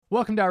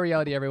Welcome to Our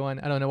Reality,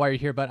 everyone. I don't know why you're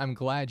here, but I'm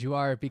glad you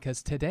are,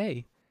 because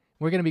today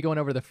we're going to be going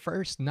over the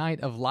first night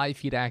of live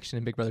feed action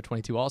in Big Brother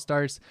 22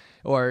 All-Stars,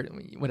 or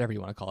whatever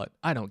you want to call it.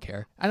 I don't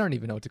care. I don't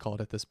even know what to call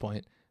it at this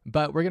point.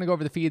 But we're going to go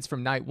over the feeds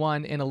from night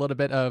one and a little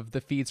bit of the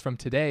feeds from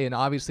today. And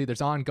obviously, there's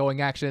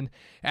ongoing action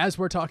as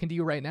we're talking to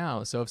you right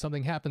now. So if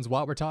something happens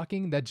while we're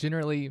talking, that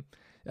generally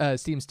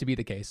seems to be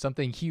the case.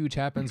 Something huge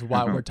happens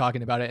while we're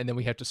talking about it, and then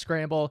we have to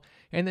scramble,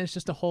 and then it's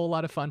just a whole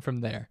lot of fun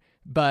from there.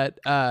 But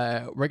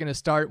we're going to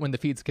start when the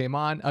feeds came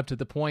on, up to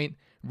the point.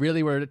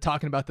 Really, we're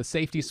talking about the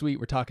safety suite.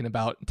 We're talking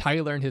about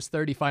Tyler and his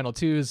 30 final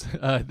twos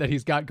that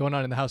he's got going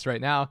on in the house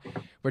right now.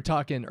 We're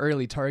talking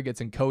early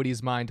targets in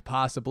Cody's mind,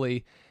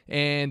 possibly.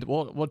 And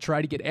we'll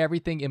try to get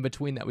everything in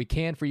between that we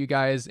can for you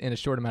guys in a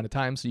short amount of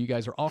time, so you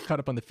guys are all caught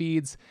up on the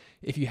feeds.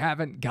 If you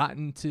haven't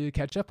gotten to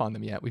catch up on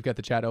them yet, we've got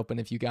the chat open.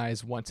 If you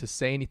guys want to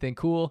say anything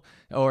cool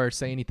or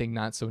say anything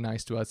not so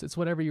nice to us, it's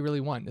whatever you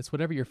really want. It's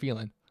whatever you're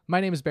feeling. My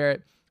name is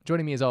Barrett.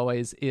 Joining me, as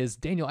always, is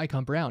Daniel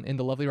Icon Brown in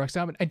the lovely Rock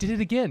Salmon. I did it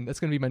again. That's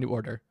going to be my new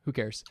order. Who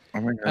cares?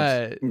 Oh my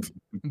gosh.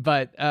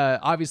 But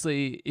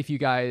obviously, if you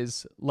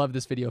guys love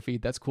this video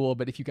feed, that's cool.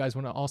 But if you guys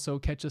want to also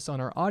catch us on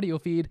our audio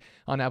feed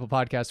on Apple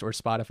Podcasts or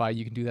Spotify,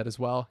 you can do that as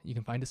well. You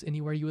can find us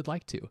anywhere you would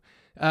like to.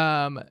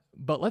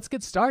 But let's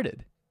get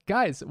started.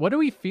 Guys, what are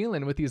we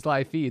feeling with these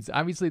live feeds?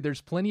 Obviously, there's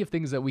plenty of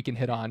things that we can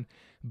hit on.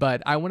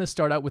 But I want to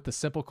start out with the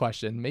simple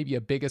question, maybe a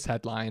biggest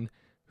headline.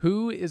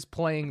 Who is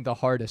playing the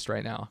hardest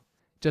right now?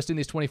 Just in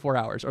these 24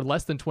 hours, or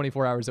less than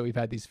 24 hours that we've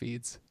had these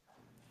feeds.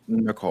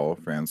 Nicole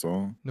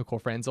Franzel. Nicole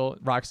Franzel.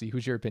 Roxy,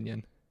 who's your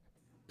opinion?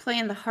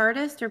 Playing the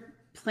hardest or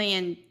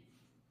playing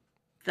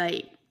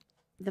the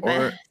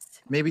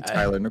best? Maybe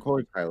Tyler. Nicole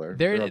or Tyler.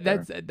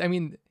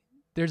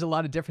 There's a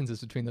lot of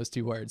differences between those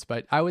two words,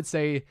 but I would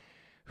say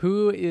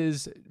who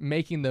is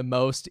making the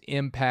most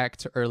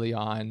impact early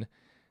on,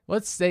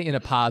 let's say in a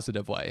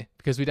positive way,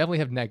 because we definitely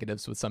have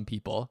negatives with some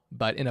people,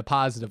 but in a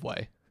positive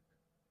way.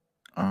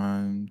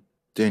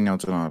 Danielle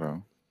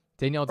Donato.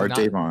 Danielle or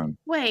Donato. Davon.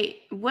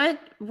 Wait, what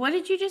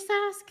did you just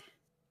ask?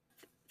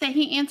 That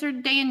he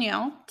answered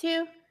Danielle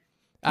too?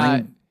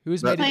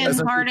 Who's made playing it?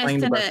 hardest playing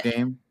the in best a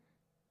game?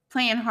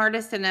 playing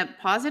hardest in a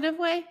positive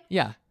way?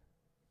 Yeah.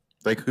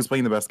 Like, who's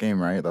playing the best game,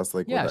 right? That's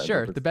like Yeah,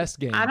 sure. The best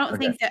game. I don't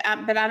think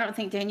that, but I don't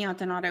think Danielle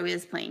Donato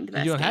is playing the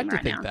best game. You don't have to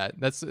right think now. that.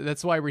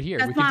 That's why we're here.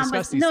 That's we can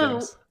discuss these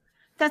things.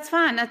 That's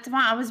fine. That's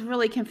fine. I was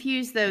really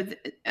confused though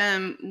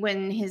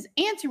when his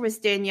answer was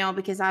Danielle,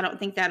 because I don't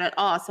think that at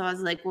all. So I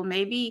was like, well,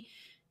 maybe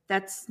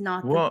that's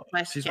not the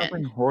question. She's not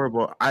playing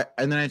horrible.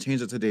 And then I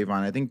changed it to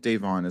Davon. I think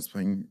Davon is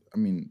playing. I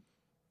mean,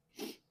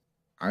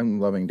 I'm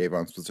loving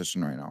Davon's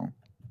position right now.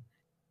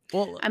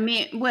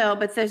 Well,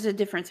 but there's a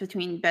difference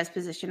between best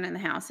position in the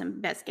house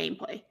and best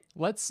gameplay.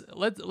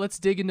 Let's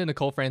dig into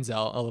Nicole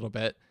Franzel a little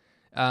bit.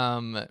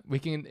 We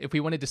can, if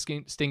we want to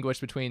distinguish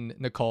between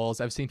Nicole's,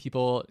 I've seen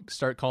people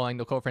start calling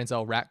Nicole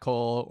Franzel Rat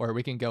Cole, or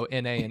we can go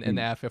NA and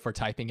NF if we're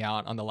typing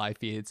out on the live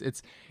feeds.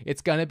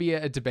 It's going to be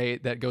a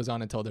debate that goes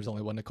on until there's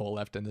only one Nicole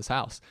left in this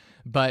house.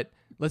 But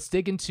let's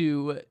dig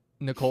into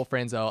Nicole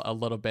Franzel a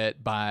little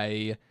bit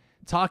by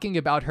talking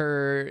about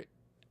her,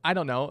 I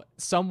don't know,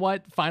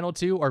 somewhat final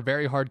two or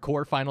very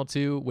hardcore final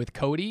two with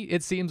Cody.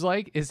 It seems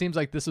like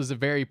this was a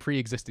very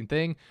pre-existing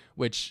thing,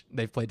 which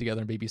they've played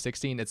together in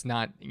BB16. It's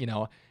not,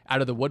 out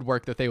of the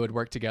woodwork that they would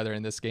work together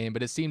in this game,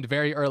 but it seemed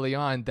very early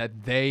on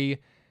that they,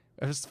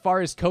 as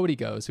far as Cody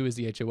goes, who is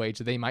the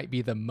HOH, they might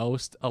be the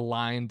most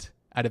aligned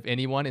out of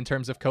anyone in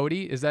terms of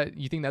Cody.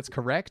 You think that's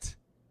correct?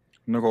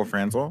 Nicole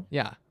Franzel?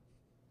 Yeah.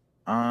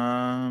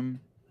 I'd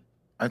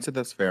say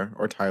that's fair.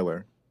 Or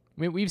Tyler.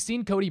 I mean, we've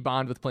seen Cody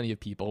bond with plenty of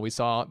people. We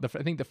saw, I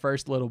think the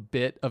first little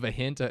bit of a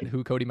hint at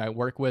who Cody might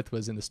work with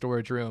was in the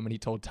storage room, and he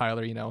told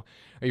Tyler,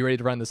 are you ready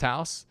to run this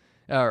house?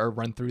 Or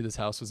run through this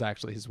house was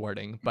actually his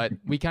wording. But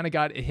we kind of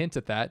got a hint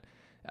at that.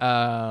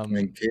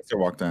 Kaser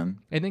walked in.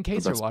 And then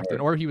Kaser walked in,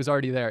 or he was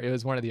already there. It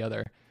was one or the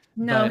other.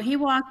 No, he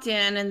walked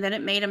in, and then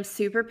it made him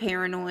super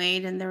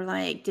paranoid, and they're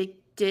like,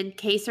 did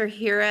Kaser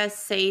hear us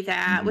say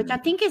that? Mm-hmm. Which I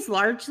think is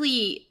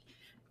largely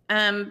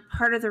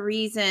part of the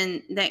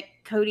reason that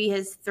Cody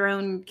has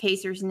thrown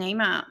Kaser's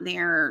name out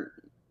there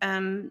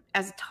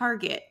as a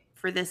target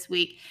for this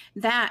week.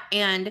 That,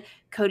 and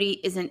Cody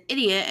is an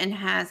idiot and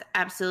has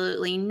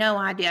absolutely no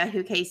idea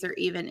who Kaser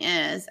even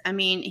is. I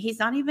mean, he's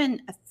not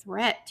even a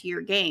threat to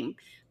your game.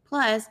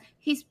 Plus,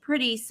 he's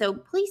pretty, so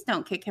please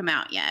don't kick him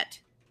out yet.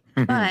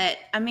 But,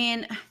 I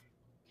mean,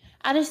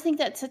 I just think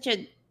that's such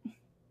a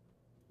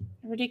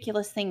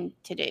ridiculous thing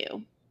to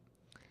do.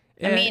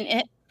 I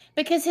mean,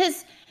 because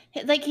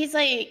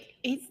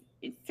he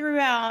threw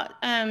out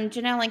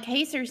Janelle and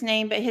Kaser's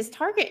name, but his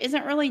target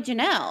isn't really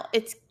Janelle.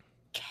 It's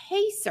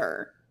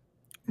Kaser.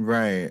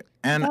 Right.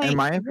 And in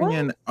my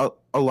opinion,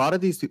 a lot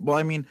of these people, well,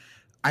 I mean,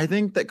 I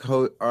think that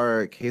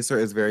Kaser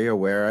is very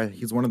aware.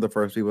 He's one of the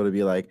first people to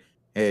be like,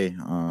 hey,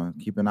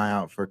 keep an eye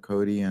out for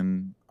Cody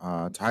and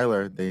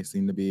Tyler. They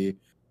seem to be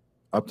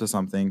up to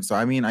something. So,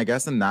 I mean, I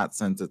guess in that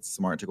sense, it's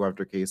smart to go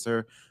after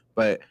Kaser.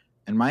 But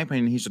in my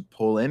opinion, he should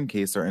pull in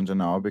Kaser and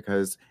Janelle,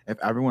 because if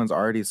everyone's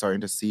already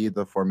starting to see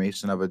the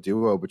formation of a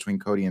duo between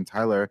Cody and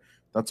Tyler,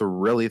 that's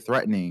really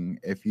threatening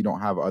if you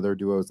don't have other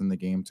duos in the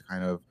game to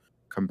kind of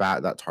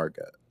combat that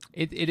target.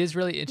 It is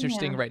really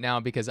interesting right now,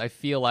 because I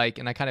feel like,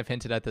 and I kind of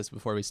hinted at this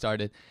before we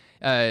started,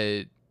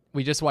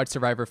 we just watched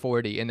Survivor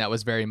 40, and that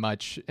was very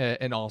much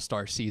an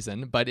all-star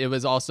season, but it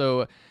was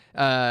also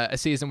a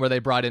season where they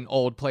brought in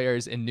old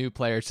players and new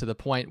players to the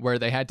point where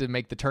they had to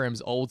make the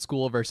terms old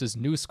school versus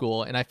new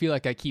school, and I feel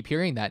like I keep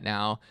hearing that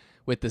now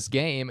with this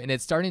game, and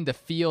it's starting to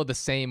feel the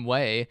same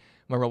way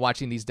when we're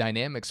watching these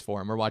dynamics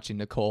form. We're watching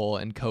Nicole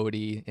and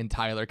Cody and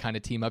Tyler kind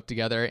of team up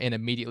together, and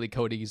immediately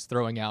Cody's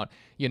throwing out,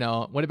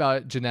 what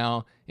about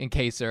Janelle and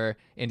Kaser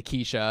and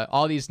Keisha?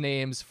 All these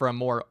names from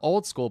more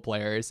old school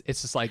players.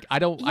 It's just like I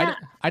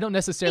don't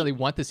necessarily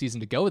want the season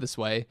to go this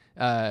way,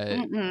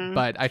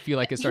 but I feel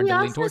like it's starting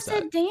to lean towards that. He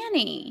also said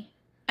Danny.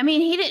 I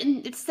mean, he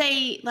didn't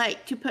say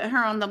like to put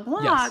her on the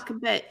block,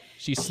 but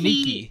she's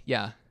sneaky.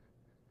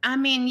 I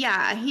mean,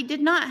 he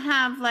did not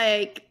have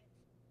like.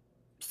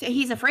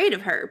 He's afraid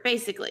of her,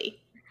 basically.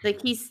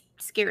 Like, he's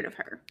scared of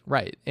her.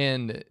 Right.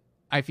 And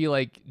I feel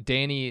like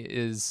Danny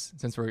is,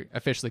 since we're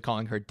officially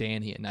calling her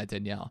Danny and not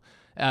Danielle,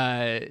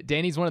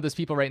 Danny's one of those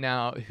people right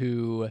now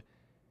who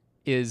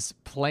is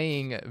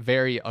playing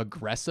very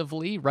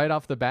aggressively right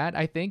off the bat,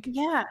 I think.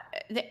 Yeah.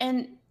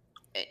 And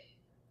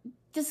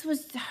this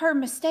was her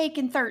mistake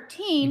in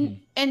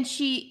 13. And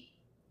she,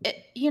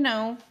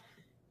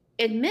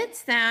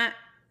 admits that.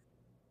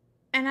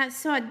 And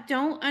so I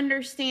don't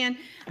understand.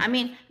 I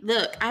mean,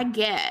 look, I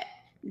get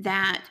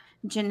that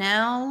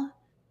Janelle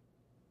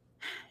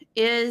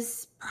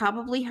is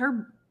probably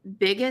her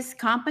biggest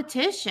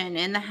competition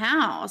in the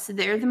house.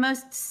 They're the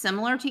most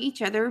similar to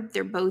each other.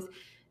 They're both,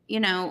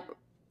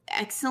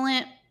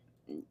 excellent,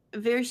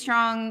 very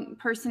strong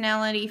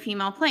personality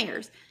female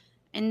players.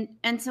 And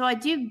so I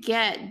do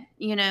get,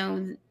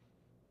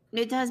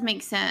 it does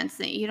make sense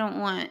that you don't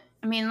want,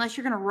 unless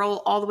you're going to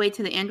roll all the way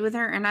to the end with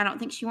her. And I don't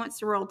think she wants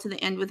to roll to the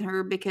end with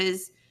her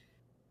because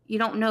you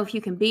don't know if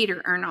you can beat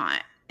her or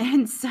not.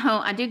 And so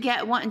I do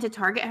get wanting to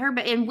target her.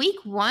 But in week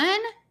 1.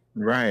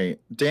 Right.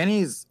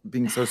 Danny's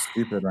being so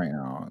stupid right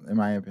now, in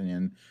my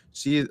opinion.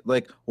 She,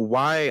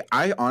 why?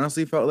 I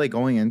honestly felt like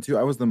going into,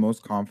 I was the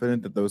most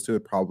confident that those two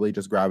would probably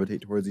just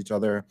gravitate towards each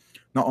other.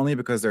 Not only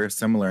because they're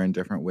similar in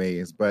different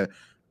ways, but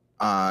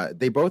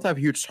they both have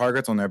huge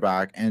targets on their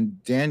back.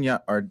 And Danny,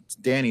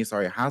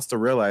 has to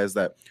realize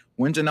that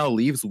when Janelle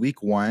leaves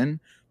week 1,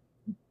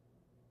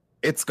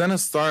 it's going to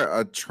start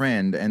a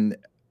trend. And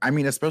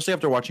especially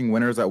after watching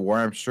Winners at War,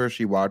 I'm sure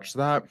she watched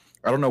that.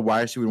 I don't know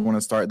why she would want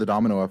to start the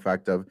domino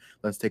effect of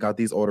let's take out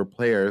these older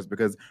players,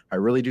 because I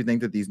really do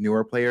think that these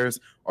newer players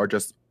are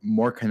just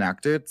more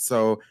connected.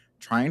 So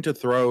trying to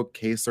throw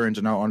Kaser and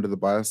Janelle under the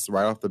bus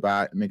right off the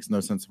bat makes no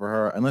sense for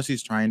her, unless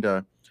she's trying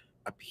to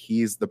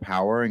appease the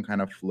power and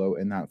kind of float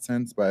in that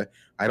sense. But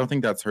I don't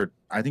think that's her.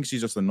 I think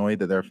she's just annoyed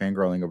that they're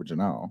fangirling over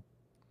Janelle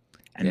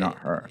and not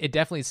her. It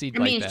definitely seemed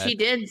like that. She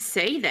did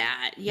say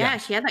that. Yeah,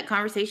 she had that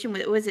conversation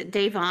with, was it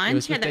Davon?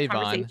 She had that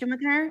conversation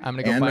with her. I'm going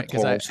to go find it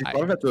because she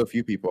brought it up to a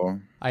few people.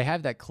 I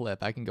have that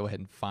clip. I can go ahead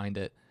and find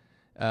it.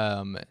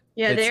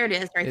 There it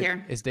is right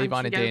there. It's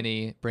Davon and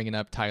Danny bringing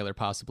up Tyler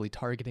possibly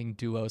targeting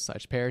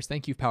duo/pairs.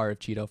 Thank you, Power of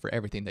Cheeto, for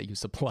everything that you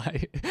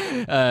supply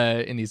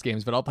in these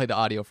games. But I'll play the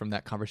audio from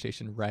that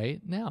conversation right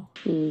now.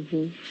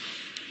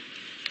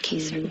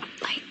 Kaser,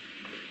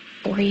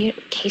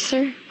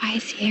 Kaser? Why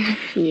is he here?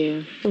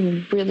 Yeah.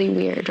 Really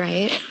weird,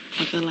 right?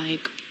 I feel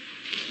like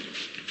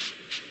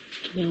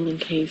Janelle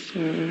and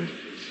Kaser.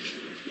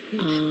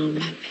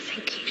 Memphis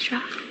and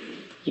Keisha.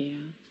 Yeah.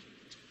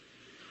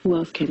 Who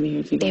else came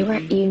here together?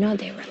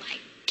 They were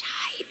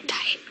tight.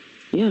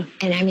 Yeah.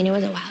 And it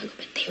was a while ago,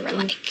 but they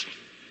were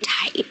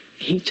tight.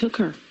 He took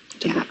her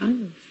to the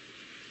finals.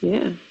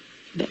 Yeah.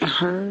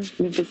 Her,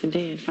 Memphis, and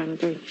Dan, final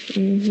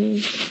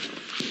 3.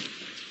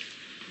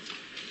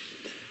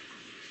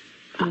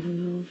 I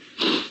don't know.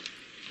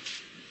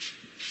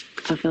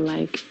 I feel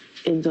like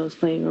Enzo's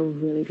playing a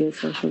really good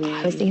social game.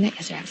 I was thinking that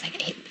yesterday. I was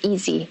like,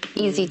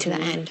 easy to the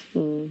end.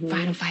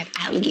 Final 5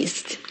 at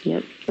least.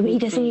 Yep. But he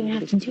doesn't even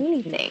have to do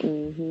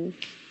anything.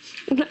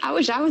 I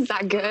wish I was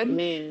that good.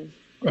 Man.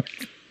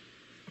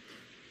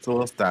 It's a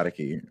little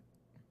staticky.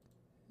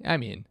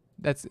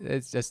 That's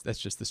just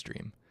the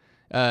stream.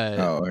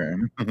 Okay.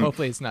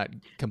 Hopefully it's not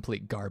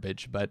complete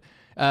garbage, but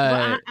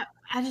I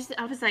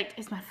was like,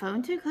 is my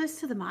phone too close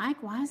to the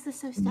mic? Why is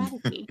this so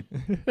staticky?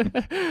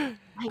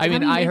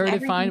 I heard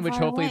it fine, which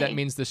hopefully that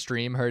means the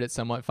stream heard it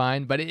somewhat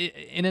fine. But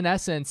in an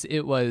essence,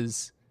 it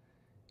was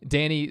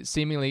Danny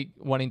seemingly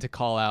wanting to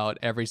call out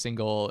every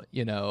single,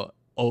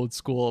 old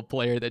school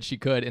player that she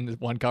could in this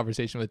one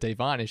conversation with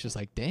Davon. It's just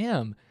like,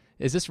 damn,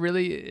 is this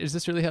really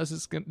how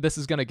this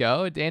is going to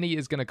go? Danny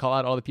is going to call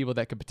out all the people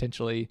that could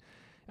potentially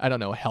I don't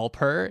know, help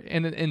her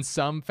in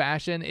some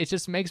fashion. It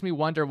just makes me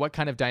wonder what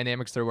kind of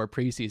dynamics there were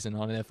preseason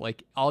on it. If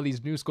like all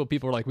these new school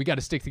people were like, we got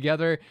to stick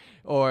together,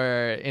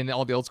 and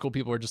all the old school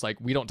people were just like,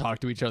 we don't talk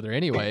to each other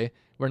anyway.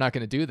 We're not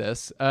going to do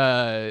this.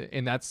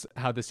 And that's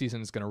how the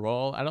season is going to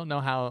roll. I don't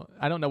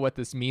know what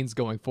this means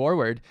going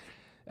forward.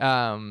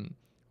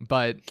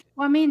 But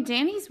well, I mean,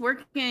 Danny's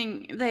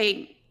working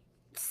like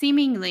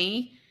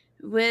seemingly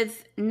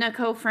with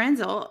Nicole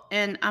Franzel,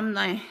 and I'm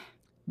like,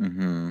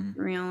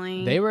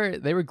 really? They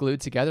were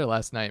glued together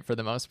last night for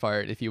the most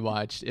part. If you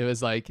watched, it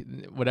was like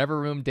whatever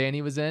room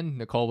Danny was in,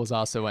 Nicole was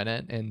also in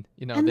it, and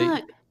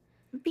look,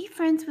 be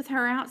friends with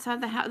her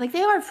outside the house. Like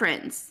they are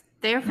friends.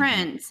 They are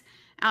friends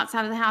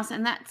outside of the house,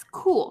 and that's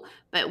cool.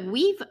 But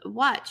we've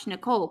watched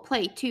Nicole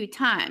play 2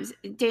 times.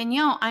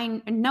 Danielle,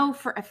 I know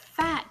for a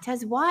fact,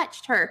 has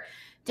watched her.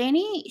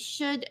 Danny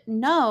should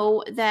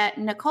know that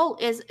Nicole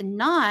is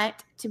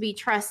not to be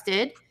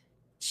trusted.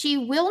 She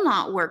will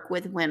not work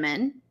with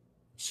women.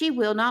 She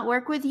will not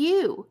work with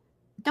you.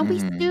 Don't be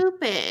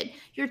stupid.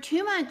 You're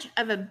too much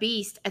of a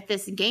beast at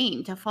this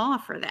game to fall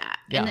for that.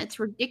 Yeah. And it's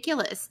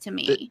ridiculous to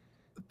me.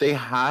 They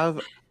have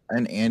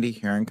an Andy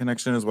Heron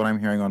connection is what I'm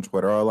hearing on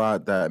Twitter a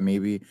lot, that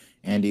maybe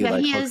Andy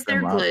he is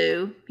their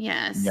glue.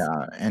 Yes.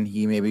 Yeah, and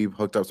he maybe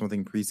hooked up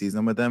something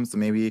preseason with them, so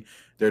maybe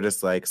they're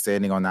just like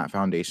standing on that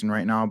foundation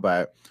right now.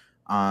 But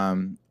I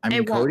mean,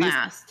 it won't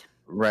last.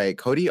 Right.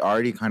 Cody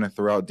already kind of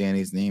threw out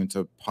Danny's name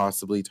to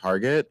possibly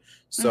target.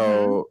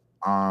 So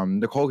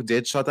Nicole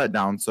did shut that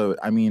down. So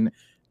I mean,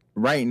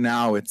 right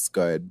now it's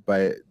good,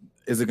 but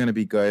is it going to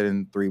be good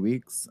in 3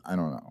 weeks? I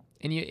don't know.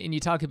 And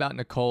you talk about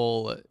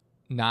Nicole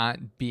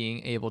not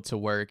being able to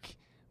work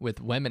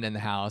with women in the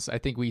house. I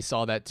think we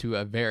saw that to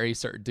a very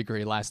certain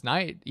degree last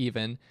night,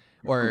 even.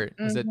 Or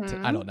is it?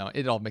 I don't know.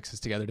 It all mixes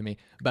together to me.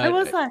 But it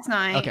was last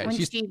night when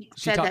she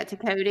said that to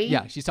Cody.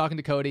 Yeah, she's talking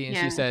to Cody, and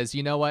she says,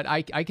 "You know what?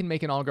 I can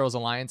make an all-girls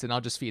alliance, and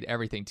I'll just feed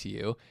everything to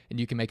you, and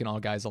you can make an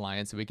all-guys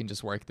alliance, and we can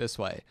just work this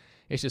way."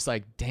 It's just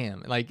like,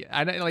 damn, like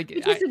I don't like.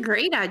 It's just a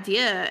great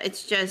idea.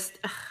 It's just.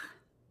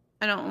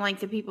 I don't like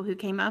the people who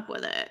came up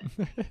with it.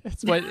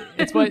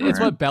 it's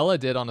what Bella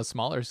did on a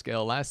smaller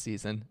scale last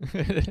season.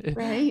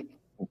 Right.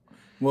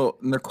 Well,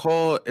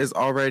 Nicole is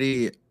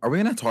already. Are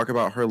we going to talk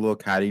about her little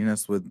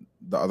cattiness with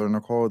the other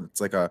Nicole? It's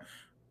like a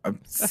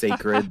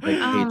sacred like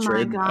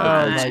hatred. Oh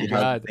my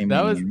god,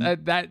 that was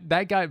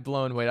that got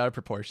blown way out of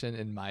proportion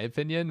in my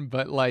opinion.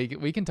 But like,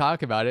 we can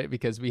talk about it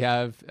because we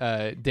have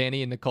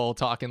Danny and Nicole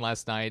talking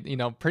last night.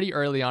 Pretty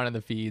early on in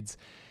the feeds.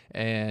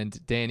 And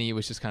Danny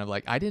was just kind of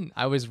like,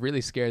 I was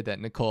really scared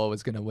that Nicole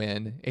was going to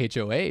win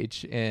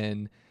HOH.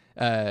 And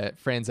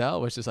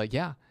Franzel was just like,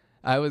 yeah,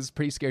 I was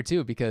pretty scared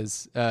too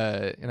because,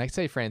 and I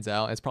say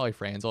Franzel, it's probably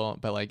Franzel,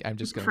 but like, I'm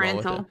just going to roll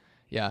with it.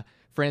 Yeah.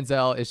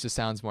 Franzel, it just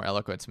sounds more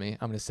eloquent to me.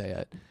 I'm going to say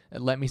it.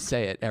 Let me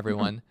say it,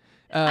 everyone.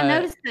 I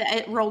noticed that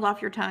it rolled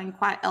off your tongue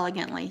quite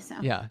elegantly. So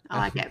yeah, I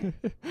like it.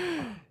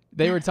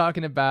 They were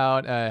talking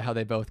about how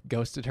they both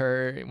ghosted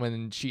her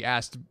when she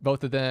asked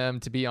both of them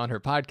to be on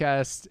her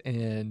podcast.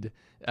 And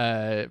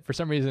for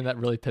some reason that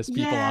really pissed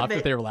people off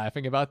that they were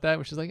laughing about that,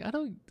 which is like, I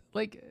don't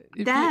like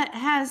that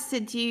has to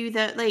do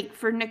that. Like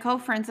for Nicole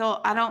Franzel,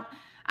 I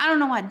don't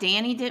know why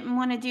Danny didn't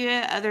want to do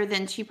it other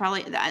than she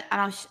probably,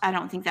 I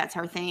don't think that's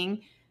her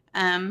thing.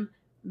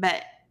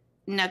 But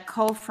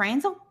Nicole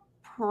Franzel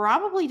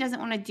probably doesn't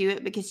want to do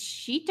it because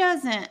she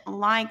doesn't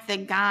like the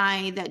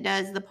guy that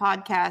does the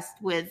podcast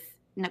with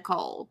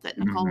Nicole, that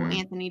Nicole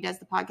Anthony does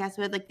the podcast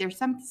with. Like there's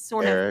some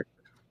sort of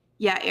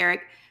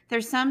Eric.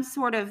 There's some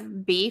sort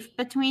of beef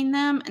between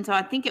them, and so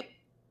I think it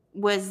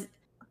was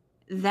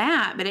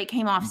that, but it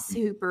came off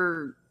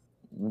super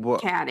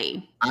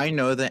catty. I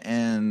know that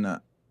in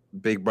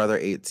Big Brother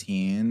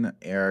 18,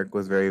 Eric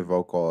was very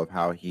vocal of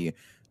how he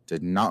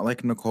did not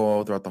like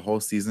Nicole throughout the whole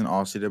season.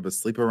 All she did was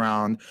sleep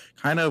around.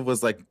 Kind of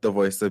was like the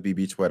voice of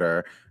BB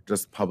Twitter,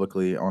 just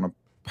publicly on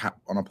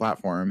a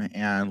platform.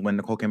 And when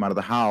Nicole came out of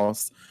the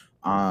house,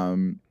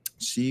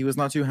 she was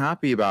not too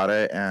happy about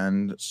it,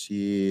 and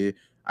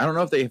I don't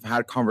know if they've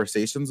had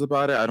conversations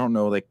about it. I don't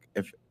know like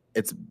if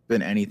it's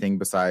been anything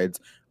besides,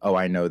 oh,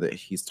 I know that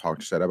he's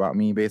talked shit about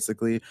me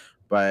basically,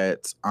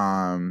 but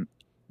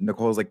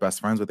Nicole's like best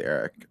friends with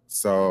Eric,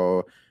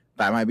 so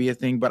that might be a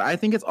thing. But I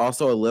think it's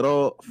also a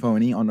little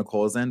phony on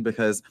Nicole's end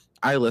because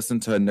I listen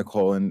to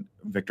Nicole and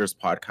Victor's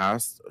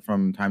podcast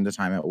from time to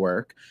time at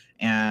work,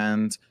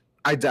 and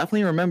I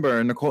definitely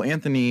remember Nicole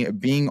Anthony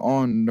being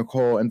on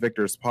Nicole and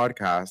Victor's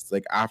podcast,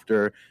 like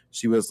after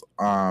she was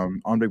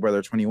on Big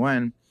Brother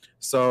 21.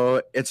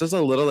 So it's just a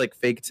little like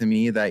fake to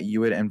me that you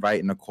would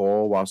invite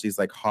Nicole while she's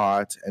like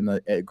hot and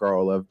the it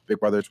girl of Big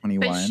Brother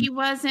 21. But she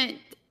wasn't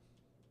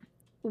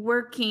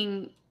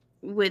working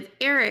with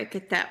Eric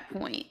at that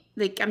point.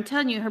 Like I'm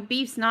telling you, her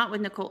beef's not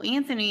with Nicole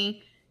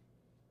Anthony,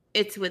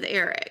 it's with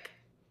Eric.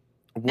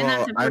 Well, and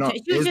that's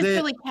unfortunate. She was just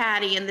really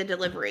catty in the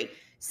delivery.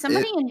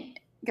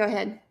 Go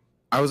ahead.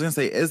 I was going to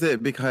say, is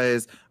it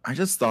because I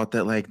just thought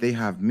that, like, they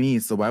have me,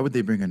 so why would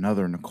they bring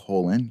another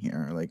Nicole in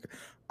here? Like,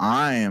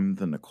 I am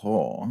the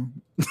Nicole.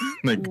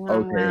 Like,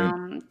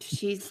 okay.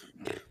 She's...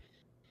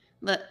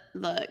 Look,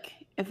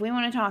 If we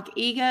want to talk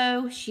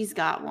ego, she's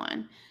got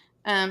one.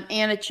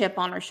 And a chip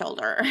on her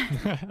shoulder.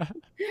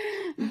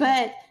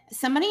 But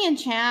somebody in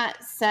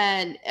chat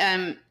said,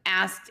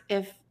 asked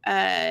if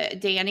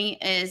Danny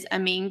is a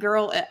mean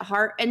girl at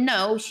heart. And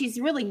no, she's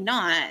really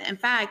not. In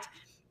fact,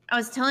 I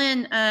was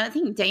telling, I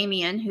think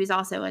Damien, who's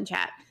also in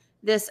chat,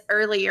 this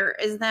earlier,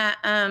 is that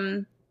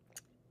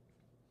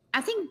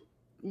I think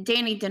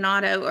Danny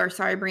Donato, or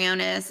sorry,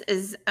 Briones,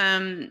 is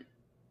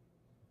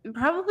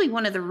probably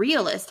one of the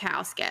realest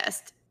house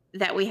guests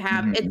that we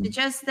have. Mm-hmm. It's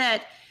just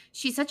that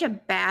she's such a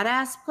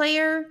badass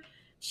player.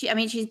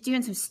 She's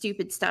doing some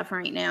stupid stuff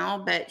right now,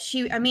 but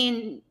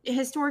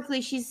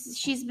historically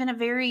she's been a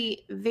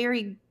very,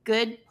 very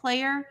good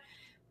player.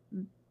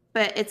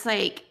 But it's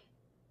like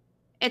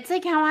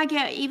how I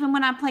get even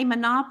when I play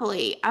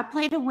Monopoly. I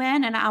play to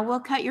win, and I will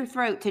cut your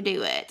throat to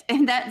do it.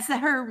 And that's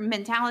her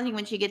mentality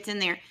when she gets in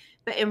there.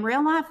 But in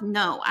real life,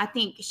 no, I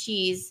think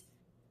she's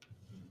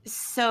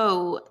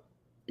so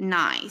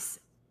nice.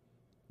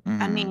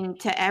 Mm-hmm. I mean,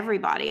 to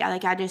everybody.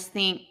 I just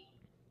think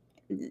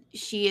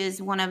she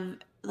is one of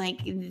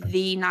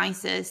the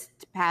nicest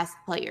past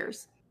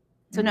players.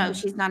 So no,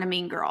 she's not a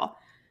mean girl.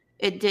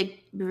 It did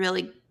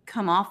really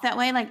come off that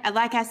way.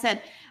 Like I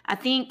said, I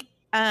think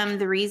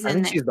the reason I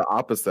think she's the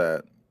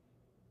opposite.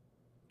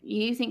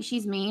 You think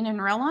she's mean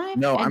in real life?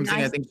 No, I'm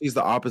saying I think she's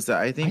the opposite.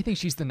 I think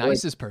she's the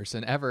nicest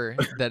person ever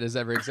that has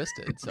ever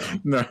existed. So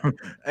no,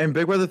 and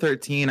Big Brother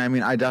 13. I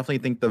mean, I definitely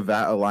think the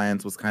Vet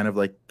Alliance was kind of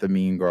like the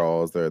mean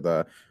girls. They're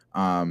the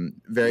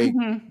very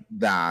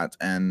that,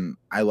 and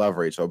I love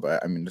Rachel,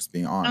 but I mean, just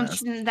being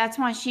honest, that's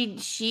why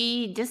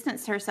she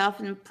distanced herself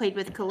and played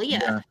with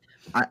Kalia.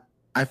 Yeah.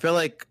 I feel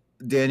like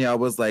Danielle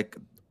was like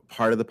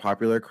part of the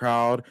popular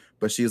crowd,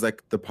 but she's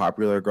like the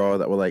popular girl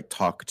that will like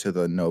talk to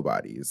the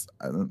nobodies.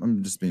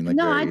 I'm just being like,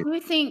 no, I do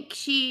think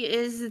she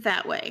is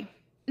that way.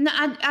 No,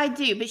 I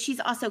do, but she's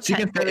also she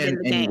can fit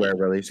in anywhere,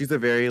 really. She's a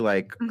very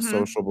like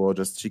sociable,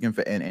 just she can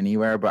fit in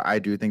anywhere. But I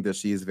do think that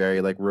she's very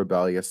like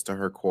rebellious to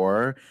her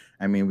core.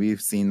 I mean, we've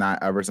seen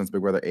that ever since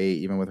Big Brother 8,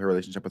 even with her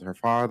relationship with her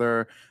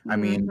father. I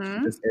mean,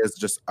 she just is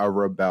just a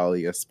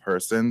rebellious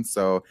person.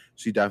 So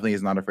she definitely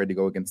is not afraid to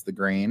go against the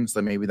grain.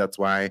 So maybe that's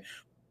why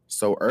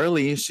so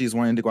early she's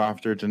wanting to go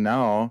after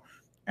Janelle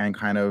and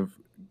kind of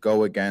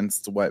go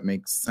against what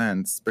makes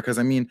sense. Because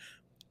I mean,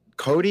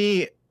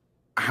 Cody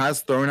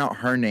has thrown out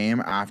her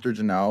name after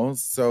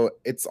Janelle's, so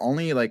it's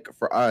only like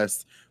for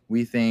us,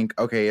 we think,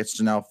 okay, it's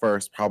Janelle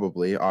first,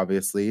 probably,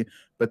 obviously.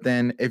 But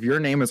then if your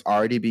name is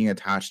already being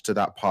attached to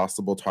that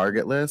possible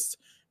target list,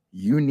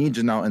 you need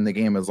Janelle in the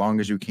game as long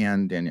as you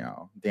can,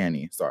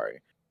 Danny,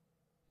 sorry.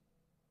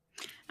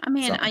 I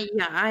mean,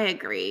 I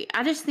agree.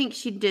 I just think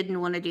she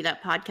didn't want to do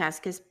that podcast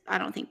because I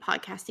don't think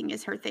podcasting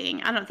is her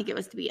thing. I don't think it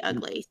was to be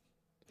ugly.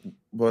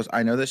 Well,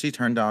 I know that she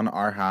turned down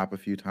our hap a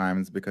few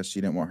times because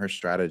she didn't want her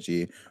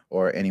strategy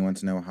or anyone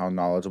to know how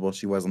knowledgeable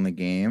she was in the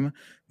game,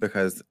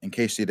 because in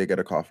case she did get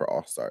a call for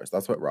All Stars.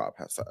 That's what Rob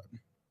has said.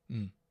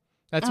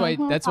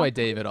 That's why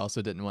David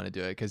also didn't want to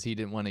do it, because he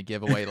didn't want to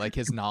give away like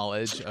his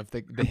knowledge of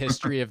the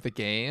history of the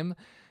game.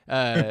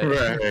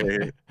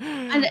 Right.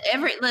 And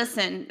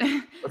listen,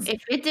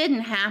 if it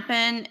didn't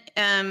happen,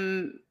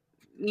 in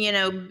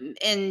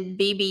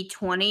BB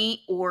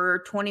 20 or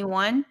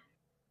 21,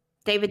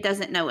 David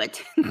doesn't know it.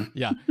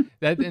 Yeah,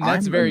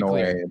 that's very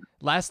clear.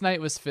 Last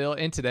night was filled,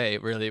 and today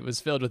really it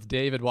was filled with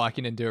David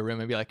walking into a room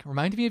and be like,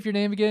 "Remind me of your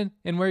name again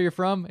and where you're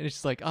from." And it's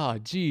just like, "Oh,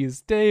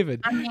 geez,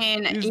 David." I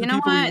mean, these you are the know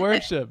people what? we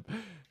worship.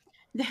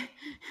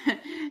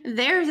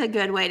 There's a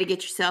good way to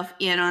get yourself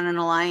in on an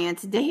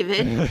alliance,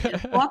 David.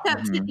 Walk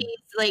up to these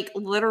like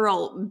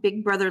literal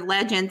Big Brother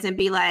legends and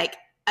be like,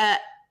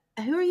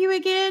 "Who are you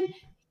again?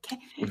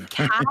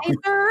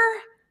 Kaiser?"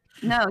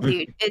 No,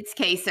 dude, it's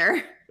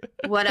Kaser.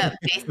 What up,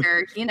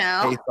 Kaser?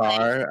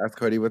 Kaser, as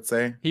Cody would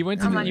say. He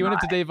went up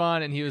to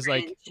Davon and he was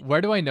like, "Where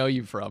do I know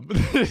you from?"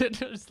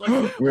 Just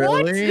like,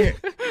 really?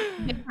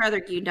 Big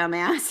Brother, you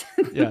dumbass.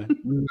 Yeah,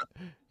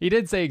 he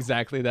did say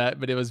exactly that,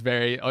 but it was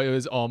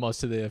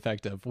almost to the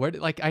effect of, "Where?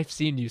 Like, I've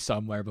seen you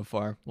somewhere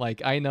before.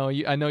 Like, I know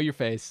you. I know your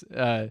face."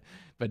 But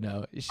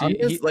no,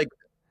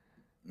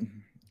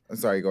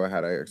 Sorry, go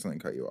ahead. I accidentally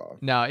cut you off.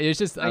 No, it's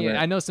just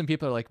I know some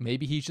people are like,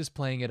 maybe he's just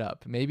playing it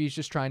up. Maybe he's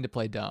just trying to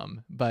play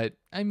dumb. But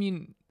I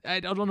mean, I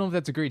don't know if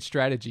that's a great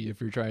strategy if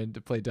you're trying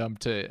to play dumb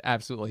to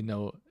absolutely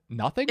know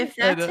nothing. If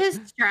that's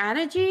his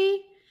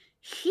strategy,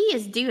 he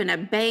is doing a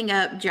bang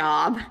up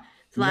job.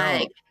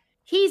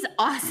 He's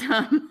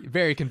awesome.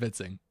 Very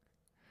convincing.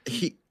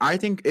 I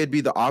think it'd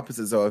be the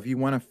opposite. So if you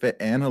want to fit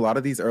in, a lot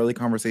of these early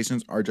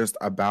conversations are just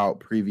about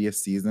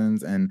previous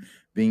seasons and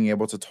being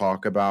able to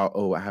talk about,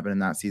 oh, what happened in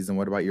that season?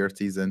 What about your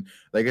season?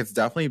 Like, it's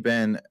definitely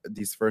been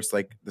this first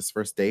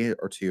day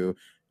or two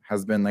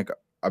has been like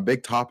a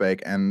big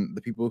topic, and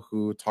the people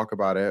who talk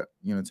about it,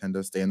 tend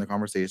to stay in the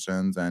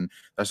conversations, and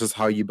that's just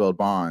how you build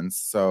bonds.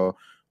 So,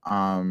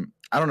 I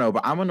don't know,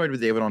 but I'm annoyed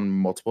with David on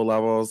multiple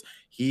levels.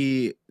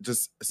 He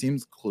just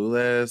seems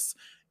clueless,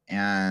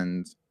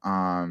 and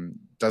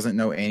doesn't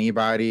know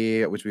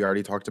anybody, which we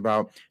already talked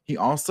about. He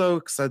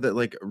also said that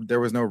like there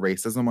was no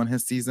racism on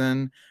his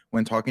season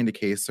when talking to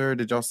Kaser.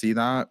 Did y'all see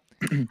that?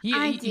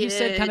 He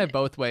said kind of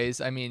both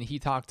ways. I mean, he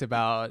talked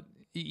about,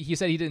 he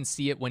said he didn't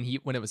see it when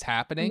it was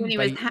happening.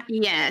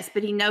 Yes,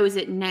 but he knows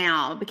it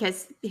now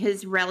because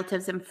his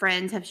relatives and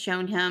friends have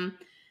shown him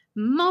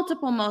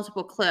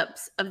multiple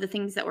clips of the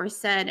things that were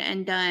said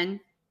and done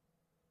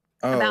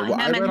about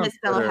him and his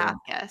fellow house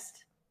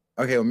guest.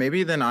 Okay, well,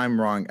 maybe then I'm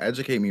wrong.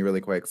 Educate me really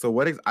quick. So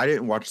I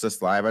didn't watch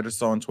this live. I just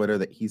saw on Twitter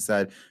that he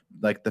said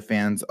like the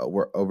fans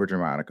were over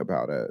dramatic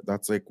about it.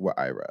 That's like what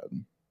I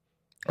read.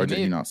 Or did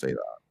he not say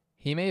that?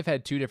 He may have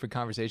had 2 different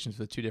conversations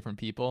with 2 different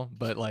people,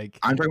 but like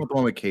I'm talking about the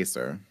one with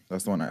Kaser.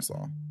 That's the one I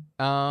saw.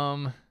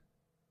 I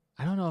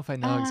don't know if I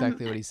know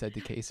exactly what he said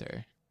to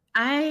Kaser.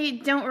 I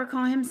don't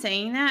recall him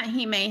saying that.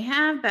 He may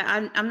have, but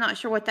I'm not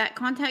sure what that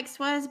context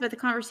was. But the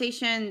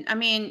conversation, I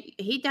mean,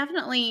 he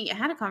definitely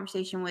had a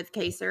conversation with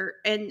Kaser,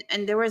 and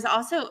there was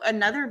also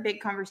another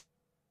big conversation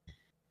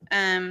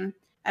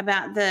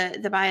about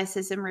the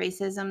biases and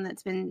racism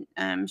that's been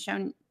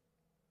shown,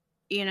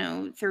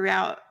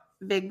 throughout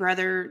Big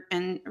Brother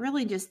and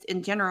really just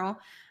in general,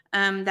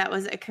 that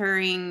was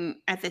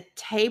occurring at the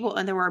table,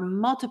 and there were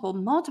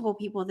multiple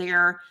people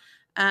there.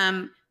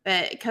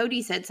 But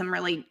Cody said some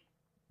really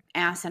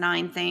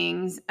asinine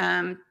things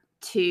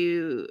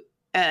to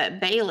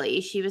Bailey.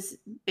 She was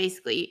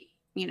basically,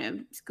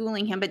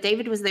 schooling him, but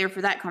David was there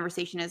for that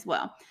conversation as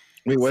well.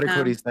 Wait, what did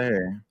Cody say?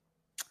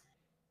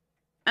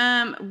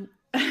 Well,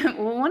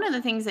 one of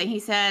the things that he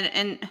said,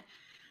 and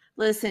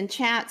listen,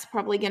 chat's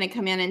probably going to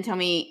come in and tell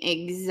me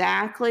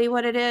exactly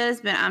what it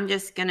is, but I'm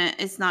just going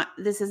to,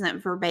 this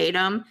isn't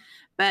verbatim,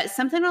 but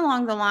something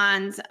along the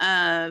lines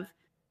of,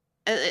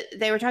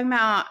 they were talking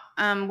about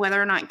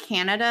whether or not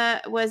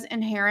Canada was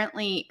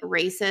inherently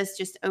racist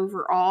just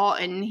overall.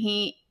 And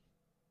he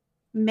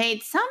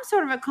made some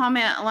sort of a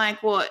comment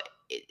like, well,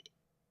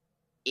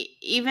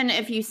 even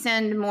if you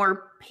send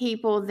more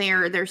people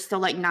there, they're still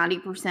like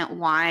 90%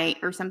 white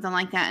or something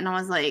like that. And I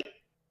was like,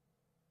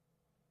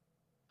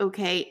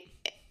 okay,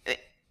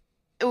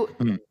 well,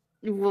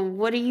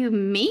 what do you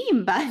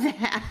mean by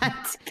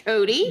that,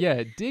 Cody?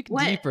 Yeah, dig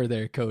deeper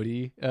there,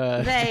 Cody.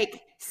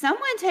 Like,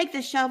 someone take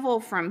the shovel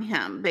from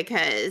him,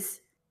 because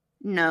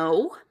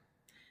no.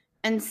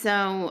 And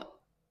so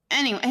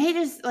anyway, he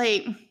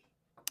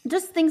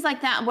just things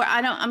like that where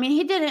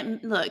he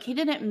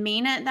didn't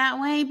mean it that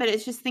way, but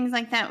it's just things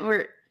like that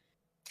where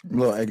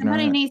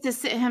somebody needs to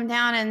sit him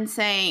down and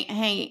say,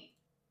 hey,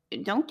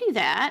 don't do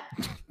that.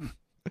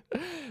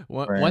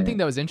 One thing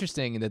that was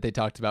interesting that they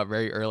talked about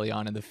very early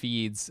on in the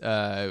feeds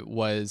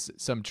was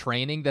some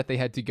training that they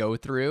had to go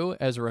through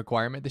as a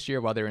requirement this year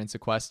while they were in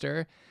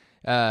sequester,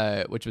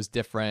 which was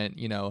different,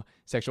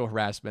 sexual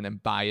harassment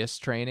and bias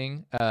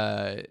training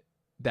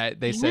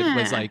that they said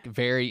was like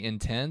very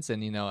intense.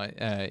 And,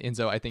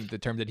 Enzo, I think the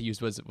term that he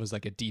used was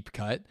like a deep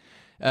cut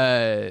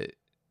to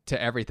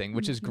everything,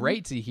 which is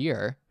great to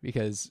hear,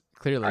 because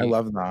clearly I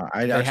love that.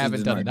 They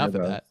haven't done enough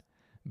of that.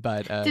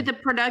 But did the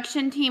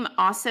production team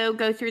also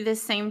go through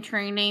this same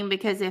training?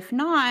 Because if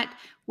not,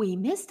 we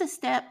missed a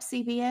step,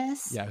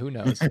 CBS. Yeah, who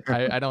knows?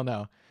 I don't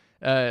know.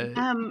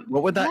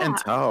 What would that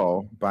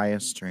entail?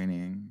 Bias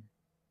training?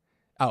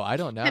 Oh, I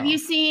don't know. Have you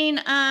seen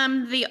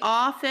The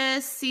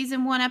Office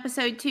season 1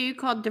 episode 2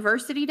 called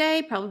Diversity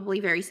Day? Probably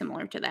very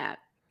similar to that.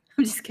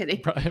 I'm just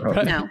kidding.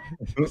 No,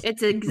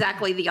 it's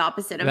exactly the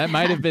opposite of that. That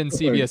might have been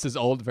CBS's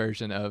old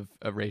version of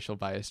racial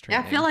bias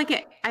training. I feel like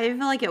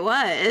it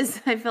was.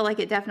 I feel like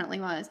it definitely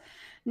was.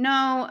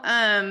 No,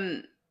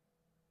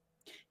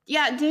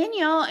 yeah,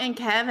 Danielle and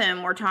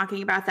Kevin were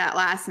talking about that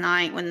last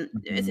night when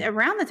it's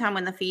around the time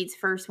when the feeds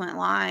first went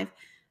live.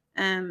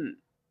 And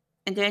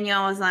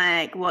Danielle was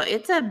like, well,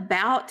 it's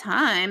about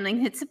time. Like,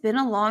 it's been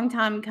a long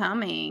time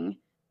coming.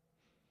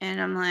 And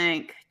I'm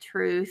like,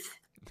 truth.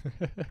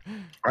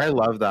 I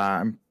love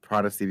that. I'm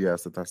proud of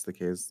CBS that that's the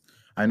case.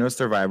 I know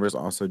Survivor's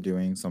also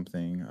doing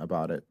something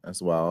about it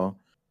as well.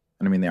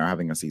 And I mean, they are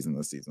having a season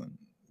this season,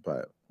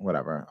 but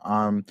whatever.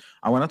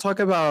 I want to talk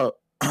about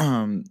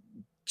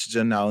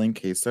Janelle and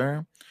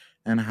Kaser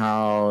and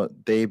how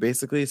they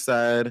basically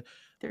said,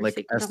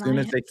 like, as soon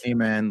as they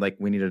came in, like,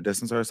 we need to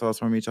distance ourselves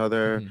from each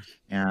other,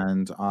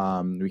 and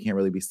we can't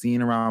really be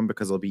seen around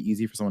because it'll be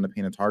easy for someone to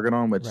paint a target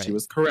on, which she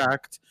was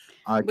correct.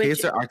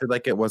 Kaser acted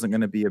like it wasn't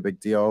going to be a big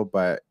deal,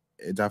 but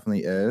it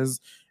definitely is,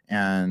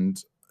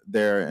 and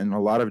they're in a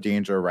lot of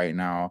danger right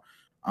now.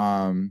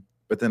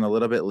 But then a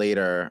little bit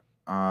later,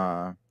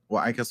 well,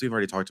 I guess we've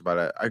already talked about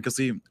it. I guess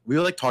we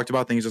like talked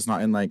about things just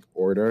not in like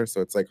order,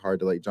 so it's like hard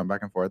to like jump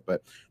back and forth.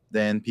 But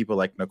then people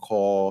like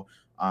Nicole,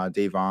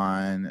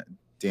 Davon,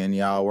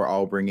 Danielle were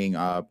all bringing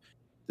up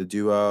the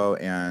duo,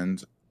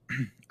 and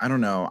I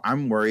don't know.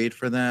 I'm worried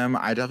for them.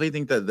 I definitely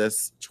think that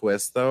this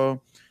twist,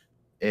 though,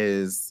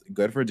 is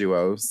good for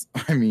duos.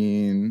 I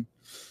mean,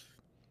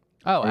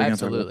 oh,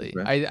 absolutely.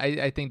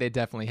 I think they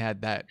definitely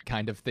had that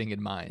kind of thing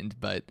in mind.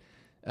 But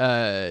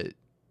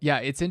yeah,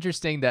 it's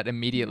interesting that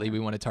immediately we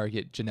want to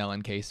target Janelle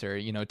and Kaser.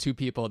 2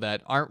 people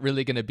that aren't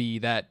really going to be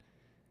that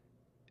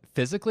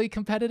physically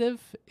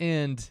competitive,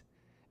 and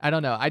I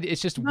don't know.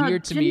 It's just Well,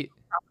 weird to Jimmy me.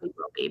 probably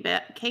will be,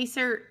 but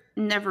Kaser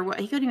never was.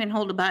 He couldn't even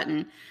hold a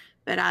button.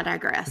 But I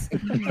digress.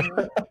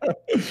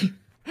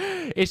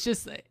 It's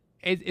just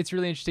it's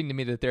really interesting to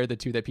me that they're the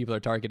two that people are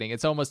targeting.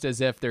 It's almost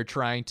as if they're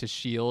trying to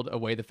shield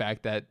away the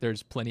fact that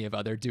there's plenty of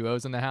other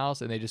duos in the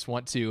house, and they just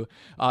want to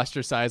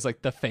ostracize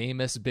like the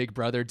famous Big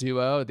Brother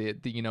duo, the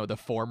you know, the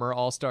former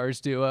All Stars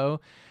duo,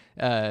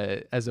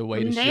 as a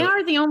way to They shield.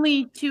 are the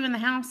only two in the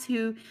house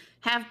who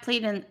have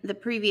played in the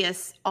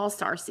previous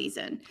All-Star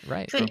season.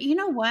 Right. But you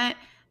know what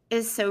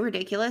is so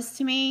ridiculous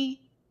to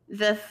me?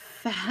 The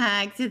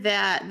fact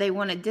that they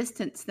want to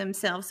distance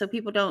themselves so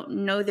people don't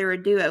know they're a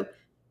duo.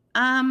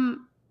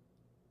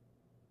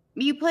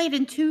 You played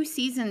in 2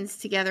 seasons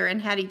together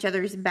and had each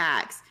other's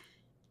backs.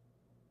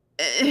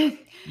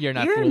 You're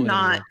not You're fooling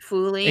not anyone.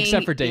 fooling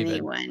Except for David.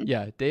 anyone.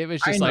 Yeah,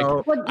 David's just I like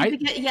know. Well,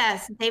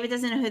 yes, David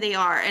doesn't know who they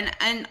are,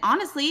 and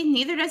honestly,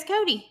 neither does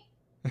Cody.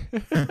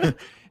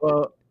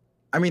 Well,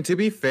 I mean, to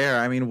be fair,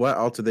 I mean, what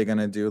else are they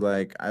gonna do?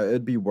 Like,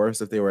 it'd be worse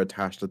if they were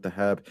attached at the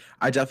hip.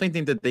 I definitely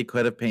think that they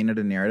could have painted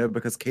a narrative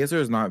because Kaser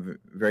is not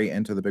very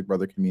into the Big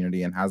Brother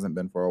community and hasn't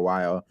been for a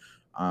while.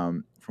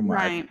 From what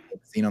I've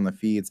seen on the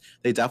feeds,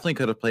 they definitely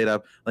could have played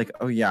up like,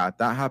 oh yeah,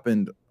 that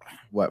happened.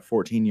 What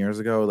 14 years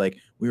ago? Like,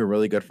 we were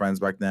really good friends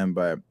back then,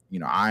 but you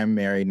know, I'm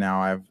married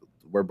now.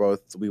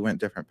 We went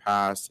different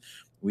paths.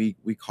 We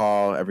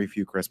call every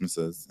few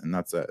Christmases, and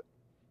that's it.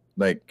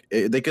 Like,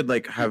 they could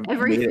like have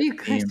every made few it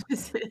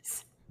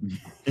Christmases.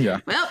 Yeah.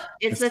 Well,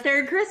 it's the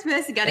third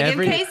Christmas. You got to give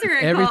Kaser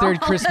a every call.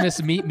 third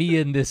Christmas, meet me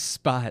in this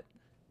spot.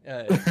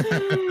 So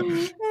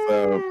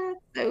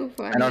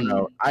funny. I don't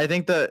know. I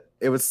think that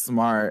it was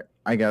smart,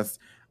 I guess.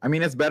 I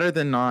mean, it's better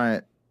than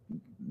not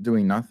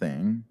doing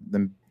nothing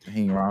than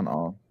hanging around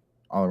all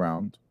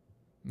around.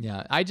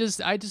 Yeah, I just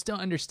don't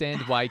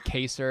understand why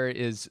Kaser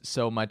is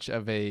so much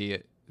of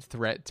a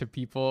threat to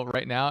people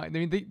right now. I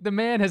mean, the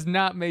man has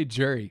not made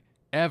jury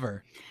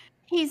ever.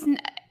 He's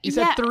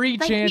had 3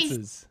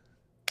 chances.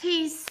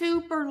 He's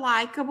super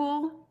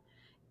likable,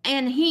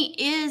 and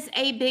he is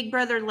a Big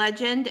Brother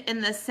legend in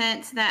the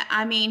sense that,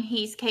 I mean,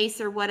 he's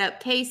Kaser, what up,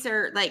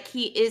 Kaser? Like,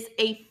 he is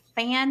a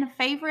fan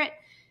favorite,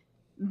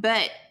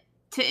 but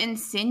to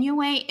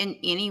insinuate in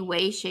any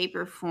way, shape,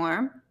 or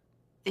form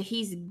that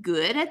he's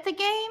good at the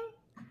game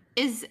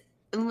is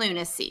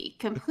lunacy,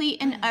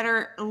 complete and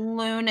utter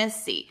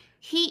lunacy.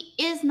 He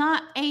is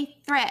not a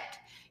threat.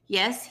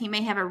 Yes, he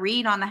may have a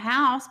read on the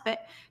house,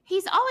 but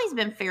he's always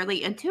been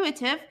fairly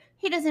intuitive.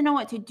 He doesn't know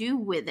what to do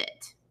with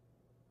it.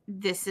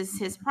 This is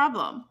his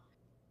problem.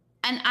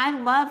 And I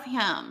love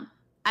him.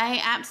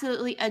 I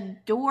absolutely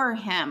adore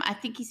him. I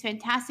think he's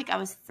fantastic. I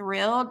was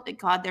thrilled.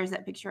 God, there's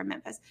that picture of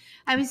Memphis.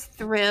 I was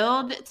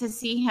thrilled to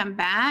see him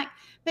back.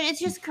 But it's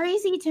just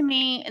crazy to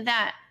me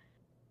that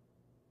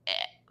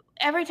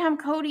every time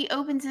Cody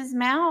opens his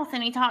mouth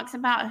and he talks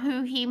about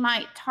who he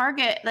might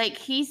target, like,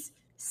 he's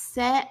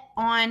set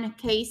on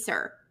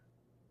Kaser.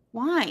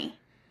 Why?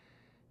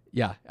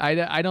 Yeah,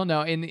 I don't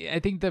know. And I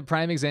think the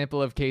prime example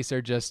of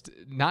Kaser just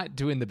not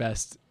doing the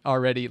best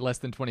already less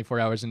than 24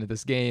 hours into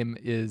this game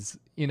is,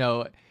 you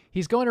know,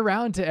 he's going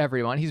around to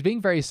everyone. He's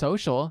being very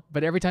social,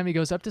 but every time he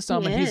goes up to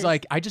someone, he's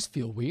like, I just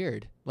feel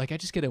weird. Like, I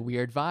just get a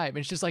weird vibe. And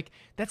it's just like,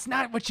 that's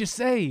not what you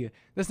say.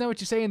 That's not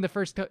what you say in the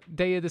first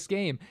day of this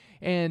game.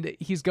 And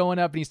he's going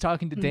up and he's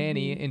talking to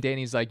Danny, and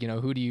Danny's like, you know,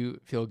 who do you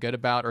feel good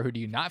about or who do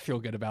you not feel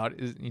good about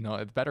is, you know,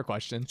 a better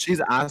question. She's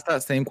asked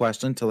that same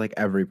question to like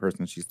every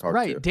person she's talked to.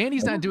 Right.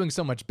 Danny's not doing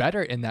so much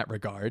better in that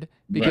regard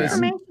because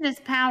information is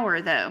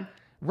power, though.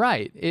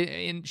 Right.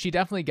 And she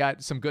definitely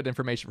got some good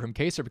information from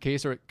Kaser,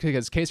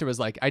 because Kaser was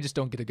like, I just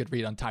don't get a good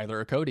read on Tyler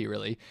or Cody,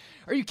 really.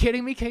 Are you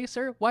kidding me,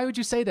 Kaser? Why would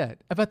you say that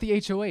about the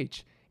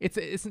HOH?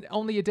 It's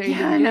only a day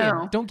in the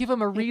game. Don't give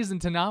him a reason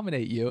to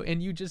nominate you.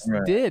 And you just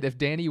did if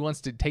Danny wants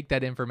to take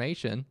that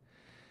information,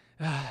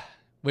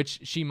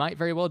 which she might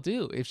very well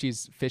do if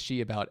she's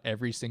fishy about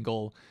every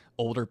single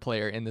older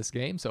player in this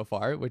game so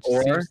far.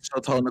 Or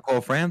she'll tell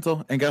Nicole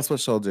Franzel, and guess what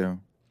she'll do?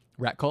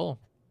 Rat Cole.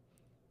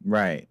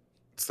 Right.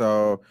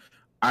 So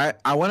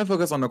I want to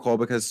focus on Nicole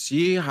because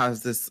she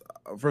has this.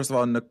 First of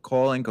all,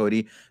 Nicole and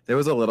Cody, there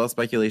was a little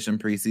speculation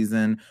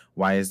preseason.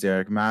 Why is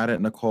Derek mad at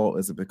Nicole?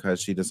 Is it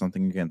because she did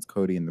something against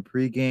Cody in the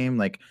pregame?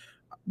 Like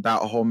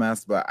that whole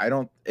mess. But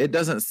it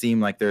doesn't seem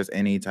like there's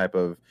any type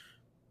of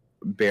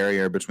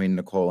barrier between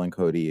Nicole and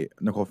Cody.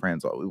 Nicole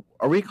Franzel.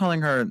 Are we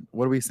calling her,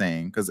 what are we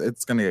saying? Because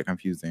it's going to get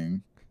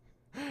confusing.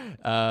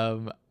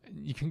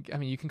 You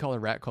can call her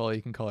Rat Cole.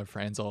 You can call her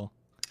Franzel.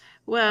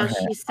 Well,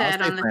 she said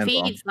on the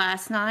feeds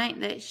last night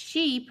that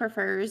she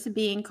prefers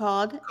being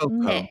called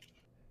Nick.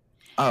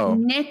 Oh.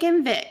 Nick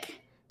and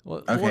Vic.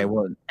 Well,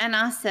 and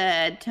I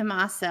said to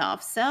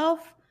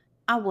myself,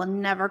 I will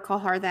never call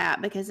her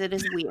that because it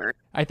is weird.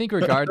 I think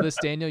regardless,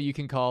 Daniel, you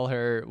can call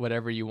her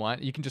whatever you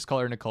want. You can just call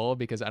her Nicole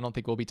because I don't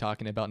think we'll be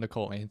talking about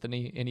Nicole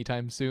Anthony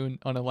anytime soon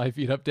on a live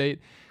feed update.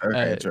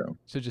 Okay, true.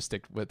 So just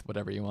stick with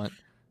whatever you want.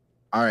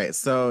 All right.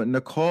 So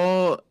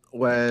Nicole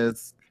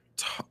was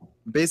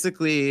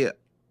basically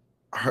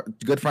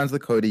good friends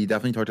with Cody.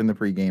 Definitely talked in the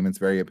pregame. It's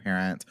very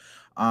apparent.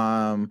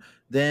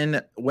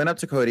 Then went up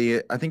to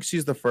Cody. I think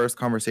she's the first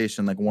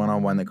conversation, like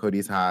one-on-one, that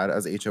Cody's had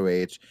as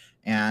HOH,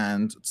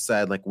 and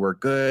said like, we're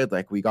good,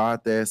 like we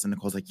got this. And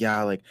Nicole's like,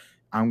 yeah, like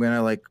I'm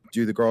gonna like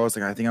do the girls.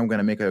 Like I think I'm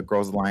gonna make a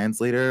girls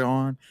alliance later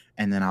on,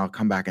 and then I'll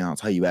come back and I'll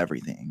tell you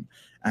everything.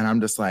 And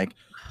I'm just like,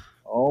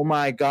 oh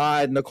my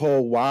God,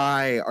 Nicole,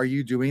 why are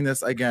you doing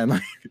this again?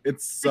 Like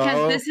it's so,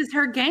 because this is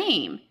her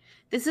game.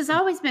 This has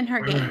always been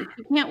her game.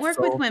 She can't work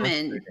so with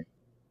women.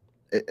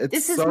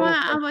 This is why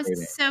I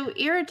was so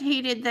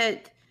irritated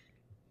that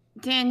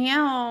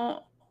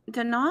Danielle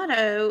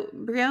Donato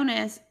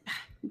Briones,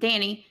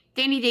 Danny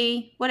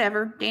D,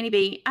 whatever, Danny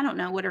B. I don't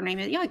know what her name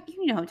is. You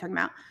know who I'm talking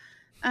about.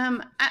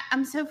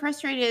 I'm so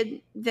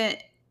frustrated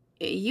that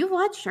you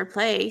watched her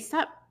play.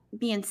 Stop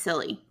being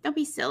silly. Don't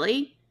be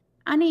silly.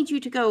 I need you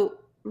to go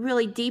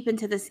really deep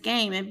into this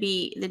game and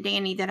be the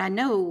Danny that I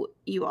know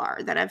you are,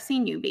 that I've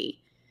seen you be.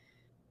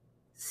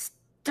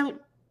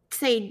 Don't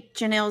say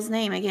Janelle's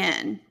name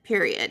again,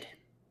 period.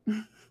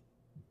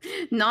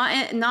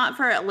 Not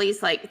for at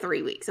least like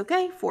 3 weeks,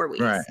 okay? 4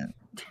 weeks.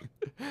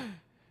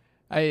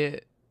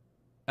 Right.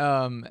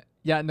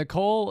 Yeah,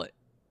 Nicole,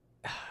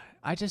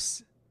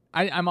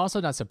 I'm also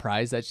not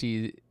surprised that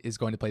she is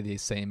going to play the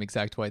same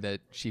exact way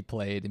that she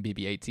played in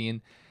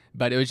BB18,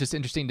 but it was just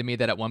interesting to me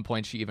that at one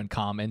point she even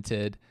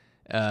commented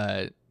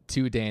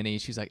to Danny.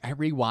 She's like, I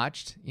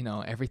rewatched,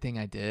 everything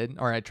I did,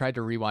 or I tried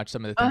to rewatch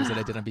some of the things that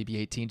I did on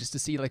BB18 just to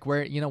see like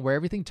where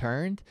everything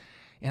turned.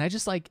 And I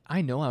just like,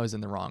 I know I was in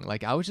the wrong.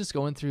 Like I was just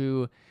going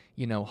through,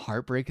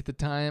 heartbreak at the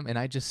time. And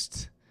I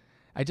just,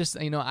 I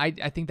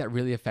think that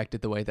really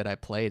affected the way that I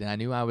played. And I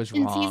knew I was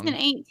wrong. In season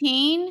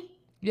 18?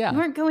 Yeah. You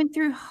weren't going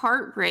through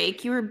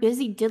heartbreak. You were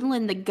busy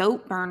diddling the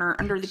goat burner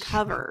under the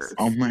covers.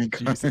 Oh my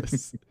God.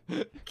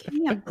 Give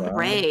me a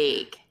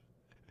break.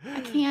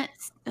 I can't.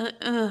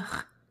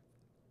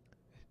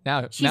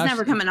 Now she's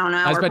never coming on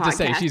our podcast. I was about to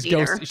say she's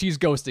she's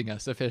ghosting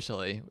us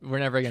officially. We're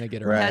never gonna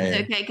get her. Right.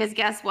 That's okay, because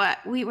guess what?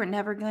 We were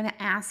never going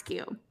to ask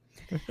you.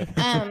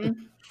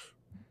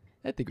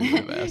 I think we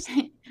would have asked.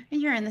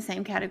 You're in the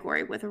same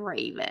category with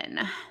Raven.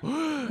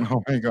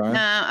 Oh my God.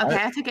 No,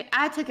 okay,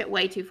 I took it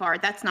way too far.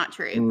 That's not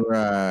true.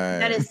 Right.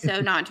 That is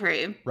so not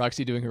true.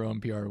 Roxy doing her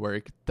own PR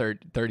work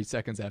 30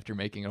 seconds after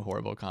making a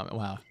horrible comment.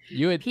 Wow.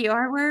 You had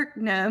PR work?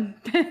 No.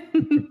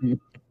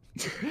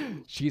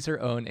 She's her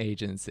own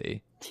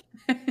agency.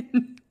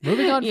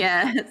 Moving on.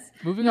 Yes.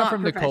 Moving on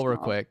from Nicole real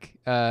quick.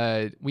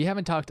 We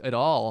haven't talked at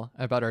all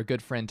about our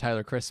good friend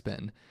Tyler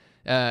Crispin.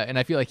 And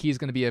I feel like he's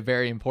going to be a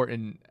very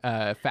important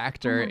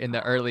factor in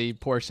the early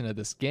portion of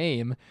this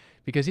game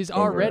because he's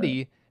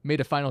already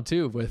made a final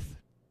two with.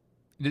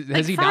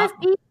 Has he not?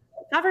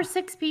 5 or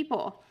 6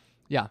 people.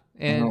 Yeah,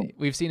 and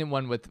we've seen him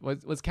one with.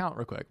 Let's count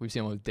real quick. We've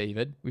seen one with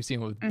David. We've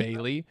seen one with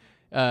Bailey.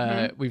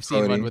 We've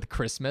seen one with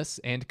Christmas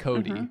and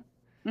Cody.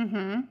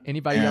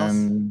 Anybody else?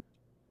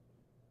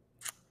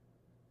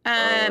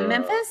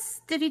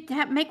 Memphis? Did he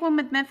make one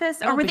with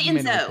Memphis or with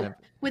Enzo?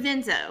 With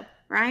Enzo,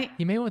 right?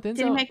 He made one with Enzo.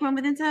 Did he make one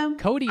with Enzo?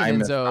 Cody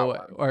and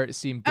Enzo or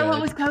seemed good. Oh,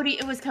 it was Cody.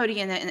 It was Cody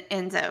and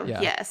Enzo.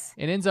 Yeah. Yes.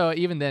 And Enzo,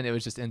 even then, it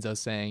was just Enzo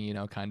saying,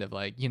 kind of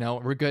like,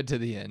 we're good to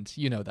the end.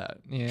 You know that.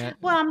 Yeah.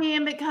 Well, I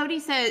mean, but Cody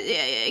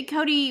said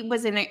Cody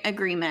was in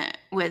agreement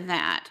with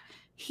that.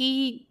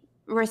 I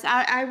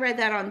read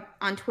that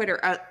on Twitter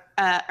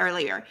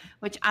earlier,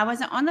 which I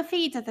wasn't on the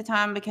feeds at the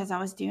time because I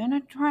was doing a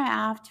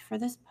draft for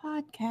this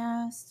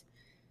podcast.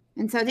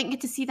 And so I didn't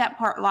get to see that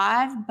part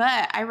live,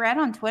 but I read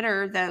on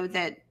Twitter though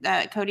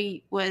that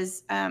Cody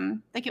was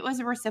like it was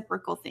a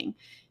reciprocal thing.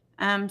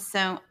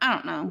 So I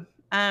don't know.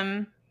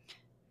 I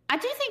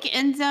do think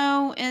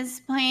Enzo is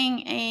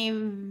playing a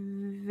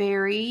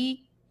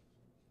very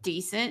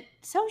decent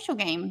social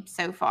game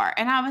so far.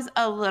 And I was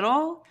a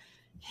little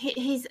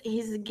he's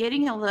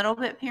getting a little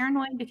bit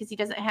paranoid because he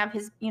doesn't have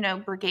his,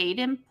 brigade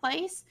in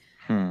place.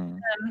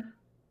 And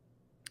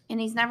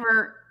he's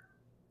never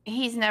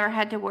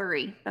had to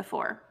worry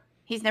before.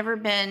 He's never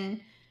been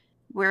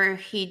where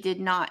he did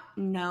not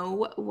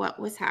know what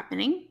was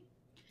happening.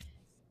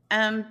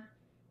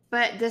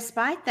 But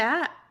despite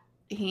that,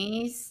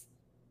 he's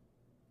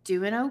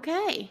doing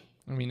okay.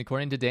 I mean,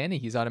 according to Danny,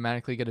 he's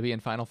automatically going to be in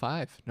Final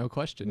 5. No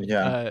question.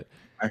 Yeah.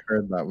 I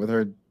heard that with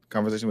her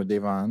conversation with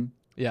Davon.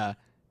 Yeah.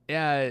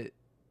 We're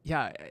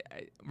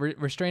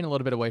straying a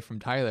little bit away from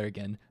Tyler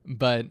again,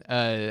 but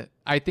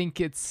I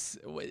think it's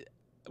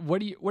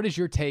what is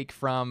your take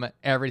from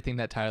everything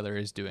that Tyler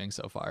is doing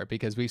so far?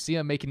 Because we see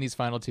him making these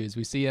final twos,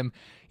 we see him,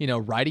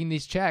 writing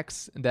these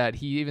checks that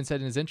he even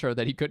said in his intro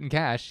that he couldn't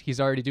cash. He's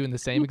already doing the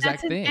same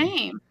exact thing.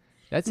 Game.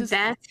 That's his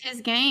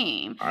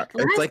game.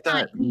 It's like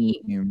that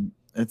meme.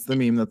 It's the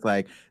meme that's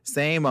like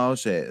same old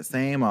shit,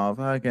 same old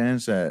fucking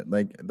shit.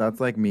 Like that's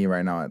like me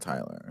right now at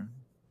Tyler.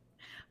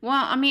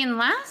 Well, I mean,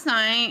 last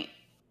night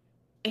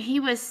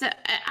he was,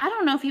 I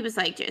don't know if he was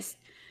like just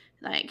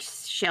like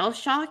shell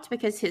shocked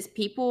because his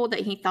people that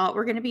he thought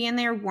were going to be in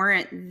there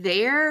weren't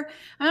there.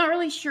 I'm not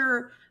really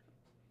sure.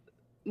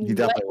 He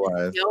definitely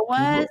was.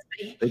 Was.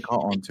 They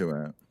caught on to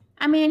it.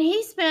 I mean,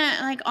 he spent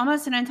like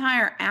almost an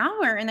entire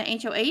hour in the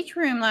HOH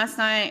room last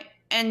night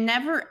and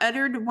never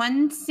uttered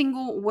one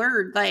single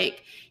word.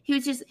 Like he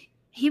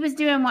was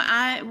doing what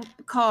I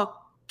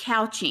call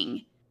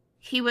couching.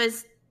 He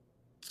was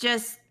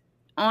just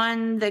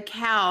on the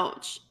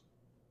couch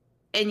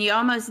and you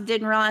almost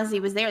didn't realize he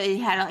was there. He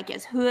had like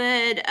his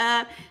hood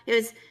up.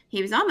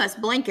 He was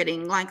almost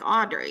blanketing like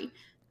Audrey.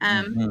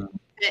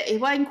 He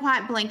wasn't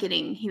quite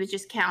blanketing. He was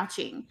just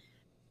couching.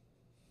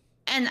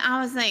 And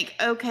I was like,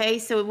 okay,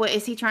 so what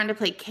is he trying to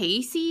play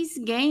Casey's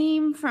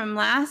game from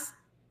last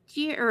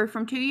year or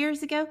from 2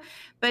 years ago?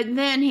 But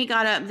then he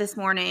got up this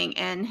morning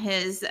and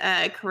his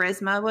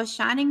charisma was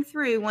shining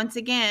through once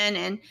again.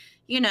 And,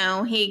 you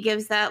know, he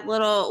gives that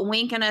little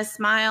wink and a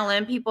smile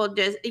and people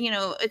just, you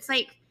know, it's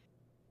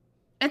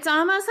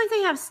almost like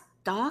they have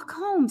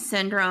Stockholm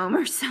syndrome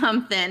or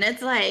something.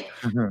 It's like,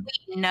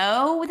 we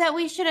know that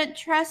we shouldn't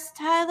trust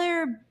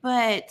Tyler,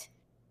 but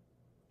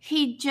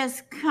he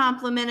just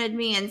complimented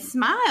me and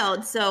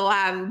smiled, so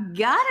I've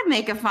got to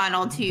make a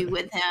final two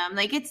with him.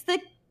 Like, it's the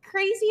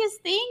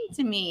craziest thing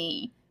to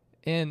me.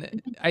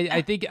 And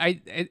I think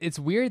it's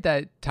weird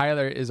that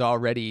Tyler is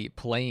already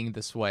playing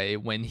this way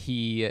when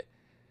he,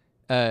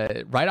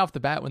 right off the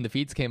bat, when the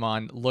feeds came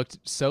on, looked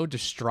so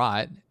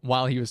distraught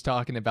while he was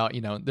talking about,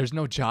 you know, there's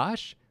no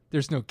Josh,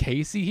 there's no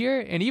Casey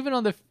here. And even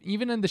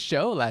in the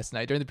show last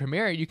night during the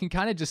premiere, you can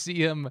kind of just see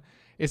him.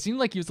 It seemed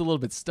like he was a little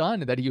bit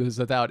stunned that he was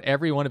without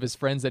every one of his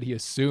friends that he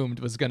assumed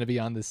was going to be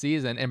on the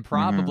season and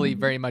probably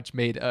very much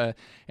made an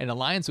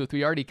alliance with.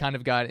 We already kind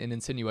of got an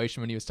insinuation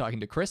when he was talking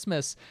to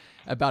Christmas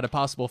about a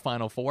possible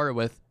Final Four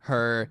with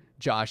her,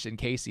 Josh, and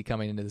Casey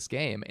coming into this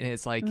game. And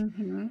it's like,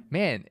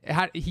 man,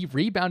 he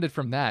rebounded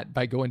from that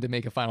by going to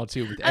make a Final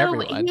Two with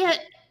everyone.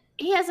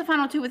 He has a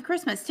Final Two with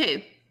Christmas,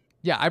 too.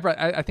 Yeah,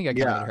 I think I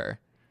counted her.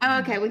 Oh,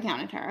 okay, we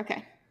counted her.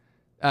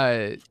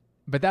 Okay.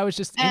 But that was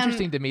just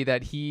interesting to me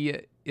that he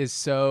is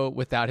so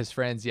without his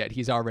friends, yet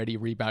he's already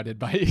rebounded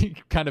by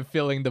kind of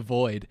filling the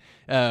void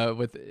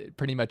with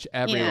pretty much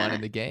everyone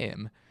in the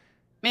game.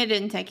 It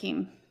didn't take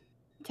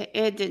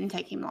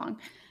him long.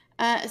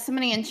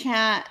 Somebody in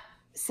chat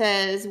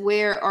says,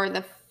 "Where are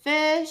the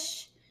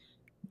fish?"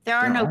 There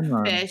are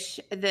no fish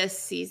this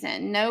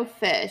season. No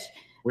fish.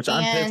 Which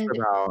I'm pissed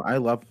about. I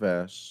love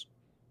fish.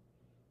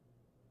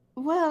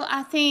 Well,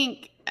 I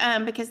think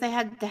because they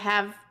had to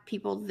have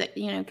people that,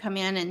 you know, come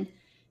in and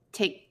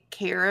take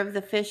care of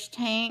the fish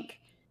tank.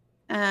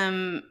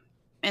 And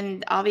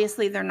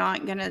obviously they're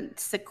not going to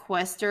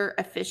sequester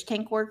a fish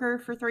tank worker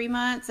for 3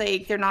 months.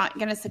 Like, they're not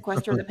going to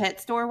sequester the pet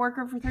store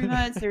worker for 3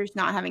 months. They're just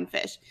not having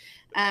fish.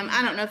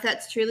 I don't know if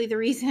that's truly the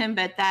reason,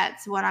 but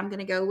that's what I'm going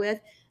to go with.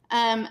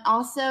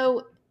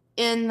 Also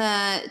in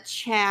the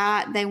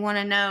chat, they want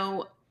to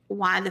know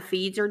why the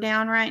feeds are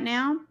down right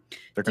now.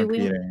 They're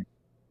competing.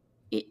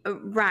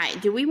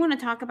 Right. Do we want to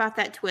talk about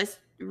that twist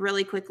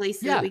really quickly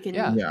so that we can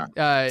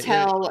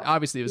tell?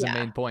 Obviously, it was a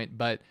main point,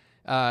 but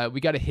we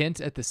got a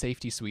hint at the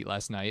safety suite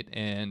last night,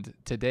 and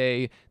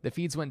today the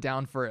feeds went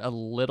down for a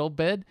little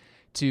bit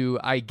to,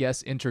 I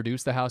guess,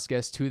 introduce the house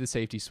guests to the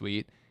safety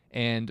suite.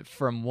 And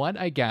from what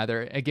I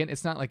gather, again,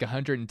 it's not like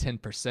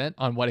 110%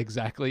 on what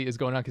exactly is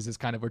going on, because it's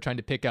kind of, we're trying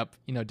to pick up,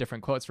 you know,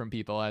 different quotes from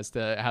people as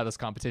to how this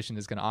competition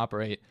is going to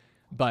operate.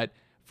 But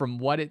from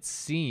what it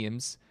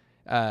seems,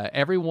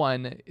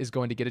 everyone is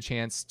going to get a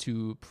chance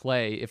to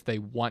play if they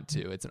want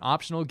to. It's an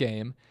optional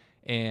game,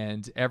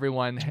 and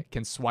everyone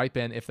can swipe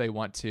in if they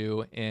want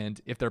to.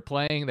 And if they're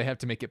playing, they have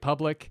to make it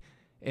public.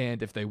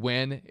 And if they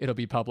win, it'll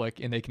be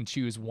public. And they can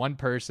choose one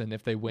person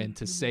if they win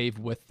to save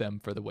with them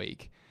for the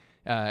week.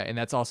 And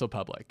that's also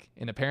public.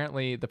 And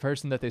apparently the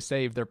person that they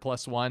save, their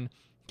 +1,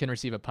 can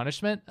receive a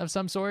punishment of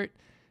some sort.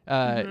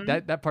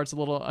 That part's a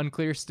little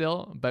unclear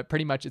still, but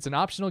pretty much it's an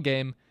optional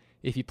game.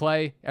 If you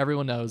play,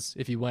 everyone knows.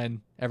 If you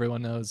win,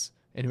 everyone knows.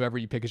 And whoever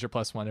you pick as your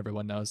 +1,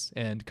 everyone knows.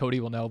 And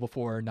Cody will know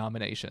before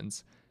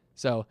nominations.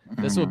 So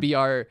this will be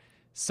our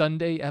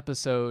Sunday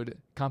episode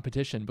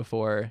competition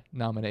before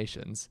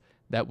nominations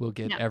that we'll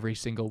get every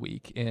single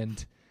week.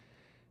 And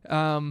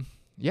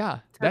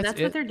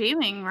that's what they're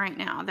doing right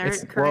now. They're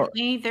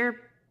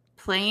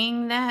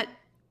playing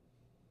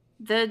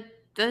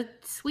the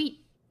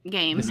suite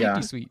game. The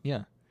safety suite,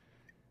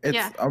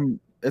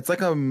 It's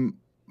like a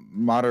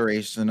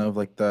moderation of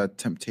like the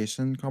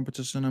temptation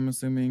competition, I'm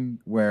assuming,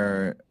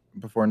 where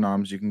before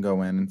noms you can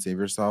go in and save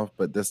yourself,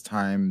 but this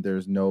time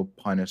there's no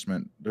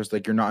punishment. There's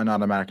like, you're not an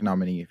automatic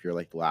nominee if you're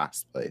like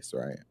last place,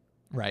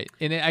 right?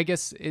 And I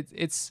guess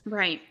it's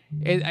right.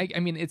 I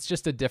mean, it's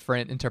just a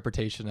different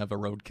interpretation of a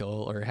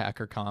roadkill or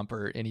hacker comp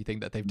or anything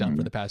that they've done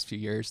for the past few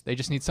years. They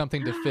just need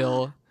something to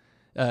fill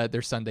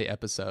their Sunday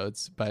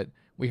episodes. But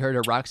we heard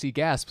a Roxy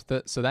gasp,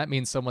 so that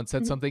means someone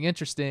said something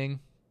interesting.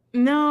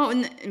 No,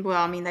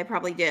 well, I mean, they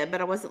probably did, but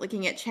I wasn't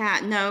looking at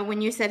chat. No,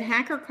 when you said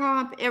hacker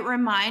comp, it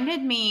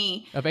reminded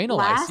me of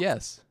Analyze.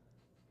 Yes.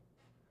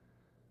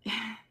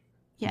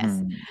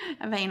 Yes,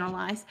 of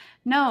Analyze.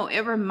 No,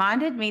 it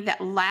reminded me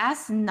that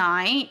last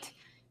night,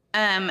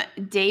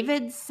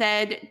 David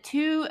said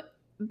to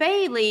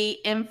Bailey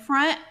in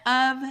front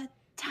of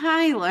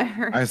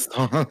Tyler. I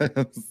saw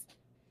this.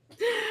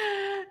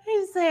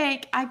 He's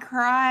like, I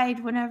cried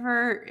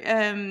whenever,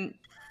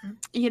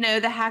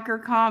 the hacker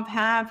comp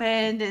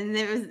happened, and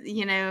it was,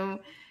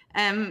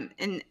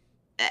 and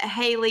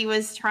Haley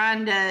was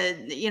trying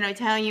to,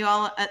 tell you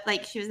all,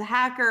 like she was a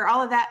hacker,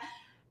 all of that.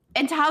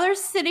 And Tyler's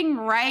sitting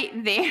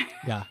right there.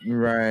 Yeah.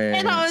 Right.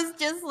 And I was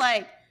just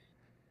like,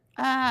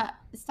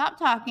 stop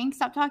talking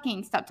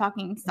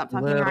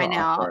right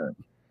now. Awkward.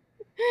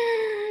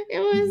 It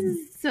was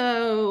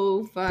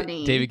so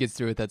funny. David gets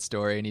through with that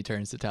story and he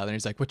turns to Tyler and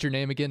he's like, "What's your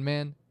name again,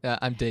 man?"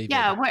 "I'm David."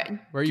 Yeah, where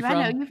are you do from?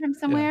 I know you from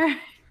somewhere? Yeah.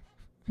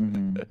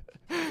 Mm-hmm.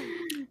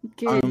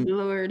 Good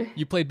Lord.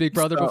 You played Big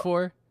Brother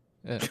before?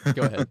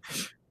 Go ahead.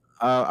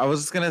 I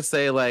was just gonna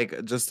say,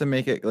 like, just to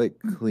make it like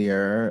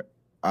clear,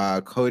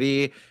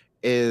 Cody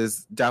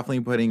is definitely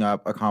putting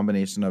up a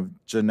combination of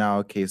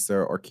Janelle,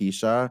 Kaysar, or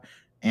Keisha.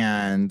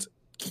 And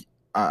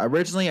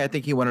originally, I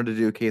think he wanted to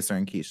do Kaysar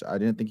and Keisha. I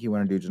didn't think he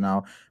wanted to do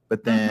Janelle.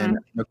 But then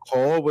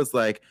Nicole was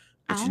like,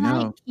 but I you know.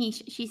 like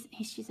Keisha.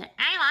 She's like,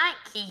 I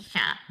like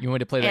Keisha. You want me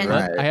to play that And-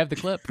 clip? Right. I have the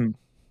clip.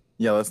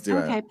 Yeah, let's do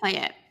Okay, it. play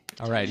it.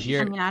 All right, I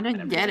here. mean, I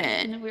didn't get it.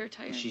 And we were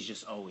tired. She's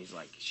just always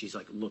like, she's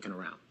like looking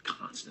around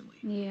constantly.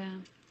 Yeah.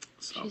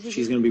 So She's a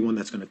she's good- gonna be one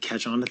that's gonna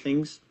catch on to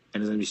things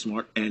and is gonna be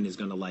smart and is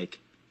gonna like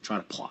try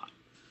to plot.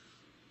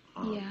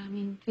 Yeah, I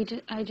mean,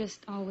 I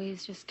just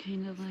always just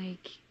kind of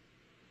like,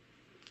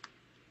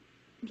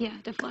 yeah,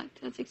 deflect.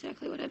 That's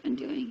exactly what I've been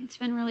doing. It's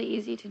been really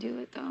easy to do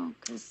it though,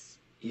 because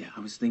Yeah, I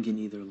was thinking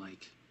either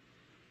like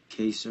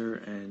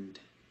Kaysar and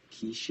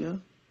Keisha.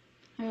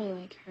 I really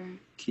like her.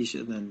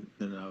 Keisha, then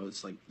I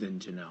was like, then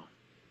Janelle.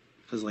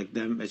 Because like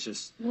them, it's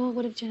just, Well,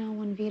 what if Janelle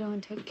won veto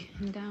and took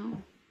him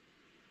down?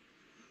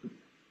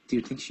 do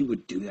you think she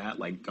would do that?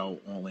 Like go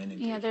all in and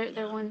Yeah, take they're it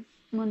down?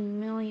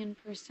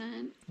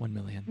 1,000,000%. 1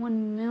 million.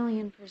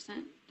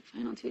 1,000,000%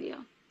 final 2 deal.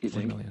 You 1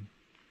 think? million.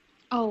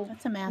 Oh,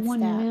 That's a math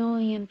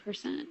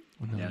 1,000,000%.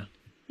 1 million.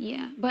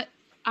 Yeah, but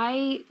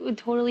I would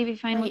totally be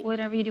fine with Wait.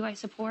 whatever you do. I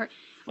support.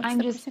 What's I'm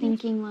the just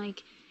percentage? thinking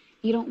like,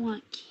 you don't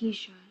want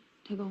Keisha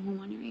to go home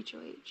on your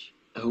HOH.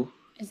 Who?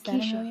 Is that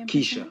Keisha. a million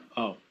Keisha. percent?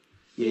 Oh,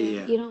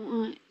 yeah. You don't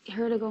want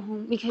her to go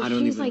home because I don't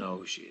she's even like, know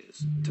who she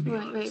is, to be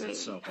Right, honest. right, right. It's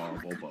so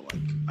horrible, but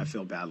like I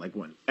feel bad. Like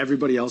when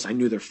everybody else, I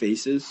knew their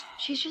faces.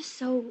 she's just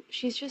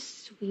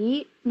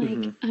sweet. Like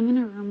Mhm. I'm in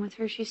a room with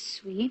her. She's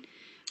sweet,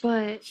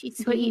 but She's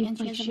but sweet you, and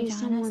she like, has a she's vagina,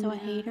 someone so I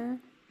that hate her.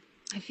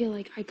 I feel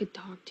like I could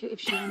talk to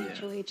if she won Yeah.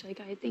 HOH. Like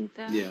I think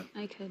that Yeah.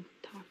 I could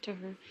talk to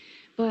her,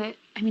 but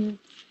I mean,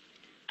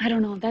 I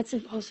don't know. That's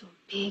also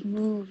a big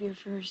move your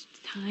first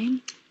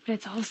time, but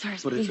it's All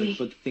Stars, But it's baby. like,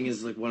 but the thing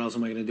is, like, what else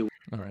am I gonna do?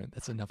 All right,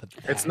 that's enough of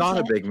that. It's not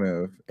a big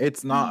move.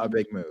 It's not a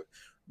big move.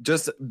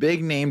 Just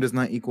big name does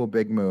not equal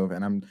big move.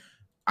 And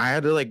I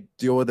had to like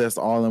deal with this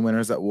all in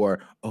Winners at War.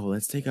 Oh,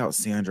 let's take out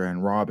Sandra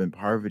and Rob and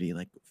Parvati,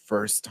 like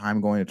first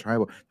time going to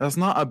tribal. That's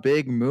not a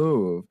big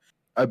move.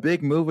 A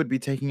big move would be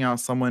taking out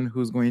someone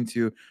who's going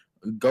to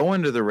go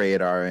under the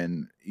radar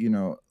and,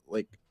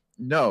 like,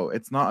 no,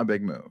 it's not a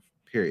big move,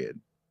 period.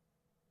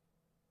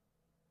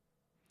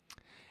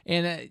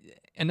 And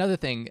another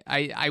thing,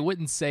 I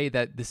wouldn't say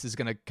that this is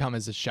going to come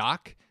as a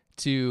shock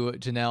to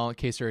Janelle,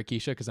 Kaysar, or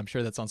Keisha, because I'm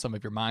sure that's on some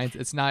of your minds.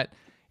 It's not.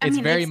 I It's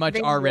mean, very they've- much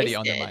they've already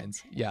on voiced their it.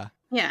 minds. Yeah.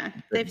 Yeah,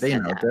 they've They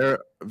said know that. they're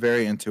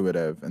very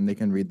intuitive and they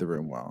can read the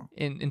room well.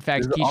 In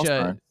fact, This is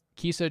All-Star.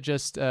 Keisha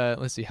just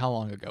let's see, how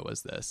long ago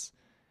was this?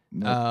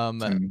 No,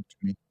 10,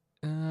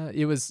 20.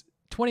 It was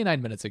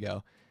 29 minutes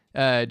ago.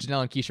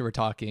 Janelle and Keisha were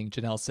talking.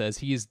 Janelle says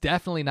he is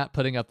definitely not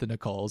putting up the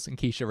Nicoles, and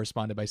Keisha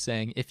responded by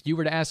saying, "If you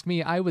were to ask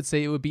me, I would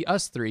say it would be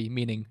us three,"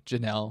 meaning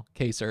Janelle,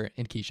 Kaysar,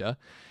 and Keisha,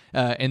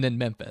 and then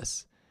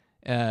Memphis,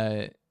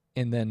 and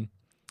then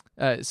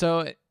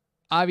so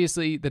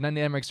obviously the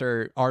dynamics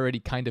are already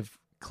kind of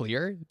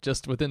clear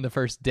just within the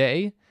first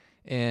day.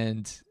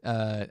 And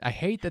I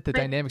hate that the But-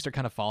 dynamics are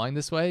kind of falling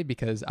this way,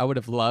 because I would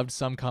have loved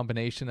some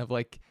combination of,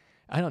 like,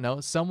 I don't know,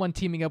 someone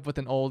teaming up with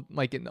an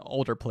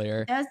older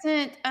player.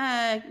 Doesn't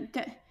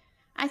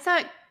I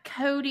thought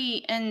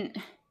Cody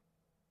and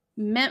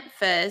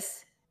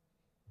Memphis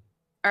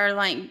are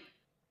like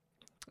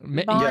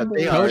Me- Yeah, bonded.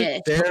 they are.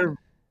 Cody-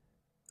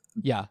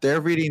 They're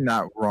reading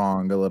that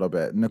wrong a little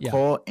bit.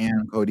 Nicole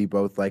and Cody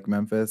both like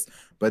Memphis,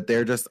 but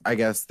they're just, I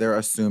guess, they're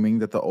assuming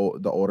that the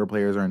older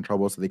players are in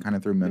trouble, so they kind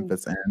of threw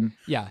Memphis in.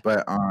 Yeah,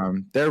 But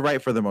they're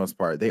right for the most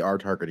part. They are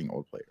targeting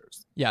old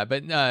players. yeah,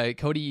 but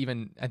Cody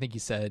even, I think he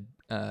said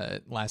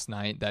last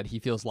night that he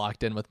feels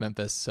locked in with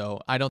Memphis, so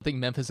I don't think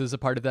Memphis is a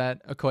part of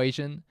that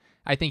equation.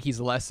 I think he's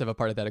less of a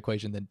part of that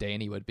equation than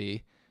Danny would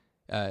be.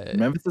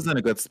 Memphis is in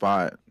a good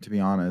spot, to be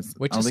honest.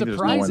 Which I don't is think there's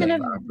no one surprising.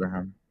 that's after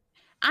him.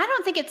 I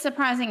don't think it's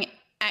surprising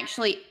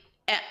actually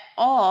at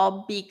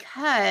all,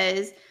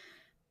 because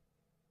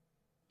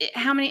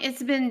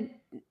it's been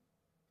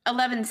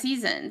 11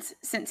 seasons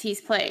since he's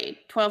played,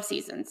 12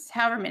 seasons,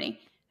 however many.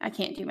 I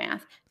can't do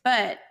math,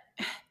 but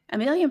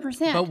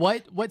 1,000,000%.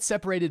 But what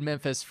separated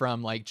Memphis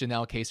from like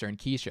Janelle, Kaser, and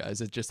Keisha?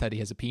 Is it just that he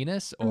has a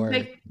penis, or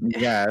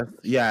Yes,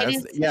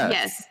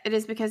 yes, it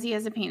is because he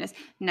has a penis.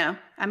 No,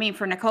 I mean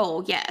for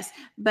Nicole, yes,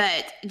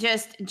 but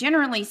just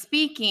generally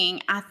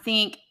speaking, I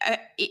think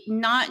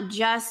not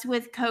just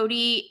with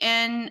Cody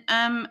and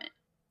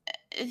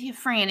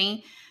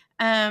Franny,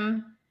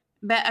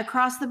 but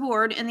across the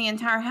board in the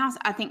entire house,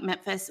 I think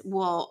Memphis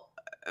will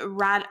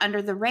ride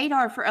under the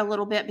radar for a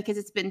little bit because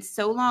it's been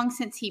so long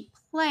since he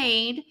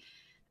played.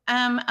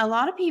 A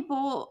lot of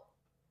people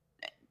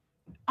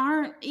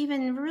aren't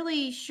even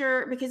really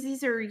sure because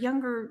these are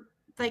younger,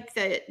 like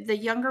the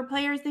younger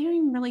players, they aren't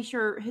even really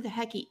sure who the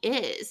heck he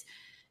is.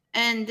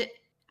 And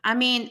I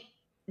mean,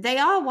 they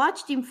all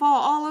watched him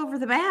fall all over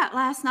the bat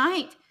last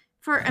night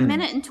for a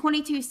minute and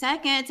 22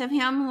 seconds of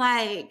him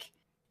like,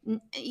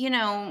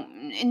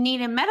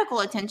 needing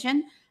medical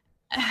attention.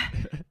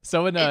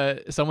 someone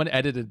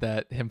edited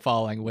that him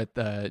falling with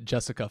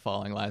Jessica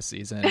falling last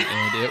season,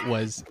 and it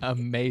was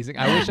amazing.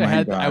 I wish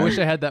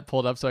I had that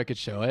pulled up so I could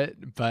show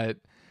it, but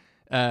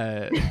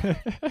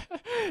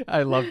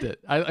I loved it.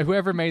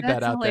 Whoever made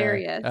that out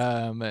hilarious.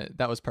 There,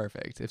 that was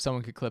perfect. If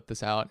someone could clip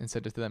this out and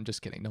send it to them,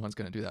 just kidding. No one's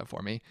going to do that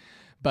for me,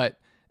 but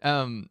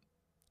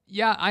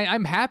yeah,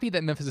 I'm happy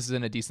that Memphis is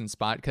in a decent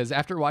spot because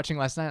after watching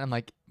last night, I'm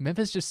like,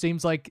 Memphis just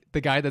seems like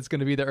the guy that's going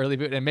to be the early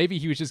boot. And maybe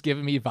he was just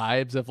giving me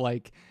vibes of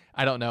like,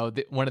 I don't know,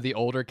 one of the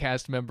older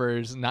cast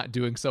members not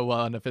doing so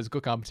well in a physical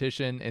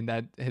competition, and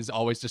that has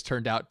always just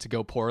turned out to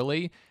go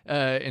poorly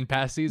in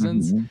past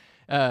seasons.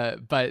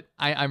 But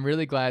I'm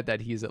really glad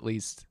that he's at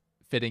least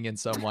fitting in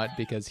somewhat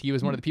because he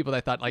was one of the people that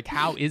I thought, like,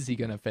 how is he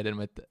going to fit in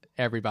with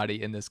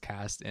everybody in this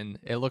cast? And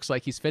it looks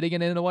like he's fitting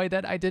in a way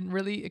that I didn't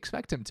really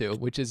expect him to,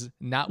 which is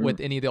not with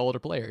any of the older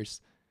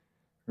players.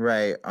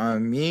 Right.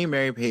 Me,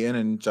 Mary Payton,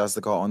 and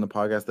Jessica on the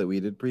podcast that we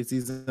did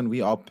preseason,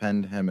 we all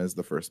penned him as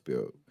the first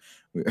boot.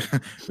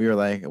 We were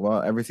like,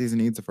 well, every season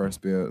needs a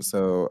first boot.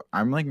 So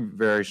I'm like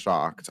very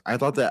shocked. I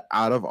thought that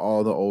out of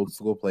all the old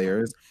school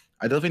players,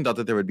 I definitely thought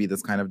that there would be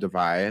this kind of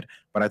divide,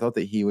 but I thought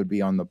that he would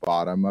be on the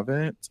bottom of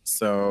it.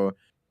 So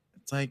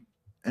it's like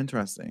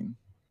interesting.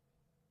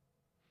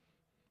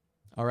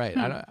 All right.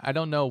 I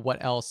don't know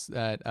what else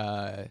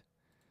that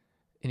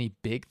any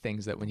big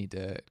things that we need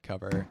to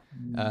cover.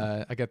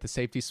 I got the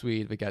safety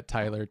suite. We got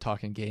Tyler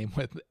talking game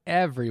with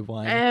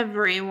everyone.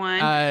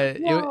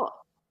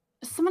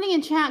 Somebody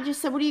in chat just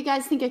said, what do you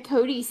guys think of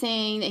Cody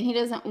saying that he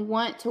doesn't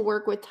want to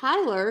work with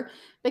Tyler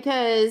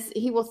because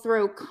he will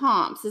throw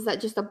comps? Is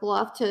that just a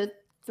bluff to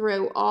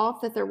throw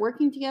off that they're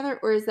working together,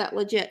 or is that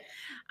legit?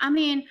 I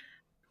mean,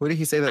 who did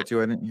he say that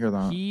to? I didn't hear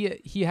that.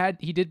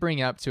 He did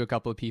bring up to a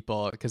couple of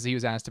people because he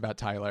was asked about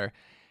Tyler,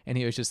 and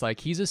he was just like,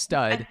 he's a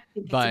stud,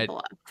 but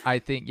I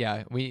think,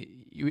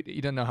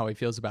 you don't know how he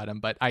feels about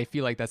him, but I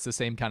feel like that's the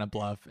same kind of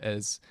bluff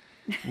as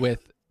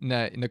with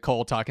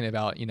Nicole talking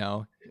about,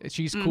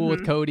 she's cool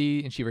with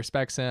Cody and she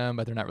respects him,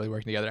 but they're not really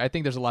working together. I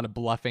think there's a lot of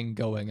bluffing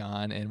going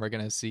on, and we're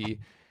going to see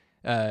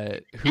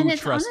who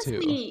trusts who.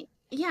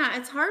 Yeah,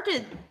 it's hard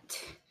to,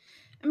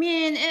 I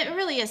mean, it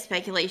really is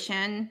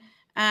speculation.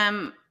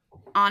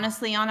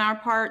 Honestly, on our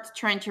part,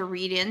 trying to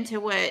read into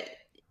what,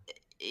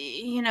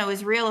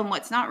 is real and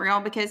what's not real,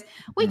 because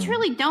we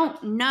truly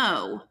don't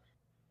know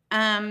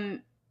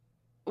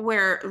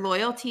where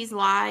loyalties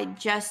lie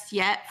just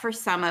yet for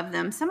some of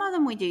them. Some of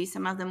them we do,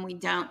 some of them we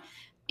don't.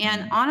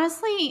 And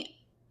honestly,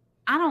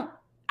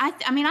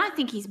 I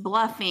think he's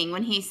bluffing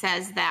when he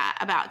says that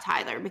about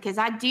Tyler, because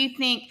I do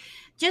think,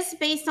 just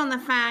based on the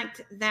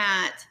fact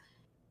that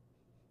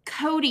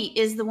Cody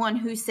is the one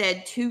who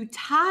said to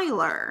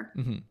Tyler,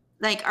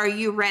 like, are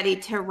you ready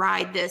to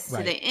ride this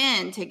to the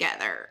end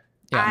together?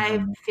 Yeah.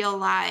 I feel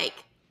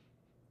like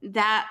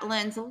that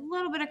lends a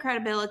little bit of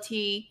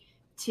credibility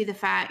to the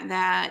fact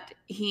that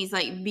he's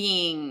like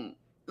being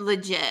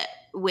legit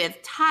with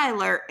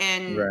Tyler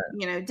and,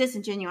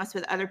 disingenuous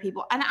with other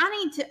people. And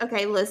I need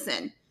to,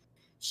 listen,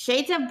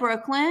 Shades of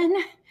Brooklyn,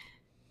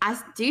 I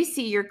do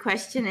see your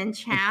question in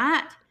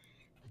chat.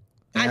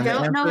 And I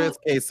don't know. It's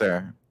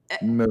Kaser.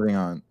 Moving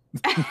on.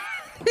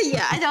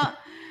 Yeah, I don't.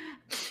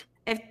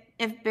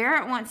 If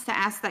Barrett wants to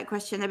ask that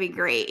question, that'd be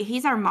great.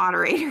 He's our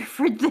moderator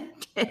for the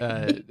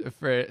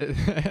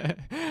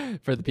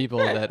for the people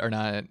that are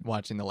not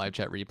watching the live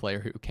chat replay or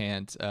who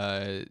can't.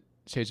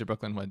 Shades of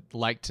Brooklyn would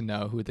like to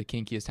know who the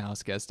kinkiest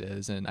house guest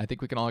is, and I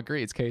think we can all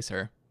agree it's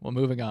Kaser. Well,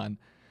 moving on.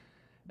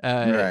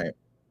 Right.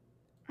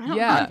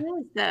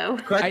 Though.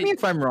 Correct me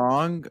if I'm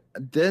wrong.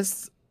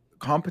 This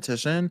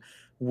competition,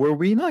 were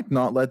we not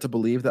led to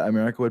believe that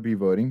America would be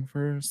voting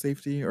for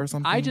safety or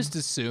something? I just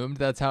assumed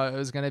that's how it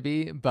was going to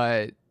be,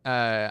 but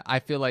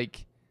I feel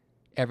like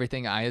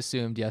everything I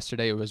assumed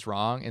yesterday was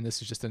wrong, and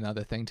this is just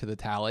another thing to the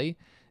tally.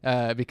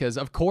 Because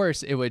of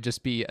course it would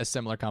just be a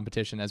similar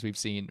competition as we've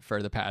seen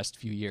for the past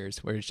few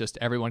years, where it's just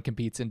everyone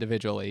competes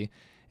individually,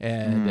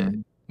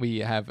 and we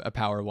have a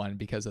power one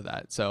because of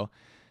that. So,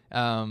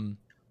 no.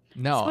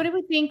 So what do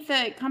we think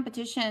the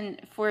competition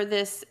for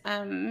this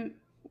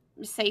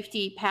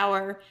safety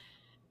power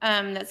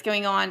that's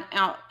going on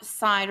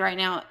outside right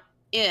now?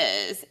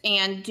 is,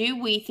 and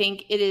do we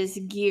think it is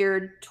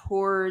geared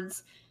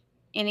towards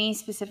any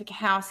specific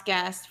house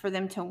guest for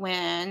them to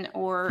win,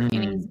 or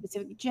any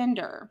specific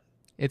gender?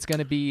 It's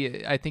gonna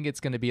be. I think it's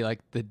gonna be like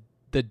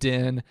the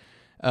den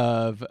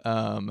of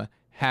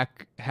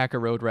Hacker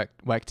Road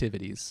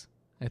activities.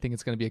 I think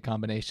it's going to be a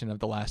combination of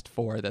the last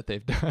 4 that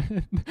they've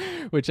done,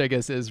 which I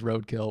guess is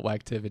Roadkill,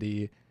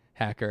 Whacktivity,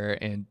 Hacker,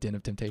 and Den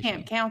of Temptation.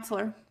 Camp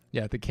Counselor.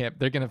 Yeah, the camp.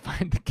 They're going to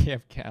find the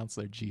Camp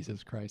Counselor.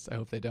 Jesus Christ. I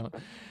hope they don't.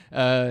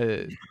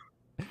 That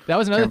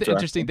was another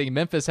interesting thing.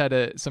 Memphis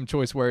had some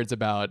choice words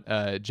about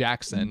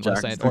Jackson.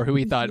 Last night, or who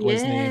he thought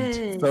was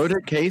named. So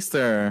did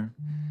Kaser.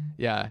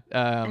 Yeah.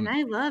 And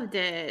I loved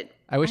it.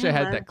 I wish I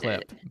had that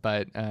clip,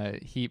 but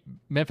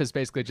Memphis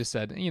basically just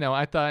said,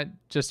 I thought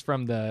just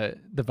from the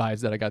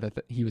vibes that I got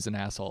that he was an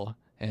asshole,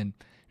 and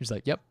he's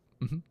like, "Yep,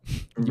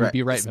 you'd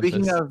be right."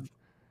 Speaking Memphis. of,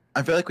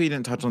 I feel like we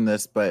didn't touch on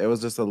this, but it was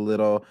just a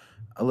little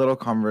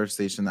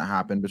conversation that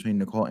happened between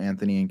Nicole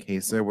Anthony and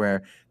Kaser,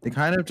 where they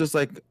kind of just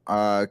like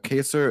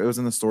Kaser. It was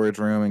in the storage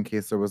room, and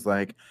Kaser was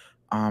like,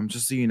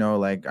 just so you know,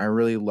 like I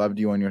really loved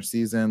you on your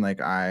season, like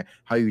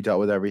how you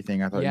dealt with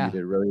everything. I thought you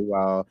did really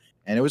well.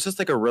 And it was just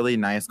like a really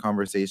nice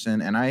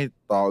conversation. And I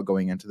thought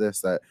going into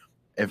this that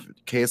if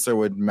Kaser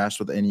would mesh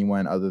with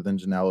anyone other than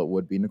Janelle, it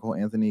would be Nicole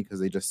Anthony, because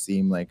they just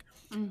seem like,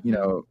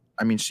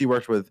 I mean, she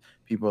worked with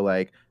people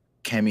like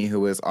Kemi, who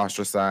was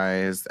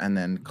ostracized, and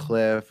then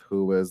Cliff,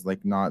 who was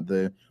like not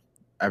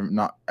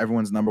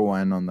everyone's number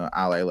one on the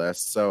ally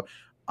list. So,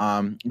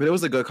 but it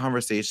was a good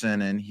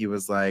conversation. And he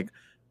was like,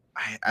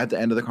 at the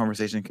end of the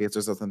conversation,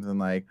 Kaser said something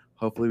like,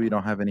 hopefully we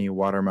don't have any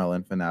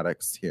watermelon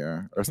fanatics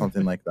here, or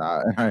something like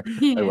that.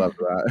 And I love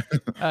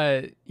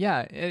that.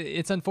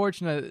 It's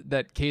unfortunate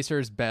that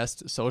Kaser's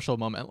best social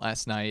moment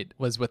last night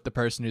was with the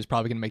person who's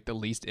probably going to make the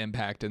least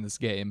impact in this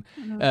game.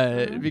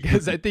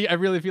 Because I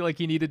really feel like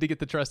he needed to get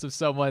the trust of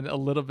someone a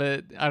little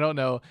bit. I don't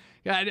know.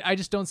 I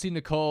just don't see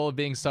Nicole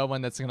being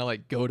someone that's going to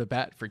like go to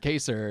bat for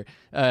Kaser.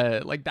 I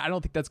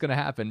don't think that's going to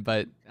happen,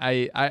 but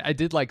I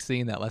did like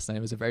seeing that last night.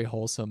 It was a very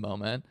wholesome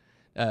moment.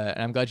 And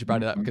I'm glad you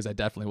brought it up, because I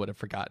definitely would have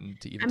forgotten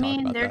to even talk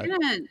about that. They're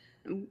going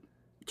to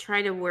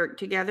try to work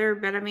together,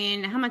 but I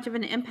mean, how much of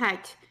an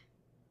impact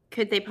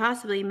could they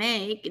possibly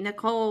make?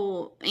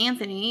 Nicole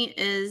Anthony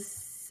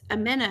is a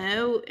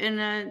minnow in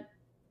a,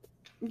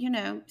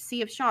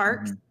 sea of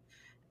sharks.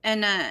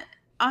 And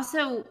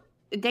also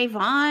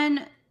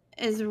Davon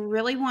is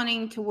really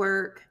wanting to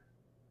work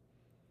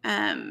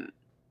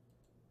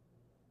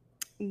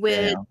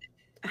with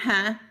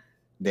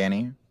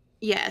Danny.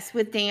 Yes,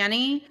 with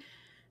Danny.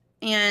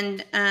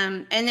 And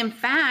in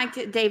fact,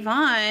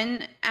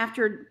 Davon,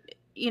 after,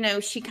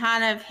 she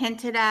kind of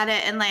hinted at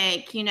it, and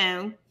like,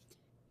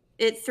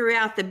 it threw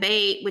out the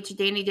bait, which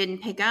Danny didn't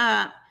pick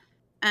up.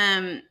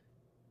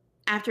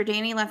 After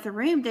Danny left the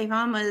room,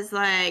 Davon was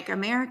like,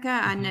 America,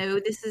 I know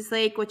this is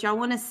like what y'all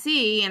want to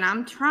see, and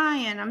I'm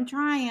trying.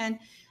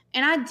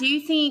 And I do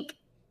think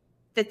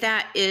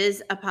that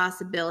is a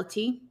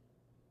possibility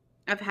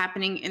of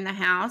happening in the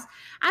house.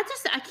 I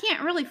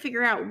can't really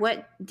figure out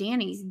what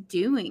Danny's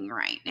doing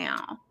right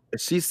now.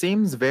 She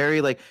seems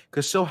very like,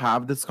 because she'll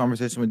have this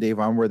conversation with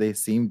Davon where they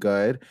seem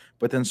good,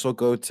 but then she'll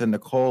go to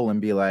Nicole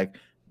and be like,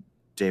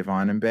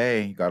 Davon and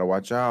Bay, you gotta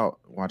watch out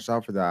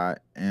for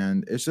that.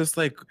 And it's just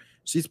like,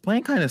 she's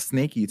playing kind of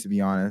snaky, to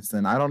be honest.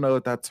 And I don't know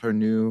if that's her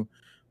new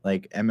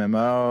like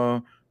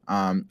MMO.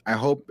 I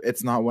hope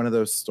it's not one of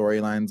those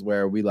storylines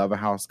where we love a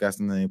house guest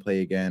and then they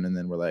play again and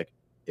then we're like,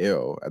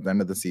 ew, at the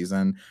end of the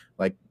season,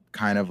 like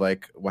kind of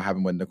like what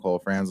happened with Nicole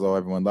Franzel.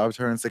 Everyone loved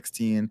her in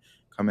 16,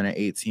 coming at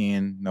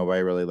 18,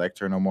 nobody really liked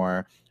her no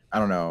more. I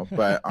don't know,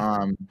 but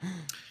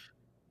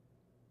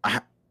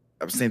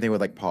same thing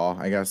with like Paul,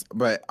 I guess.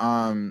 But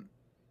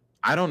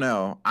I don't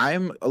know.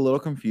 I'm a little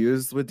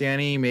confused with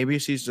Danny. Maybe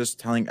she's just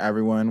telling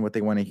everyone what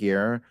they want to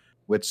hear,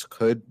 which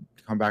could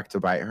come back to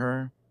bite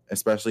her,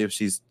 especially if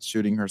she's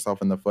shooting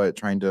herself in the foot,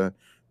 trying to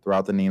throw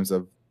out the names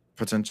of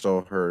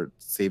potential her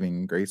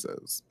saving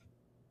graces.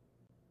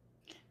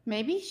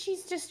 Maybe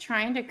she's just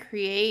trying to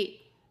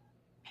create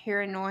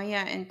paranoia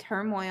and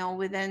turmoil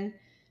within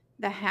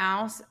the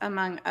house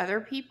among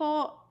other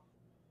people,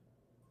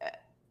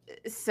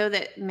 so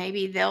that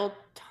maybe they'll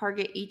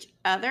target each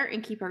other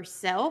and keep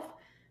herself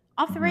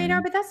off the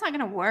radar. But that's not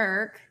going to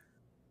work,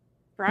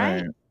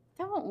 right?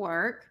 That won't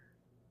work.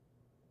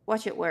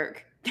 Watch it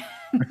work.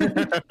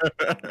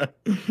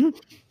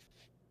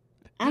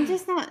 I'm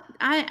just not.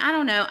 I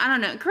don't know.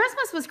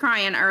 Christmas was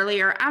crying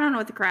earlier. I don't know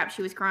what the crap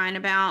she was crying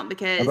about,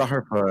 because about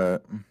her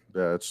foot,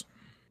 bitch.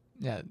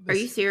 Yeah. Are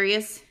you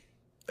serious?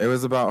 It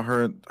was about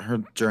her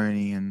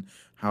journey and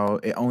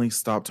how it only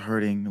stopped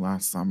hurting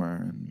last summer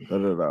and da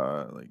da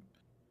da. Like,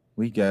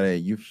 we get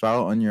it. You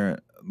felt on your,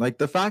 like,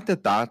 the fact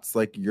that that's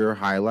like your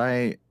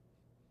highlight.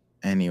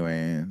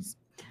 Anyways.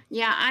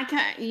 Yeah, I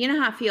can. You know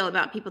how I feel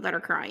about people that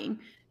are crying.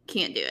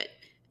 Can't do it.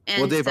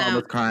 And Davon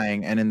was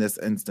crying, and in this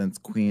instance,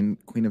 Queen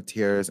of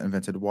Tears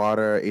invented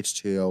water.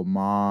 H2O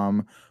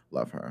mom,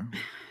 love her.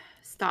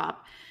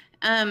 Stop.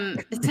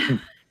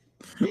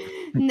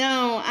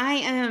 No,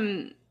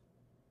 I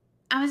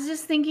was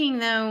just thinking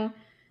though,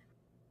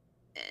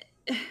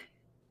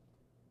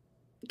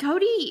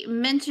 Cody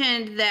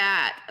mentioned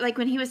that, like,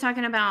 when he was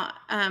talking about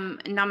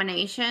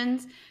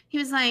nominations, he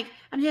was like,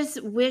 I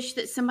just wish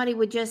that somebody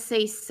would just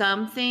say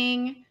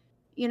something,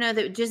 that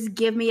would just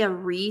give me a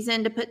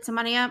reason to put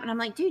somebody up. And I'm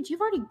like, dude,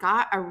 you've already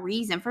got a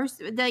reason.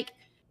 First, like,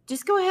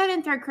 just go ahead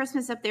and throw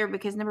Christmas up there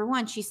because, number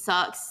one, she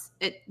sucks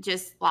at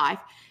just life.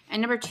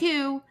 And number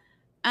two,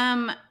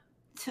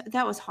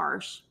 that was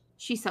harsh.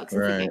 She sucks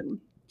at the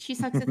game. She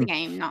sucks at the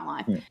game, not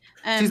life.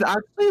 She's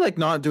actually, like,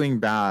 not doing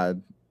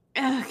bad.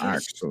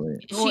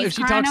 Actually, well, if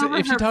she talks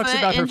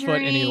about her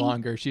foot any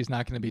longer, she's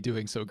not going to be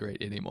doing so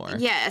great anymore.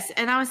 Yes,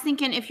 and I was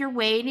thinking, if you're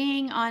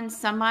waiting on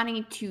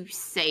somebody to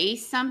say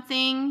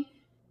something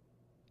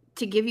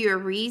to give you a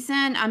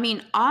reason, I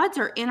mean, odds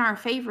are in our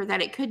favor that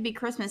it could be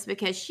Christmas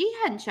because she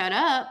hadn't shut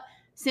up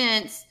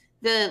since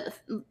the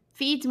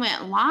feeds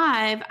went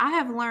live. I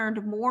have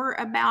learned more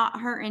about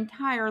her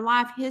entire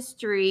life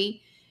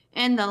history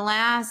in the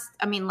last,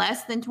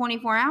 less than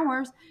 24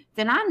 hours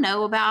than I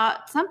know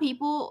about some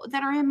people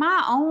that are in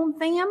my own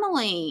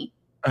family.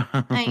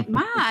 Like,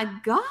 my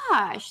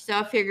gosh. So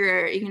I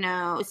figure,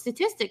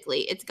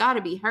 statistically, it's got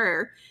to be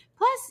her.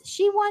 Plus,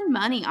 she won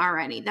money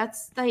already.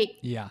 That's like,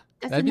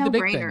 that's a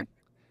no-brainer.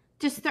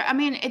 Just,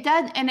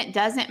 it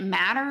doesn't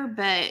matter,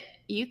 but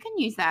you can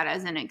use that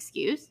as an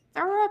excuse.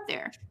 Throw her up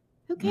there.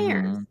 Who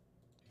cares?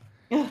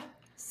 Ugh,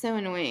 so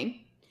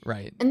annoying.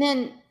 Right. And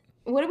then,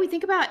 what do we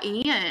think about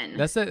Ian?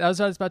 That's what I was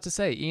about to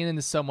say. Ian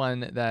is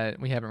someone that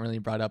we haven't really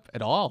brought up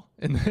at all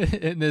in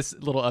this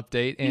little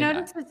update. You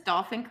noticed his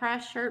Dolphin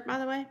Crash shirt, by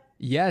the way?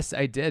 Yes,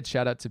 I did.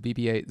 Shout out to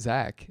BB-8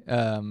 Zach.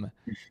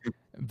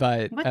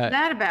 But what's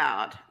that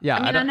about? Yeah,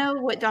 I know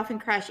what Dolphin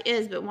Crash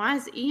is, but why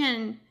is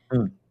Ian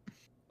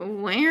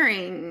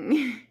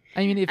wearing?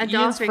 If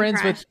Ian's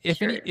friends with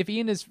if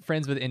Ian is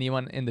friends with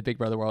anyone in the Big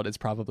Brother world, it's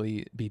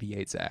probably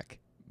BB-8 Zach.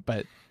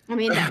 But that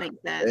makes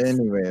sense.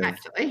 Anyways,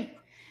 actually.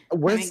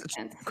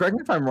 Correct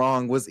me if I'm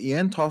wrong, was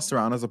Ian tossed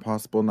around as a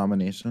possible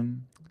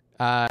nomination?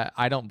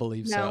 I don't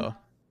believe so.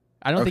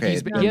 I don't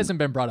think he hasn't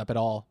been brought up at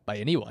all by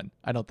anyone.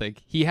 I don't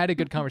think. He had a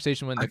good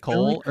conversation with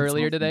Nicole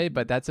earlier today,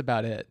 but that's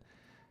about it.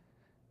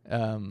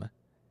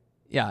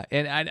 Yeah,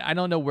 and I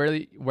don't know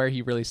where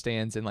he really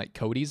stands in like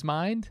Cody's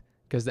mind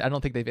because I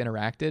don't think they've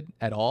interacted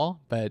at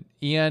all. But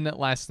Ian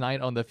last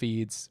night on the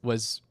feeds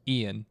was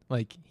Ian.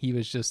 Like, he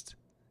was just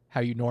how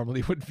you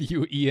normally would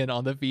view Ian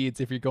on the feeds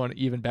if you're going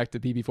even back to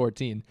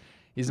BB14.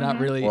 He's not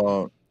really.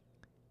 Well,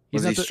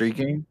 was he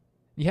streaking?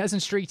 He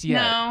hasn't streaked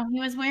yet. No, he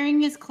was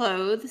wearing his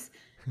clothes.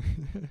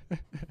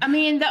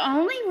 The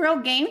only real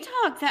game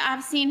talk that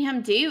I've seen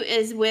him do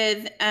is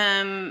with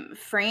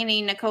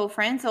Franny, Nicole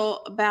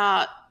Franzel,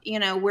 about,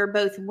 we're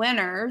both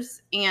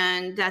winners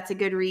and that's a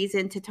good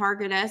reason to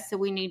target us. So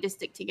we need to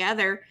stick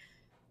together.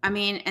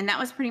 And that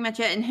was pretty much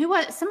it. And who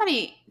was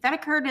somebody that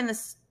occurred in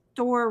the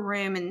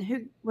storeroom, and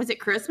who was it?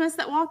 Christmas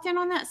that walked in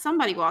on that?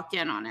 Somebody walked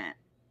in on it.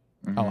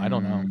 Oh, I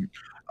don't know.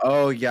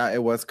 Oh yeah,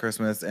 it was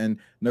Christmas. And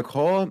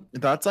Nicole,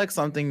 that's like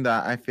something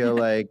that I feel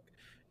like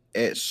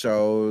it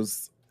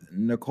shows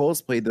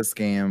Nicole's played this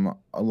game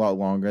a lot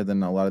longer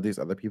than a lot of these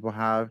other people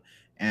have,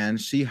 and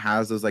she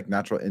has those like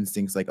natural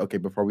instincts, like, okay,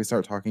 before we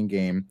start talking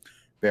game,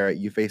 Barrett,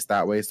 you face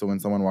that way, so when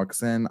someone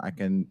walks in, I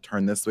can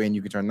turn this way and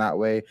you can turn that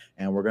way,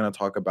 and we're gonna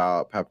talk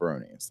about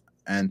pepperonis.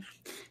 And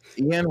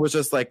Ian was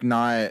just like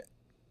not,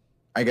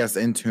 I guess,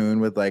 in tune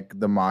with like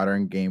the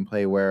modern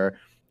gameplay where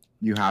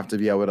you have to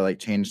be able to like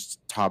change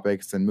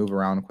topics and move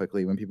around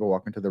quickly when people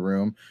walk into the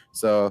room.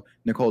 So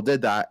Nicole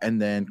did that,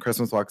 and then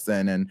Christmas walks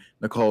in, and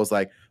Nicole was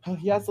like, "Oh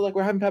yeah, so like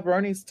we're having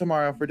pepperonis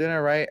tomorrow for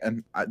dinner, right?"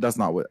 And that's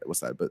not what was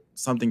said, but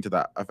something to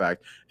that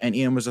effect. And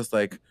Ian was just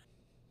like,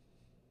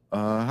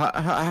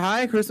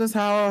 "Hi, Christmas.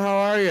 How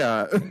are you?"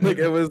 Like,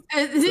 it was.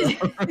 I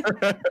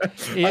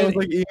was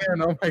like,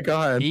 Ian, oh my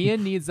god.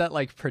 Ian needs that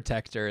like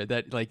protector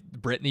that like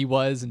Brittany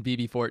was in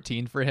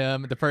BB14 for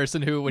him. The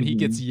person who, when he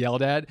gets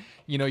yelled at,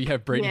 you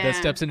have Brittany that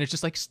steps in and it's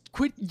just like,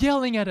 quit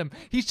yelling at him.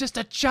 He's just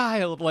a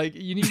child. Like,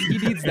 he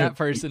needs that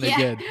person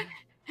again.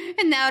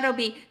 And now it'll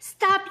be,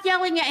 stop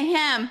yelling at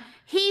him.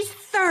 He's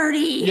 30.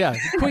 Yeah,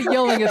 quit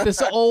yelling at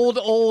this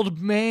old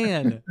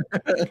man.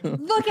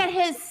 Look at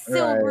his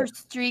silver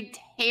streaked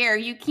hair.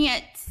 You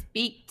can't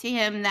speak to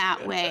him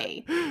that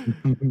way.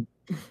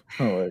 Oh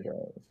my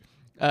god.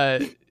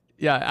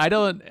 Yeah, I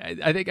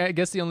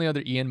guess the only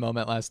other Ian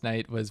moment last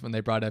night was when they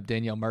brought up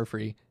Danielle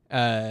Murphy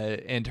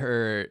and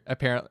her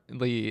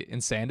apparently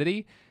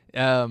insanity.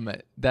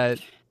 That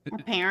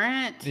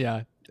apparent.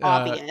 Yeah.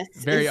 Obvious.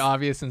 Very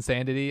obvious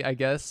insanity, I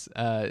guess.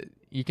 I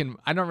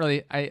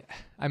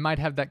might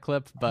have that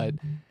clip, but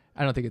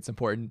I don't think it's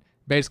important.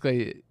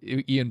 Basically,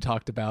 Ian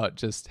talked about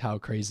just how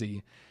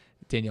crazy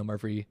Danielle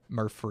Murphy,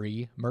 was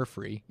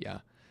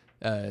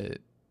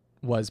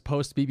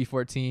post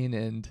BB14,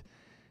 and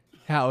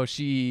how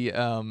she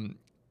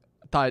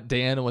thought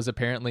Dan was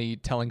apparently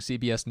telling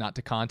CBS not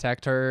to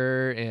contact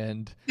her,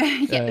 and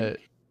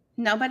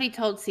nobody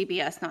told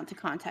CBS not to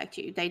contact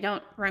you. They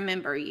don't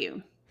remember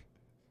you.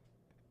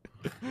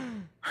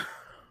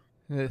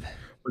 Did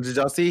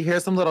y'all see?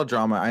 Here's some little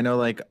drama. I know,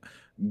 like,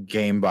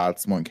 game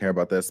bots won't care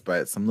about this,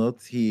 but some little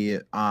tea.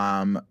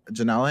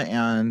 Janela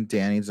and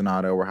Danny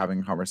Donato were having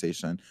a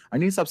conversation. I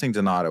need to stop saying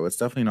Donato. It's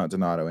definitely not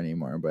Donato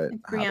anymore, but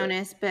It's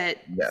Briones, but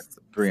yes,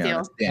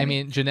 Briones. I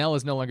mean, Janelle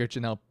is no longer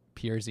Janelle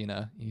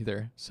Pierzina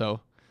either. So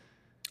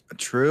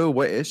true.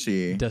 What is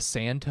she?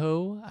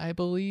 DeSanto, I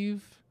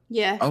believe.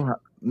 Yeah. Oh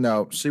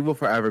no, she will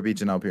forever be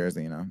Janelle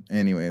Pierzina.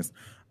 Anyways,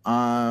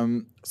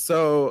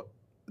 so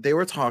they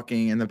were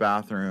talking in the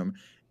bathroom.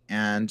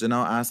 And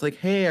Janelle asked, like,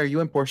 hey, are you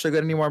and Portia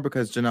good anymore?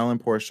 Because Janelle and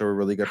Portia were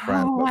really good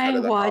friends. Oh, I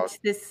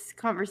watched this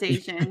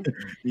conversation.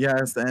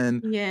 Yes.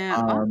 And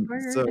yeah.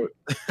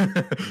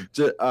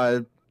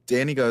 So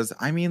Danny goes,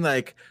 I mean,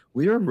 like,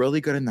 we were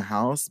really good in the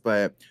house,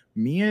 but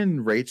me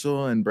and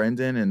Rachel and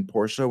Brendan and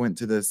Portia went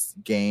to this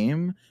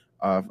game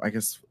of, I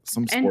guess,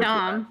 some sport. And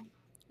Dom.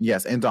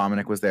 Yes, and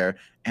Dominic was there.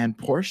 And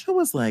Portia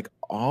was like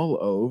all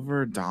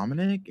over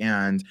Dominic.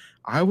 And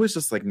I was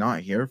just like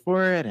not here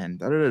for it. And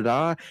da da da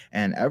da.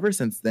 And ever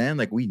since then,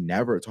 like we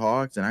never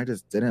talked. And I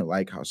just didn't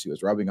like how she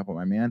was rubbing up on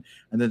my man.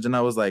 And then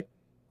Janelle was like,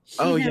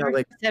 oh yeah,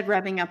 like said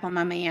rubbing up on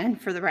my man,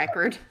 for the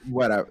record.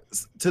 Whatever.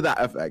 To that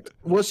effect.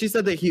 Well, she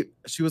said that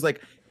she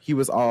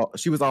was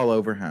all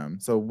over him.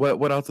 So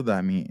what else did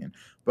that mean?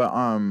 But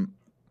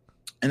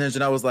and then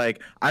Janelle was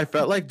like, I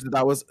felt like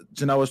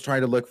Janelle was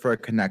trying to look for a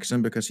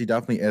connection because she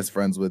definitely is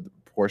friends with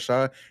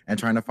Portia and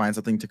trying to find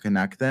something to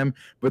connect them.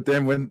 But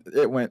then when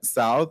it went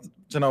south,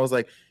 Janelle was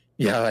like,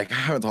 yeah, like I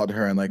haven't talked to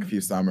her in like a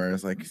few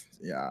summers. Like,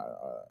 yeah.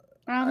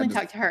 I only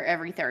talk to her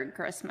every third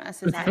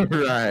Christmas. Is that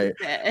right.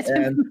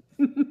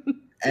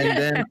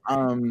 And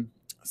then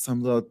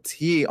some little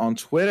tea on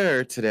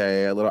Twitter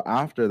today, a little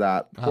after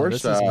that. Portia,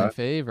 this is my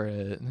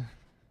favorite.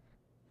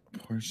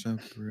 Portia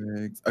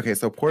Briggs. Okay,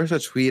 so Portia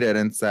tweeted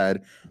and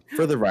said,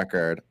 for the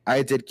record,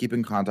 I did keep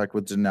in contact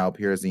with Janelle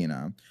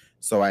Pierzina.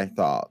 So I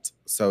thought.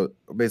 So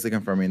basically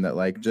confirming that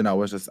like Janelle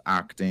was just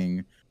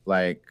acting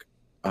like,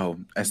 oh,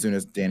 as soon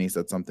as Danny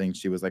said something,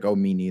 she was like, oh,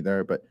 me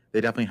neither. But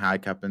they definitely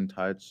had kept in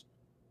touch.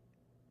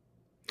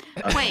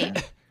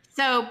 Wait,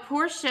 so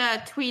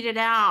Portia tweeted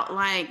out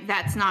like,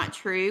 that's not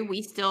true.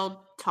 We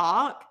still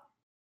talk,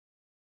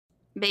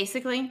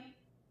 basically.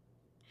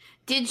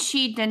 Did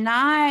she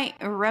deny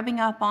rubbing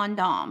up on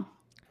Dom?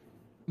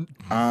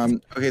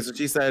 Okay, so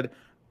she said,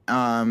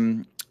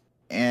 and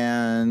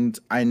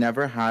I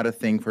never had a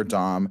thing for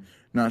Dom.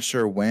 Not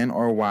sure when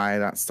or why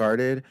that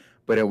started,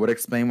 but it would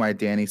explain why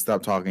Danny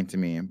stopped talking to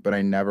me. But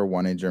I never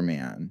wanted your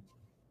man.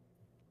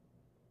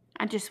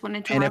 I just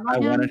wanted to. And if I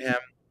wanted him,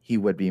 he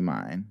would be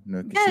mine.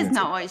 No, that is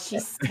not what she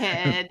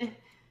said.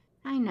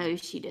 I know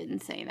she didn't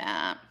say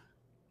that.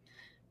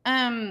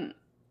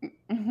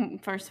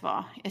 First of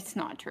all, it's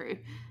not true.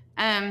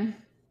 I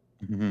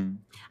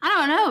don't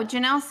know.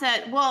 Danielle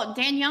said, well,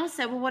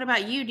 what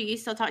about you? Do you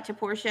still talk to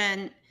Portia?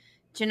 And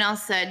Janelle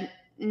said,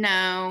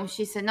 no.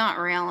 She said, not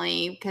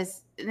really.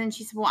 Because then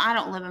she said, well, I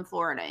don't live in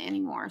Florida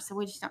anymore. So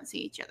we just don't see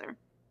each other.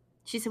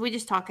 She said, we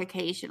just talk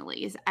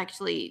occasionally. Is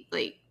actually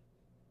like,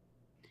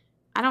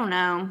 I don't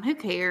know. Who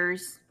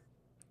cares?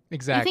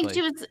 Exactly. I think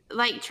she was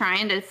like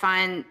trying to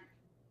find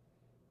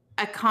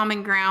a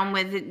common ground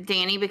with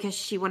Danny because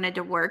she wanted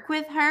to work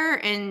with her,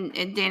 and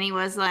Danny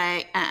was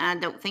like, I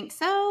don't think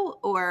so,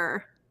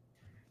 or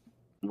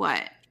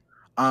what?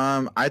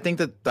 I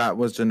think that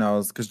was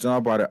Janelle's, because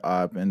Janelle brought it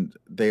up and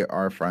they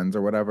are friends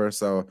or whatever.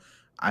 So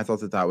I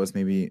thought that was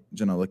maybe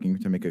Janelle looking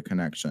to make a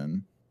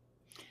connection.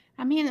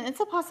 I mean,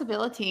 it's a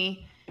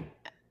possibility.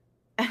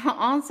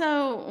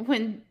 Also,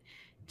 when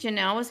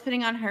Janelle was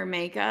putting on her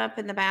makeup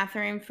in the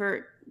bathroom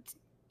for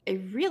a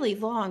really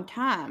long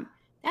time,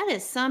 that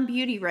is some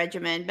beauty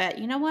regimen, but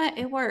you know what?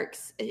 It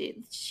works.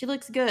 She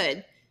looks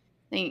good.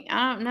 I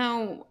don't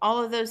know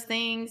all of those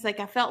things. Like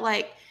I felt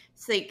like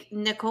it's like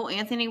Nicole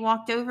Anthony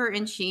walked over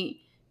and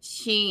she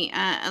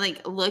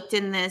like looked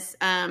in this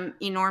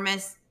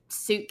enormous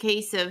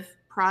suitcase of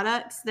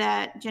products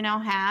that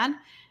Janelle had,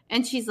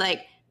 and she's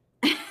like,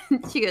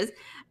 she goes,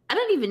 I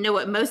don't even know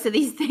what most of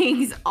these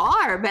things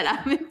are, but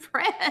I'm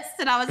impressed.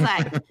 And I was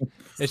like,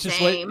 it's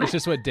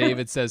just what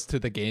David says to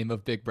the game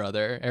of Big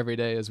Brother every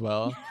day as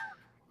well.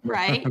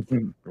 Right.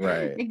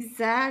 Right.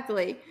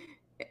 Exactly.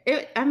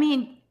 I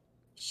mean,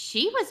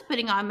 she was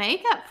putting on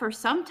makeup for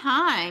some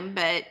time,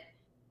 but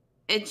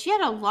she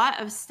had a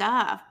lot of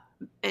stuff.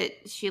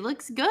 She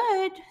looks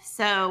good.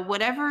 So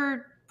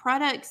whatever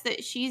products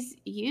that she's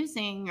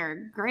using are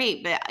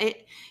great, but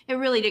it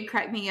really did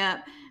crack me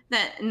up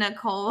that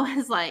Nicole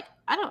was like,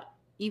 I don't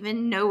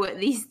even know what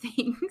these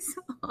things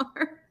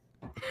are.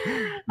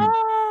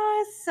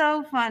 Oh, it's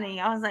so funny.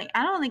 I was like,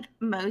 I don't think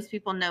most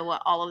people know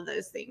what all of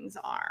those things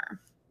are.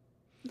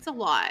 It's a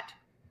lot.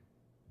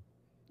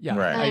 Yeah.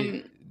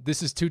 Right.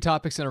 This is 2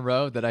 topics in a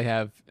row that I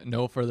have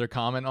no further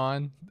comment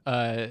on.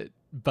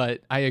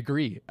 But I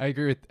agree. I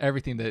agree with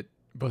everything that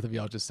both of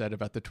y'all just said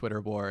about the Twitter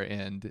war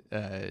and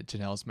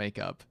Janelle's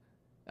makeup.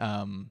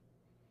 And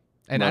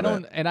I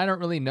don't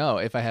really know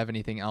if I have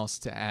anything else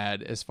to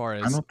add as far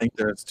as. I don't think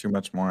there's too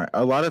much more.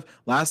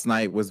 Last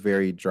night was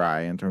very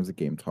dry in terms of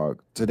game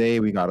talk. Today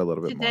we got a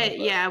little bit more.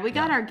 Yeah, we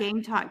got our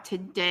game talk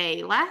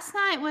today. Last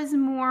night was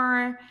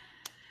more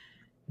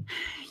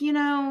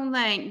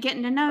like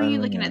getting to know you,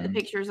 looking at the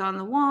pictures on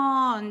the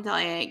wall, and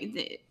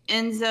like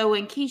Enzo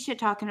and Keisha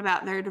talking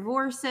about their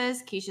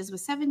divorces. Keisha's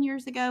was 7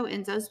 years ago.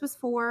 Enzo's was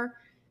 4.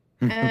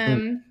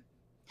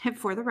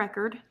 For the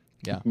record.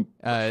 Yeah.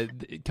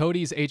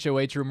 Cody's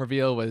HOH room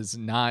reveal was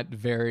not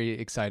very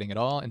exciting at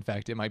all. In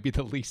fact, it might be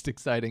the least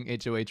exciting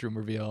HOH room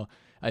reveal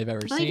I've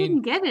ever seen. He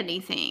didn't get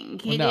anything.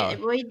 He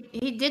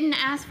didn't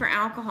ask for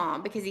alcohol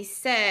because he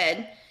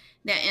said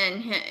that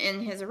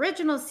in his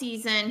original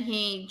season,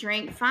 he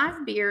drank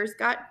 5 beers,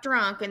 got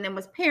drunk, and then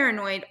was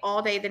paranoid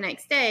all day the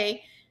next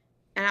day.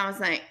 And I was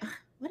like,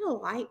 what a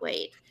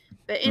lightweight.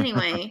 But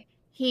anyway,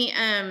 he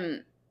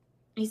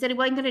said he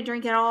wasn't going to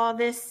drink at all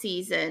this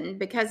season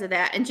because of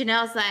that. And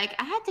Janelle's like,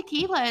 I had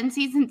tequila in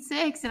season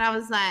 6. And I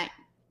was like,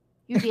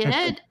 you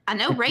did? I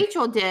know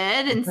Rachel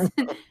did in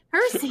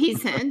her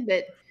season.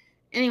 But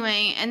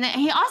anyway, and then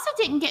he also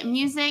didn't get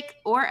music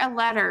or a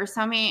letter.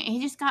 So, I mean, he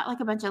just got like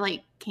a bunch of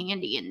like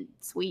candy and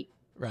sweet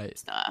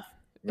stuff.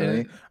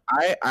 Really?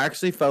 I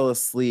actually fell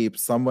asleep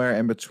somewhere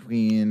in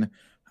between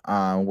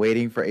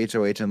waiting for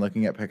HOH and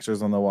looking at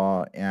pictures on the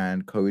wall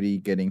and Cody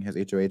getting his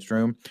HOH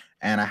room.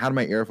 And I had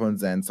my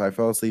earphones in, so I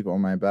fell asleep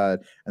on my bed.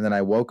 And then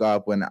I woke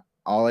up when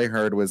all I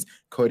heard was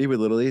Cody would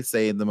literally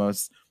say the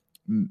most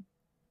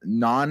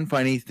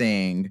non-funny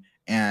thing,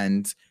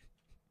 and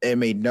it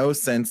made no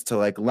sense to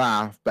like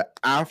laugh. But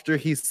after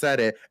he said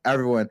it,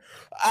 everyone,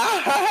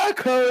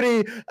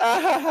 Cody,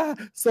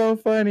 so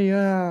funny,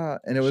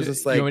 And it was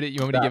just like, you want me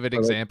to give an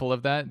example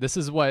of that? This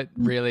is what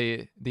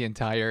really the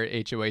entire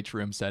HOH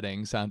room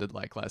setting sounded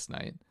like last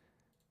night.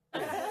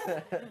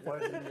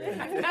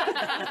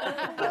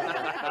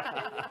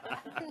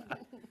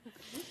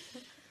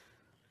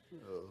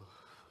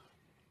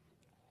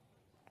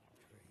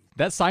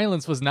 That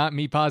silence was not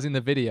me pausing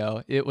the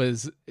video. It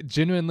was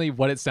genuinely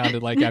what it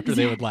sounded like after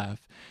they would laugh.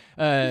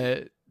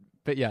 But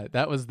yeah,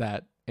 that was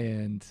that.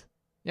 And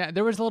yeah,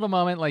 there was a little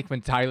moment like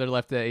when Tyler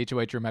left the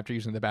HOH room after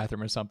using the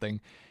bathroom or something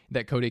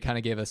that Cody kind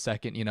of gave a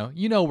second,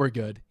 we're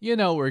good.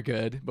 We're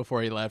good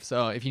before he left.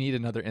 So if you need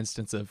another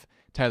instance of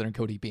Tyler and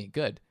Cody being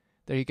good,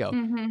 there you go.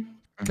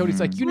 Mm-hmm.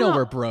 Cody's like,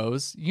 we're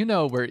bros.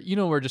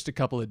 We're just a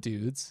couple of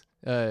dudes.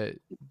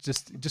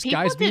 Just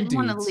guys being dudes. People didn't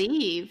want to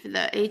leave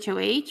the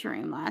HOH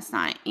room last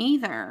night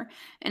either.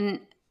 And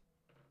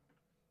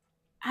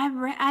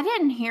I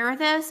didn't hear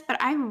this,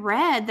 but I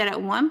read that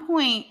at one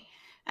point,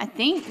 I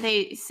think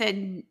they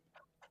said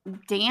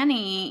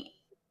Danny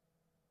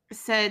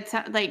said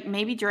like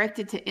maybe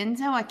directed to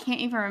Enzo. I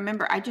can't even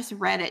remember. I just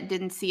read it,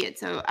 didn't see it.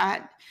 So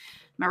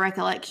my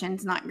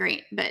recollection's not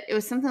great, but it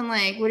was something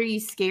like, what, are you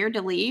scared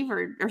to leave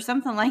or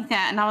something like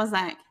that? And I was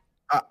like,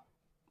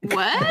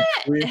 what?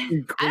 I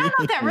don't know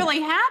if that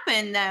really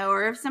happened though,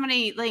 or if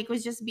somebody like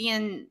was just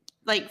being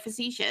like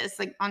facetious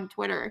like on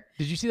Twitter.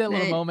 Did you see that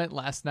little moment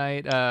last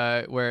night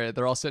where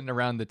they're all sitting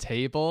around the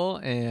table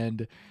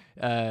and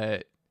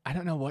I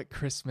don't know what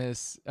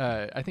Christmas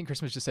I think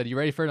Christmas just said, you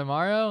ready for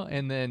tomorrow?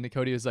 And then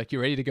Cody was like, you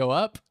ready to go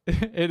up?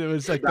 And it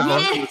was like the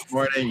this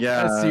morning,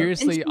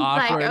 seriously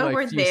awkward. Like,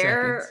 we're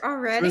there seconds.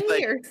 Already?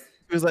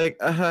 He was like,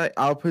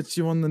 I'll put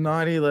you on the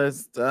naughty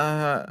list.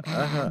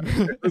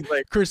 It was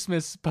like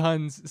Christmas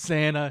puns,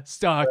 Santa,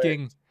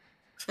 stocking.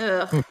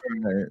 Ugh.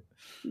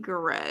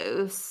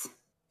 Gross.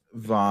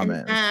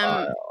 Vomit.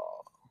 And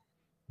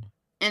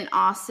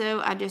also,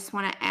 I just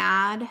want to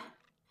add,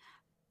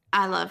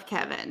 I love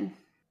Kevin.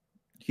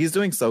 He's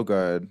doing so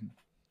good.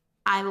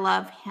 I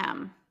love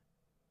him.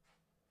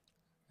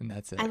 And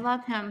that's it. I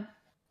love him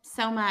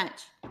so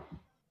much.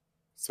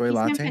 Soy He's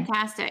latte? been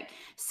fantastic.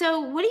 So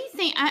what do you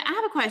think? I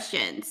have a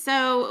question.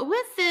 So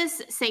with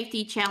this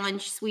safety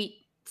challenge, sweet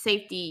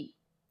safety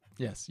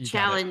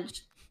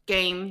challenge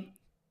game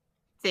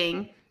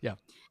thing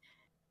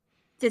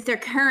that they're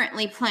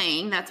currently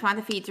playing, that's why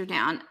the feeds are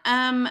down.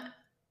 And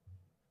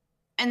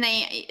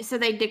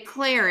they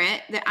declare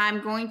it that I'm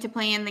going to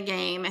play in the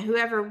game.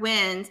 Whoever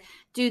wins,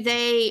 do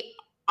they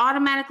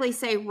automatically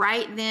say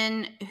right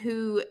then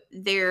who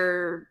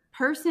their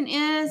person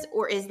is,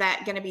 or is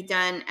that going to be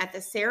done at the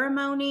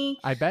ceremony?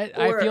 I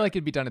feel like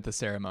it'd be done at the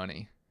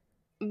ceremony.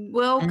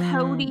 Will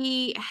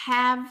Cody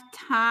have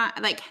time?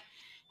 Like,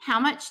 how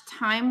much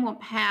time will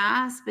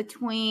pass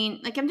between?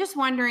 Like, I'm just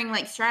wondering,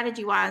 like,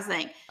 strategy wise,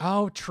 like.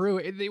 Oh, true.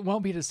 It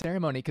won't be at a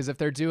ceremony because if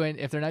they're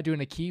not doing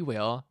a key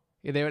wheel,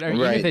 they would.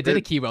 Even if they did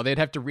a key wheel, they'd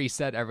have to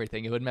reset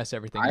everything. It would mess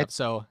everything up.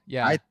 So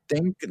yeah, I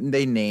think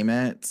they name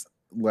it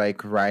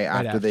like right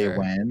after they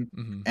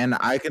win, and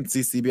I can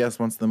see CBS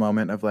wants the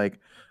moment of like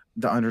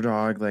the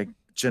underdog, like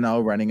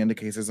Janelle running into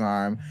Kaser's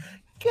arm.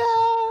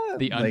 Yeah,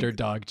 the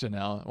underdog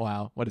Janelle.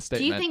 Wow, what a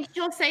statement! Do you think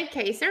she'll save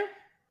Kaser?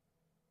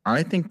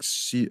 I think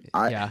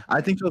I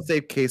think she'll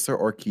save Kaser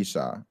or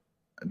Keisha,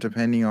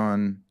 depending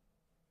on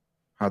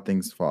how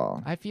things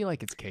fall. I feel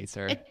like it's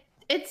Kaser.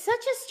 It's such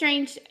a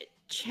strange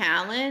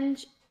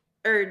challenge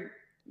or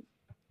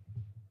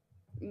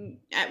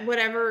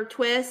whatever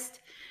twist,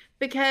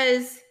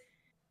 because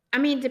I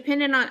mean,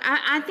 depending on,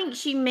 I think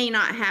she may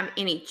not have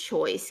any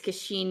choice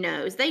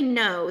because they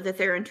know that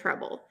they're in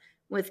trouble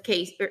with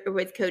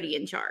Cody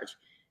in charge.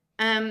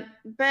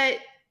 But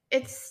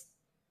it's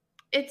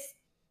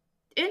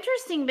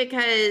interesting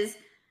because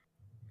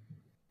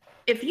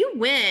if you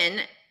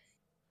win,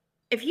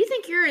 if you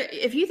think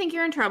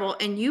you're in trouble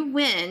and you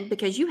win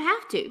because you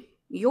have to,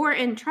 you're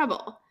in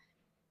trouble.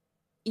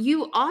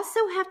 You also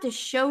have to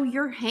show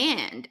your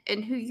hand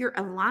and who your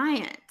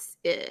alliance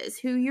is,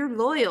 who you're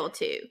loyal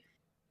to,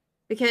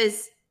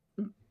 because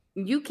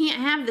you can't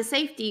have the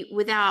safety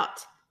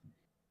without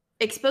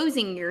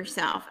exposing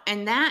yourself.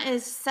 And that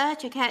is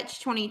such a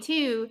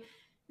catch-22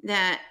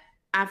 that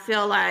I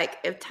feel like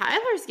if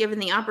Tyler's given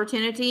the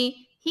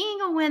opportunity, he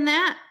ain't gonna win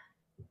that.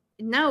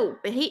 No,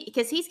 but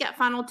because he's got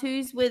final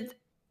twos with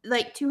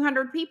like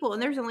 200 people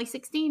and there's only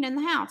 16 in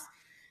the house.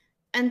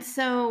 And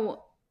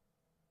so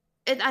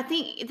I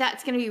think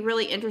that's going to be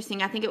really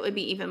interesting. I think it would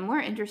be even more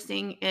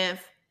interesting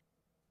if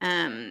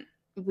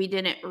we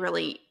didn't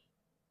really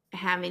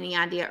have any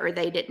idea, or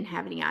they didn't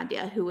have any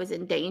idea who was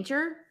in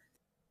danger.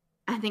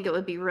 I think it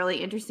would be really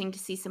interesting to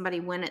see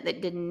somebody win it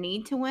that didn't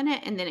need to win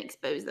it and then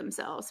expose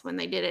themselves when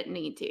they didn't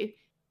need to.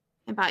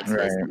 And by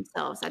exposing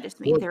themselves, I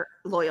just mean their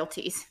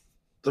loyalties.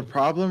 The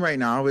problem right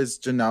now is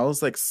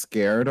Janelle's like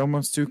scared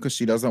almost too, because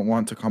she doesn't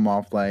want to come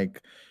off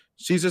like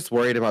she's just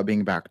worried about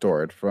being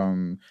backdoored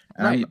from.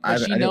 Right, but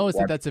she knows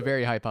that that's a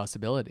very high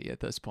possibility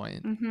at this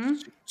point. Mm-hmm.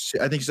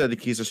 I think she said to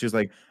Keisha, she was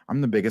like, "I'm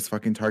the biggest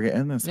fucking target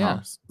in this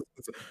house."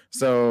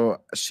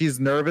 So she's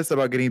nervous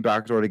about getting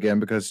backdoored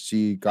again because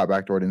she got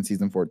backdoored in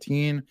season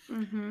 14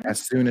 as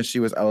soon as she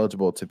was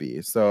eligible to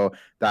be. So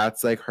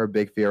that's like her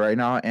big fear right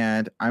now.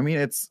 And I mean,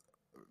 it's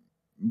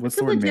what's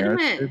the word?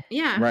 Legitimate,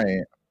 yeah, right.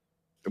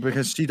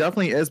 Because she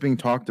definitely is being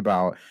talked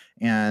about.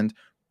 And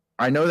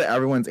I know that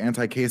everyone's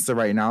anti-Kesa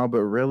right now, but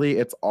really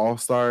it's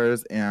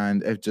all-stars.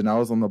 And if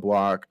Janelle's on the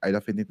block, I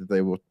definitely think that they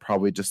will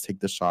probably just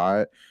take the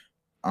shot.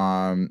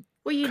 Well,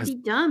 you'd be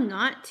dumb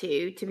not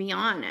to be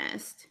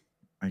honest.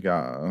 I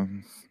guess.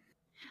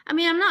 I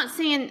mean, I'm not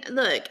saying,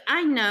 look,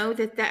 I know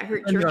that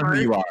hurts your heart.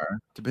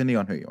 Depending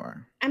on who you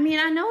are. I mean,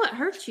 I know it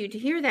hurts you to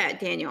hear that,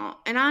 Daniel.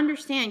 And I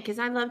understand because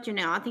I love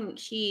Janelle. I think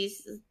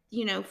she's,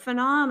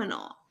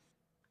 phenomenal.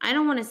 I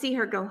don't want to see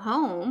her go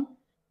home,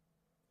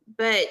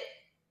 but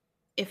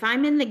if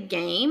I'm in the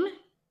game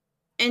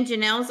and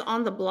Janelle's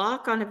on the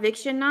block on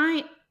eviction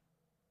night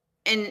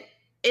and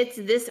it's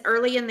this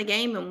early in the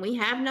game and we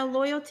have no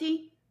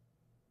loyalty,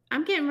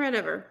 I'm getting rid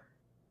of her.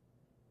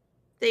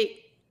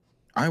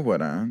 I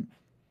wouldn't.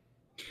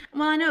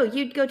 Well, I know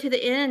you'd go to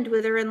the end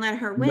with her and let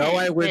her win. No,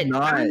 I would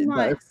not.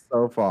 That's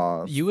so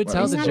false. You would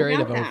tell the jury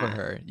to vote for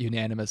her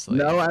unanimously.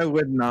 No, I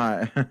would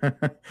not.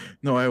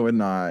 No, I would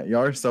not.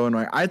 Y'all are so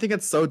annoying. I think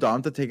it's so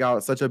dumb to take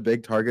out such a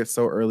big target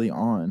so early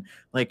on.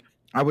 Like,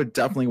 I would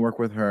definitely work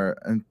with her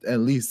at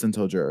least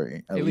until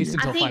jury. At least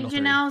until final three.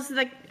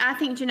 I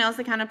think Janelle's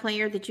the kind of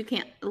player that you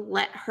can't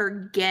let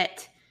her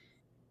get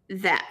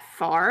that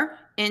far.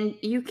 And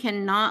you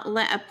cannot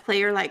let a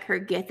player like her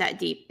get that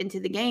deep into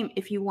the game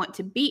if you want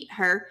to beat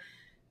her.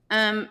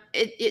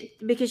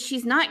 Because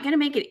she's not going to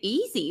make it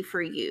easy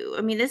for you.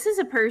 I mean, this is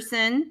a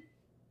person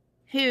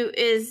who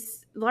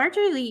is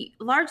largely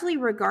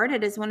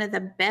regarded as one of the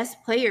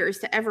best players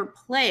to ever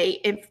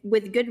play,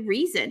 with good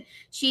reason.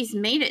 She's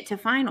made it to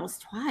finals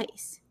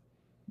twice.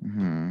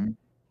 Mm-hmm.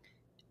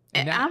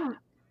 I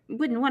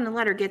wouldn't want to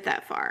let her get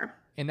that far.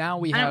 And now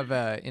we have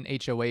an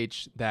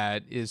HOH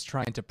that is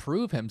trying to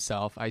prove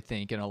himself, I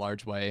think, in a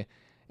large way,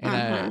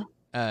 and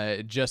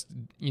just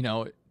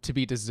to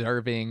be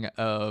deserving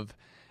of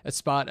a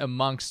spot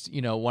amongst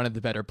one of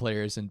the better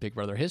players in Big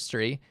Brother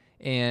history.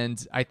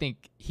 And I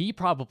think he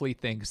probably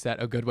thinks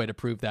that a good way to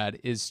prove that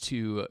is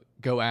to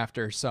go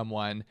after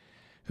someone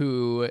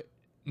who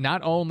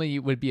not only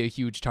would be a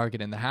huge target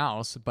in the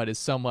house, but is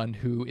someone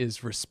who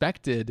is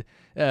respected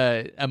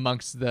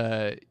amongst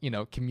the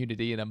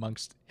community and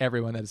amongst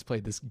everyone that has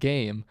played this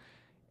game.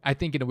 I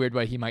think in a weird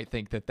way he might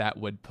think that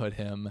would put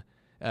him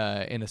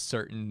in a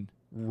certain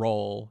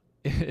role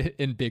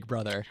in Big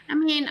Brother. I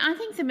mean, I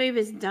think the move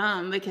is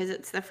dumb because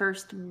it's the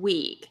first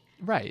week.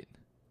 Right.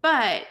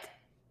 But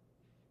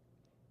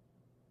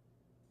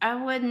I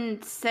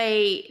wouldn't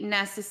say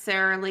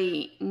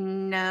necessarily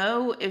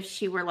no if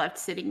she were left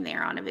sitting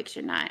there on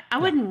eviction night. I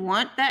wouldn't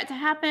want that to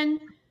happen.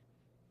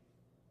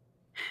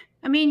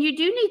 I mean, you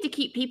do need to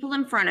keep people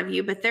in front of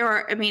you, but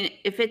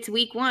if it's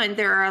week one,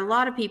 there are a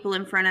lot of people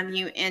in front of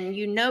you, and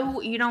you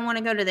don't want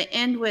to go to the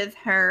end with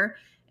her,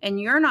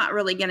 and you're not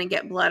really going to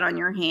get blood on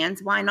your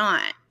hands. Why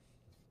not?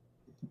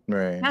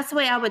 Right. That's the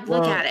way I would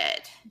look at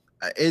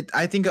it.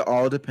 I think it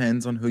all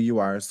depends on who you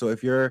are. So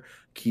if you're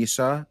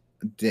Keisha,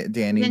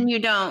 Danny, then you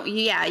don't.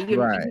 Yeah, you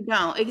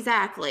don't.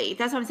 Exactly.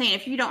 That's what I'm saying.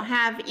 If you don't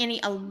have any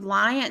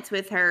alliance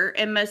with her,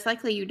 and most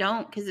likely you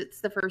don't because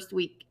it's the first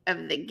week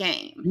of the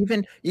game.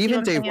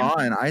 Even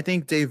Davon, I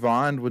think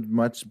Davon would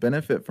much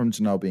benefit from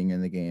Janelle being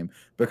in the game,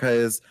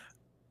 because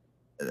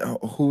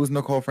who's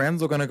Nicole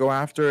Franzel going to go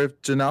after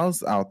if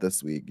Janelle's out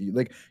this week?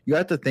 You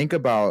have to think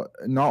about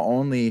not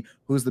only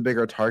who's the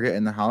bigger target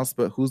in the house,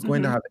 but who's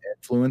going to have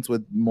influence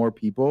with more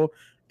people.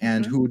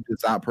 And who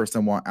does that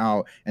person want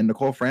out? And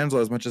Nicole Franzel,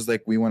 as much as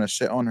we want to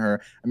shit on her,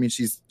 I mean,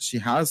 she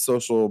has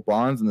social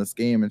bonds in this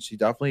game, and she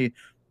definitely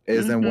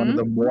is in one of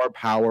the more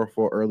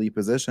powerful early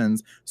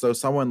positions. So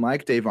someone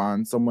like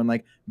Davon, someone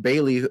like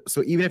Bailey.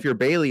 So even if you're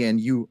Bailey and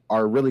you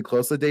are really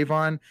close to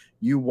Davon,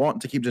 you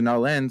want to keep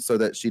Janelle in so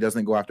that she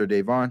doesn't go after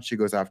Davon. She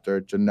goes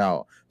after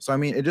Janelle. So, I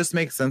mean, it just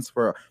makes sense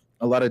for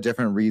a lot of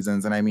different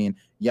reasons. And I mean,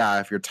 yeah,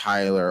 if you're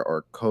Tyler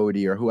or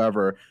Cody or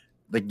whoever,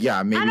 like,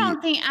 yeah, maybe.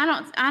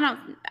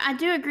 I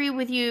do agree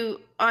with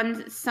you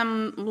on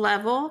some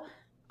level,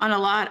 on a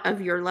lot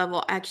of your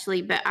level,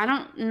 actually, but I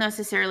don't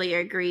necessarily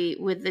agree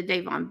with the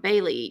Davon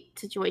Bailey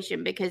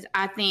situation, because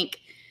I think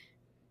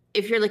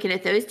if you're looking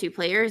at those two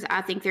players,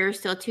 I think there are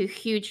still two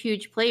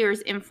huge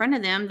players in front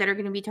of them that are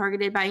going to be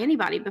targeted by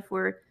anybody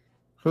before.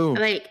 Who?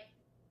 Like,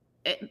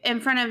 in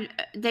front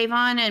of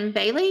Davon and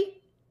Bailey?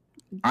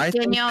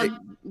 Danielle,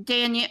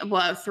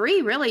 well,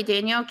 three really.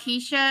 Danielle,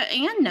 Keisha,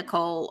 and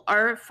Nicole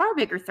are far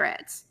bigger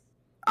threats.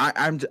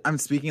 I'm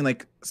speaking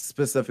like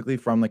specifically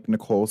from like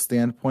Nicole's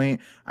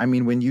standpoint. I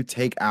mean, when you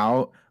take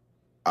out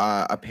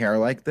a pair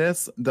like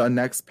this, the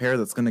next pair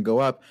that's going to go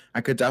up,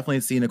 I could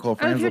definitely see Nicole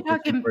Franzel. If you're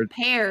talking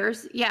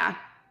pairs, yeah.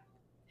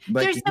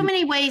 Like, there's so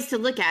many ways to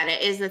look at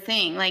it is the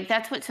thing. Like,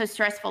 that's what's so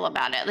stressful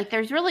about it. Like,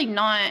 there's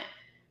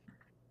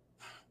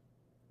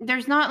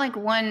not like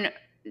one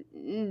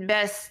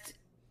best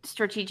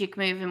strategic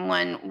move and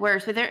one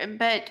worse.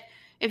 But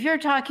if you're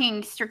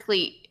talking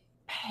strictly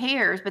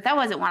pairs, but that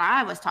wasn't what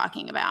I was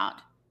talking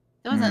about.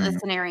 That wasn't the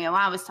scenario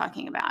I was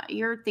talking about.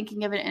 You're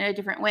thinking of it in a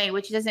different way,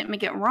 which doesn't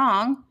make it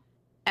wrong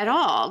at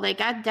all. Like,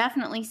 I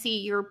definitely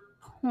see your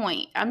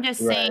point. I'm just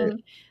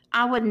saying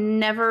I would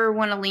never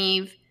want to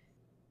leave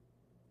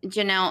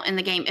Janelle in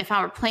the game if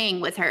I were playing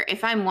with her.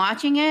 If I'm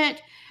watching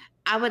it,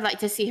 I would like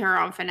to see her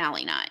on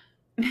finale night.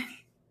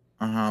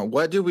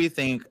 What do we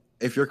think?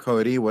 If you're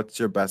Cody, what's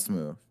your best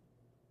move?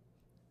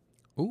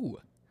 Ooh,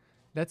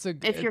 that's a.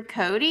 If you're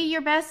Cody,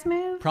 your best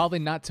move? Probably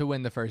not to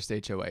win the first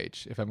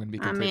HOH, if I'm going to be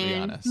completely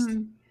honest.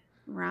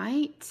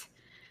 Right.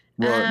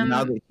 Well,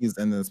 now that he's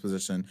in this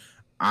position,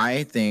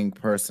 I think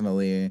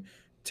personally,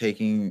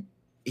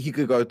 he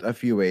could go a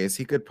few ways.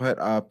 He could put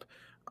up,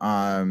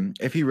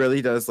 if he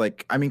really does,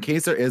 like, I mean,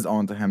 Kaysar is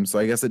on to him, so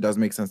I guess it does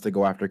make sense to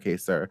go after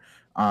Kaysar.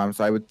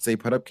 So I would say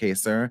put up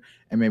Kaysar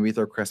and maybe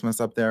throw Christmas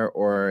up there,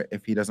 or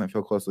if he doesn't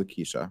feel close with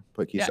Keisha,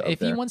 put Keisha up there.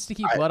 If he wants to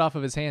keep blood off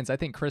of his hands, I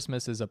think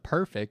Christmas is a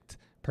perfect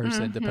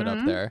person to put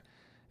up there.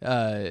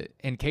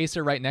 And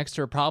Kaysar right next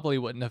to her probably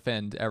wouldn't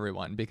offend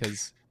everyone,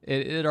 because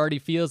it already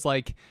feels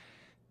like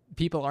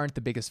people aren't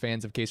the biggest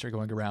fans of Kaysar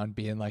going around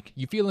being like,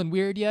 you feeling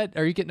weird yet?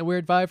 Are you getting a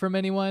weird vibe from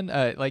anyone?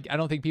 Like, I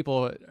don't think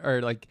people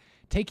are like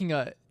taking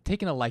a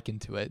liking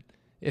to it,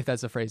 if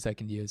that's a phrase I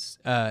can use.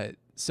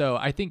 So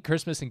I think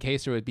Christmas and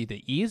Kaysar would be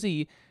the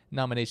easy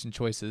nomination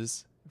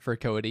choices for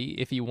Cody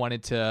if he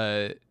wanted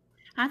to.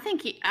 I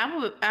think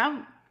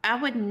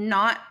I would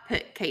not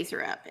put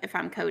Kaysar up if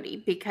I'm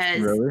Cody,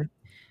 because really,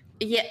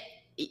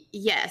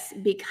 yes,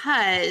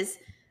 because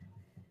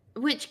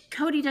which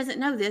Cody doesn't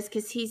know this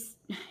because he's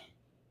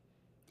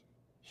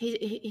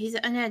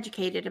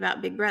uneducated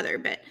about Big Brother,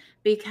 but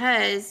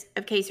because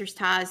of Kaysar's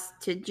ties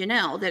to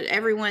Janelle, that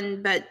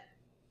everyone but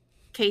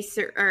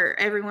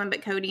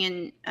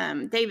Cody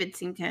and David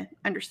seem to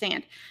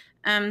understand.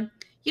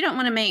 You don't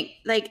want to make,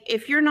 like,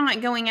 if you're not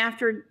going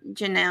after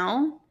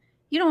Janelle,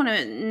 you don't want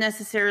to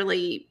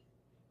necessarily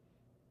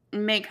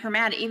make her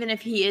mad, even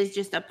if he is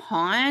just a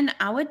pawn.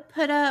 I would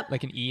put up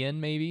like an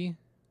Ian, maybe.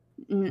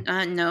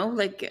 No,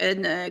 like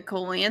a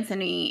Cole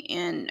Anthony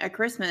and a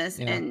Christmas,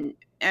 and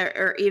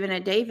or even a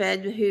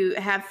David, who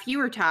have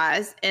fewer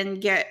ties and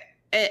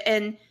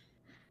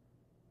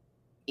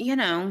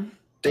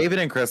David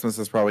and Christmas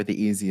is probably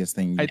the easiest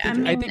thing. I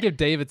think if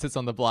David sits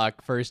on the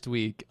block first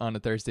week on a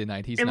Thursday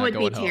night, he's not going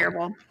home. It would be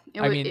terrible.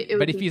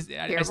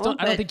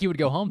 I don't think he would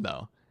go home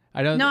though.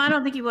 I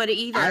don't think he would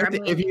either.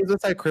 If he was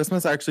at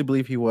Christmas, I actually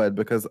believe he would,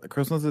 because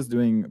Christmas is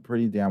doing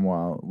pretty damn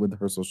well with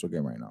her social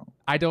game right now.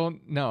 I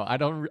don't know.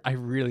 I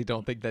really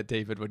don't think that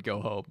David would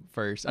go home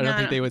first. I don't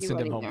think they would send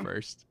him home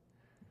first.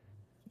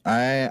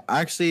 I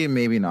actually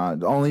maybe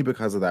not, only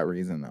because of that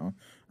reason though.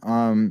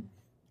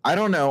 I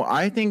don't know.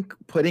 I think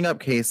putting up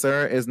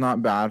Kaysar is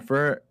not bad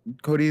for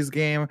Cody's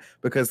game,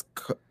 because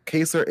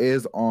Kaysar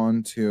is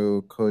on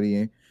to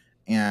Cody.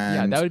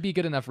 And that would be a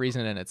good enough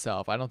reason in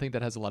itself. I don't think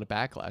that has a lot of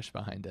backlash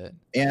behind it.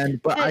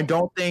 But I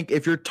don't think,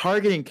 if you're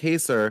targeting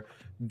Kaysar,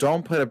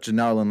 don't put up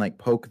Janelle and like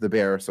poke the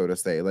bear, so to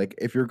say. Like,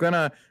 if you're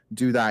gonna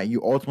do that,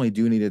 you ultimately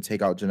do need to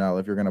take out Janelle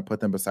if you're gonna put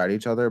them beside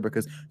each other,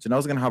 because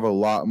Janelle's gonna have a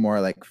lot more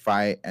like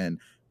fight and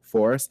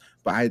force.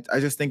 But I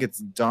just think it's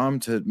dumb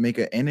to make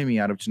an enemy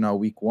out of Janelle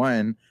week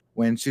one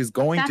when she's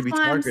going to be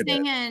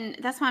targeted.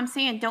 That's why I'm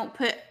saying don't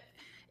put,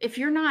 if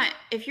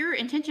your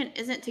intention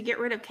isn't to get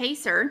rid of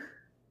Kaysar,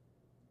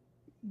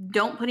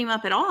 don't put him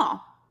up at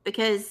all,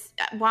 because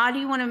why do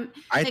you want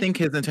to? I think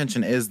his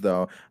intention is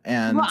though,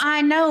 and well,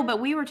 I know,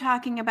 but we were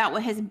talking about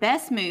what his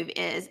best move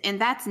is,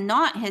 and that's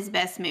not his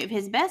best move.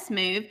 His best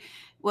move,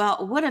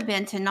 would have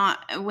been to not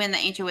win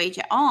the HOH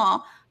at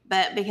all,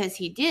 but because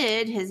he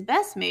did, his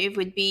best move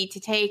would be to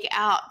take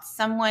out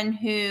someone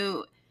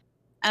who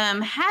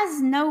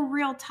has no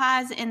real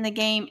ties in the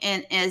game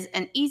and is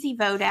an easy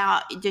vote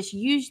out. Just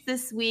use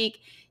this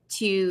week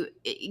to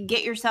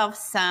get yourself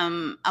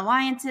some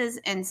alliances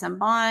and some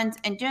bonds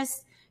and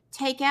just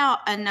take out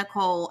a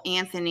Nicole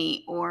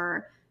Anthony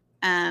or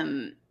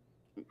a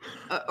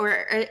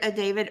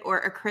David or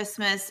a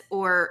Christmas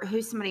or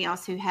who's somebody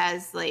else who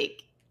has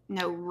like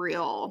no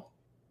real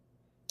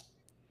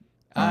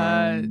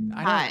I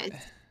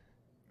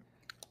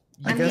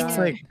guess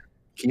like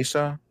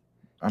Keisha.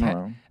 I don't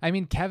know. I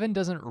mean, Kevin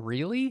doesn't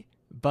really,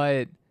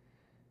 but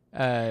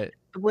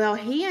well,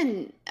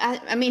 he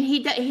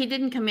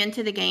didn't come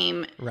into the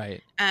game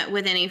right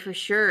with any for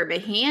sure, but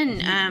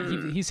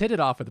he's hit it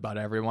off with about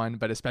everyone,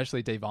 but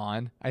especially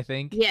Davon, I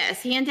think.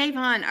 Yes, he and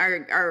Davon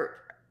are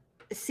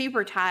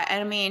super tight.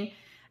 I mean,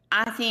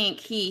 I think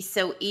he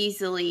so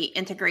easily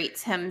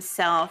integrates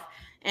himself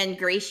and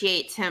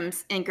ingratiates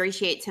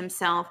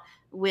himself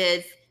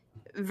with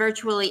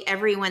virtually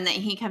everyone that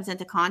he comes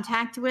into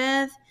contact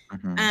with.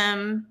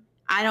 Mm-hmm.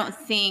 I don't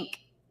think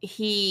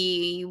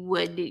he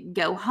would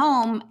go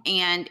home.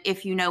 And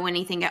if you know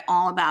anything at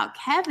all about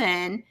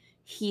Kevin,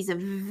 he's a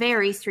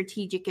very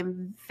strategic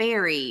and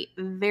very,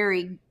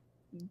 very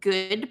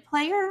good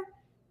player.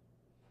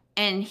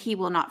 And he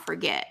will not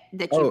forget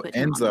that you put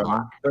him on the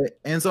block.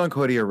 But Enzo and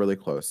Cody are really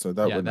close, so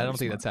that I don't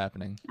think that's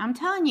happening. I'm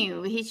telling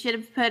you, he should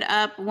have put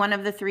up one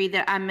of the three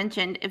that I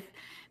mentioned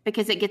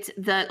because it gets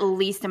the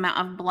least amount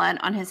of blood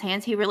on his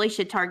hands. He really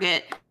should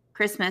target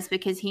Christmas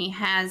because he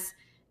has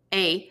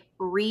a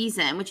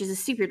reason, which is a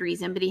stupid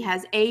reason, but he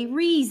has a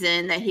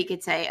reason that he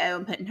could say, oh,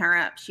 I'm putting her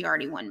up. She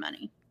already won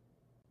money.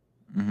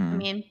 Mm-hmm. I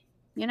mean,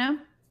 I'm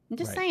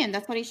just saying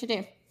that's what he should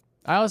do.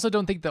 I also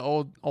don't think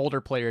the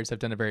older players have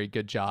done a very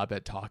good job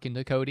at talking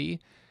to Cody,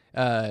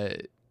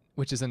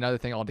 which is another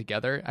thing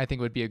altogether. I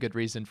think would be a good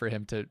reason for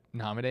him to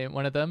nominate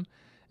one of them.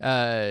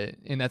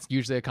 And that's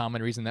usually a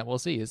common reason that we'll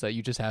see is that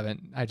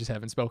I just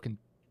haven't spoken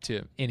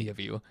to any of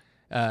you.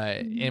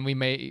 And we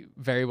may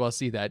very well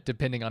see that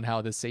depending on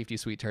how this safety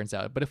suite turns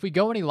out. But if we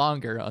go any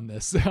longer on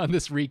this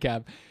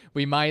recap,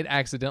 we might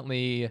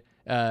accidentally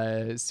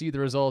see the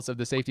results of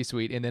the safety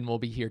suite, and then we'll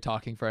be here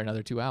talking for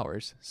another 2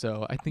 hours.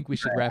 So I think we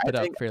should wrap it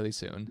up fairly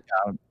soon.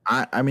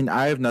 I mean,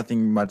 I have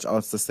nothing much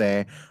else to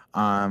say.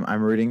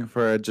 I'm rooting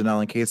for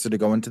Janelle and Kaser to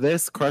go into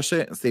this, crush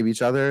it, save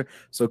each other,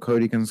 so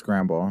Cody can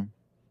scramble.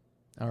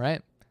 All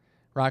right.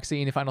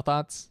 Roxy, any final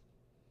thoughts?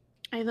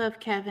 I love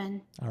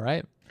Kevin. All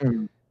right.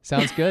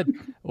 Sounds good.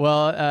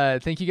 Well,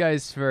 thank you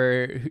guys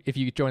if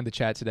you joined the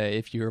chat today,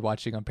 if you're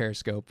watching on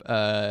Periscope,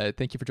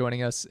 thank you for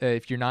joining us.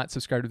 If you're not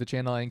subscribed to the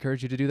channel, I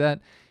encourage you to do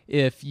that.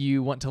 If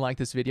you want to like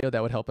this video,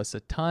 that would help us a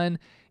ton.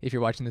 If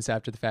you're watching this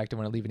after the fact and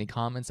want to leave any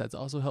comments, that's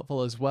also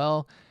helpful as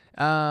well.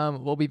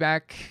 We'll be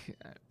back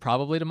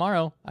probably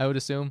tomorrow, I would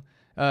assume,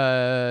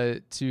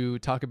 to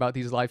talk about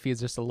these live feeds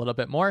just a little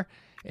bit more.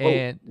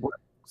 And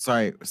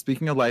sorry,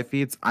 speaking of live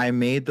feeds, I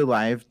made the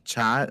live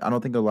chat. I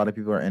don't think a lot of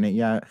people are in it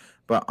yet.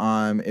 But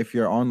if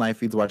you're on live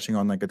feeds watching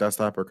on like a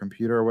desktop or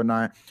computer or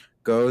whatnot,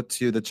 go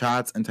to the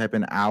chats and type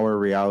in Our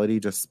Reality,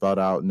 just spelled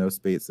out, no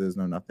spaces,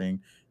 no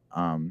nothing.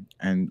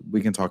 And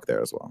we can talk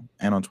there as well.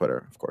 And on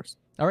Twitter, of course.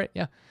 All right.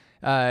 Yeah.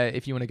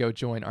 If you want to go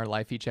join our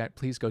live feed chat,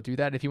 please go do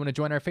that. If you want to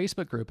join our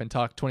Facebook group and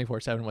talk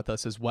 24/7 with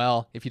us as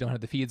well, if you don't have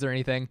the feeds or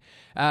anything,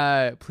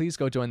 please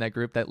go join that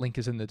group. That link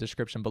is in the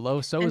description below.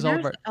 So is all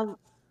of our...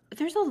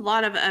 There's a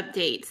lot of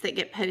updates that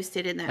get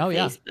posted in that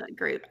Facebook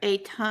group, a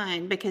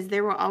ton, because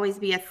there will always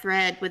be a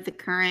thread with the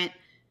current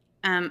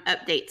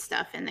update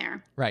stuff in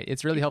there. Right.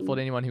 It's really helpful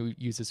to anyone who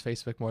uses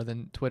Facebook more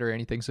than Twitter or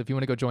anything. So if you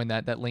want to go join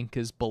that link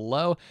is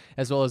below,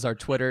 as well as our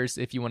Twitters.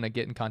 If you want to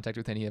get in contact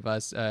with any of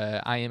us,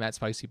 I am at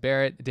Spicy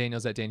Barrett.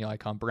 Daniel's at Daniel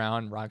Icon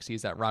Brown.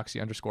 Roxy's at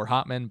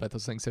Roxy_Hotman. But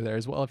those links are there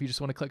as well if you just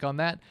want to click on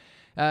that.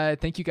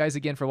 Thank you guys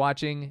again for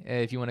watching.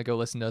 If you want to go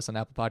listen to us on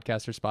Apple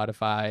Podcasts or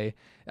Spotify,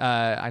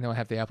 I know I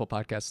have the Apple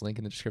Podcasts link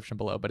in the description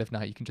below, but if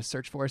not, you can just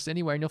search for us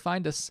anywhere and you'll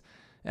find us.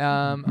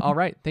 All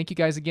right. Thank you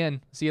guys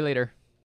again. See you later.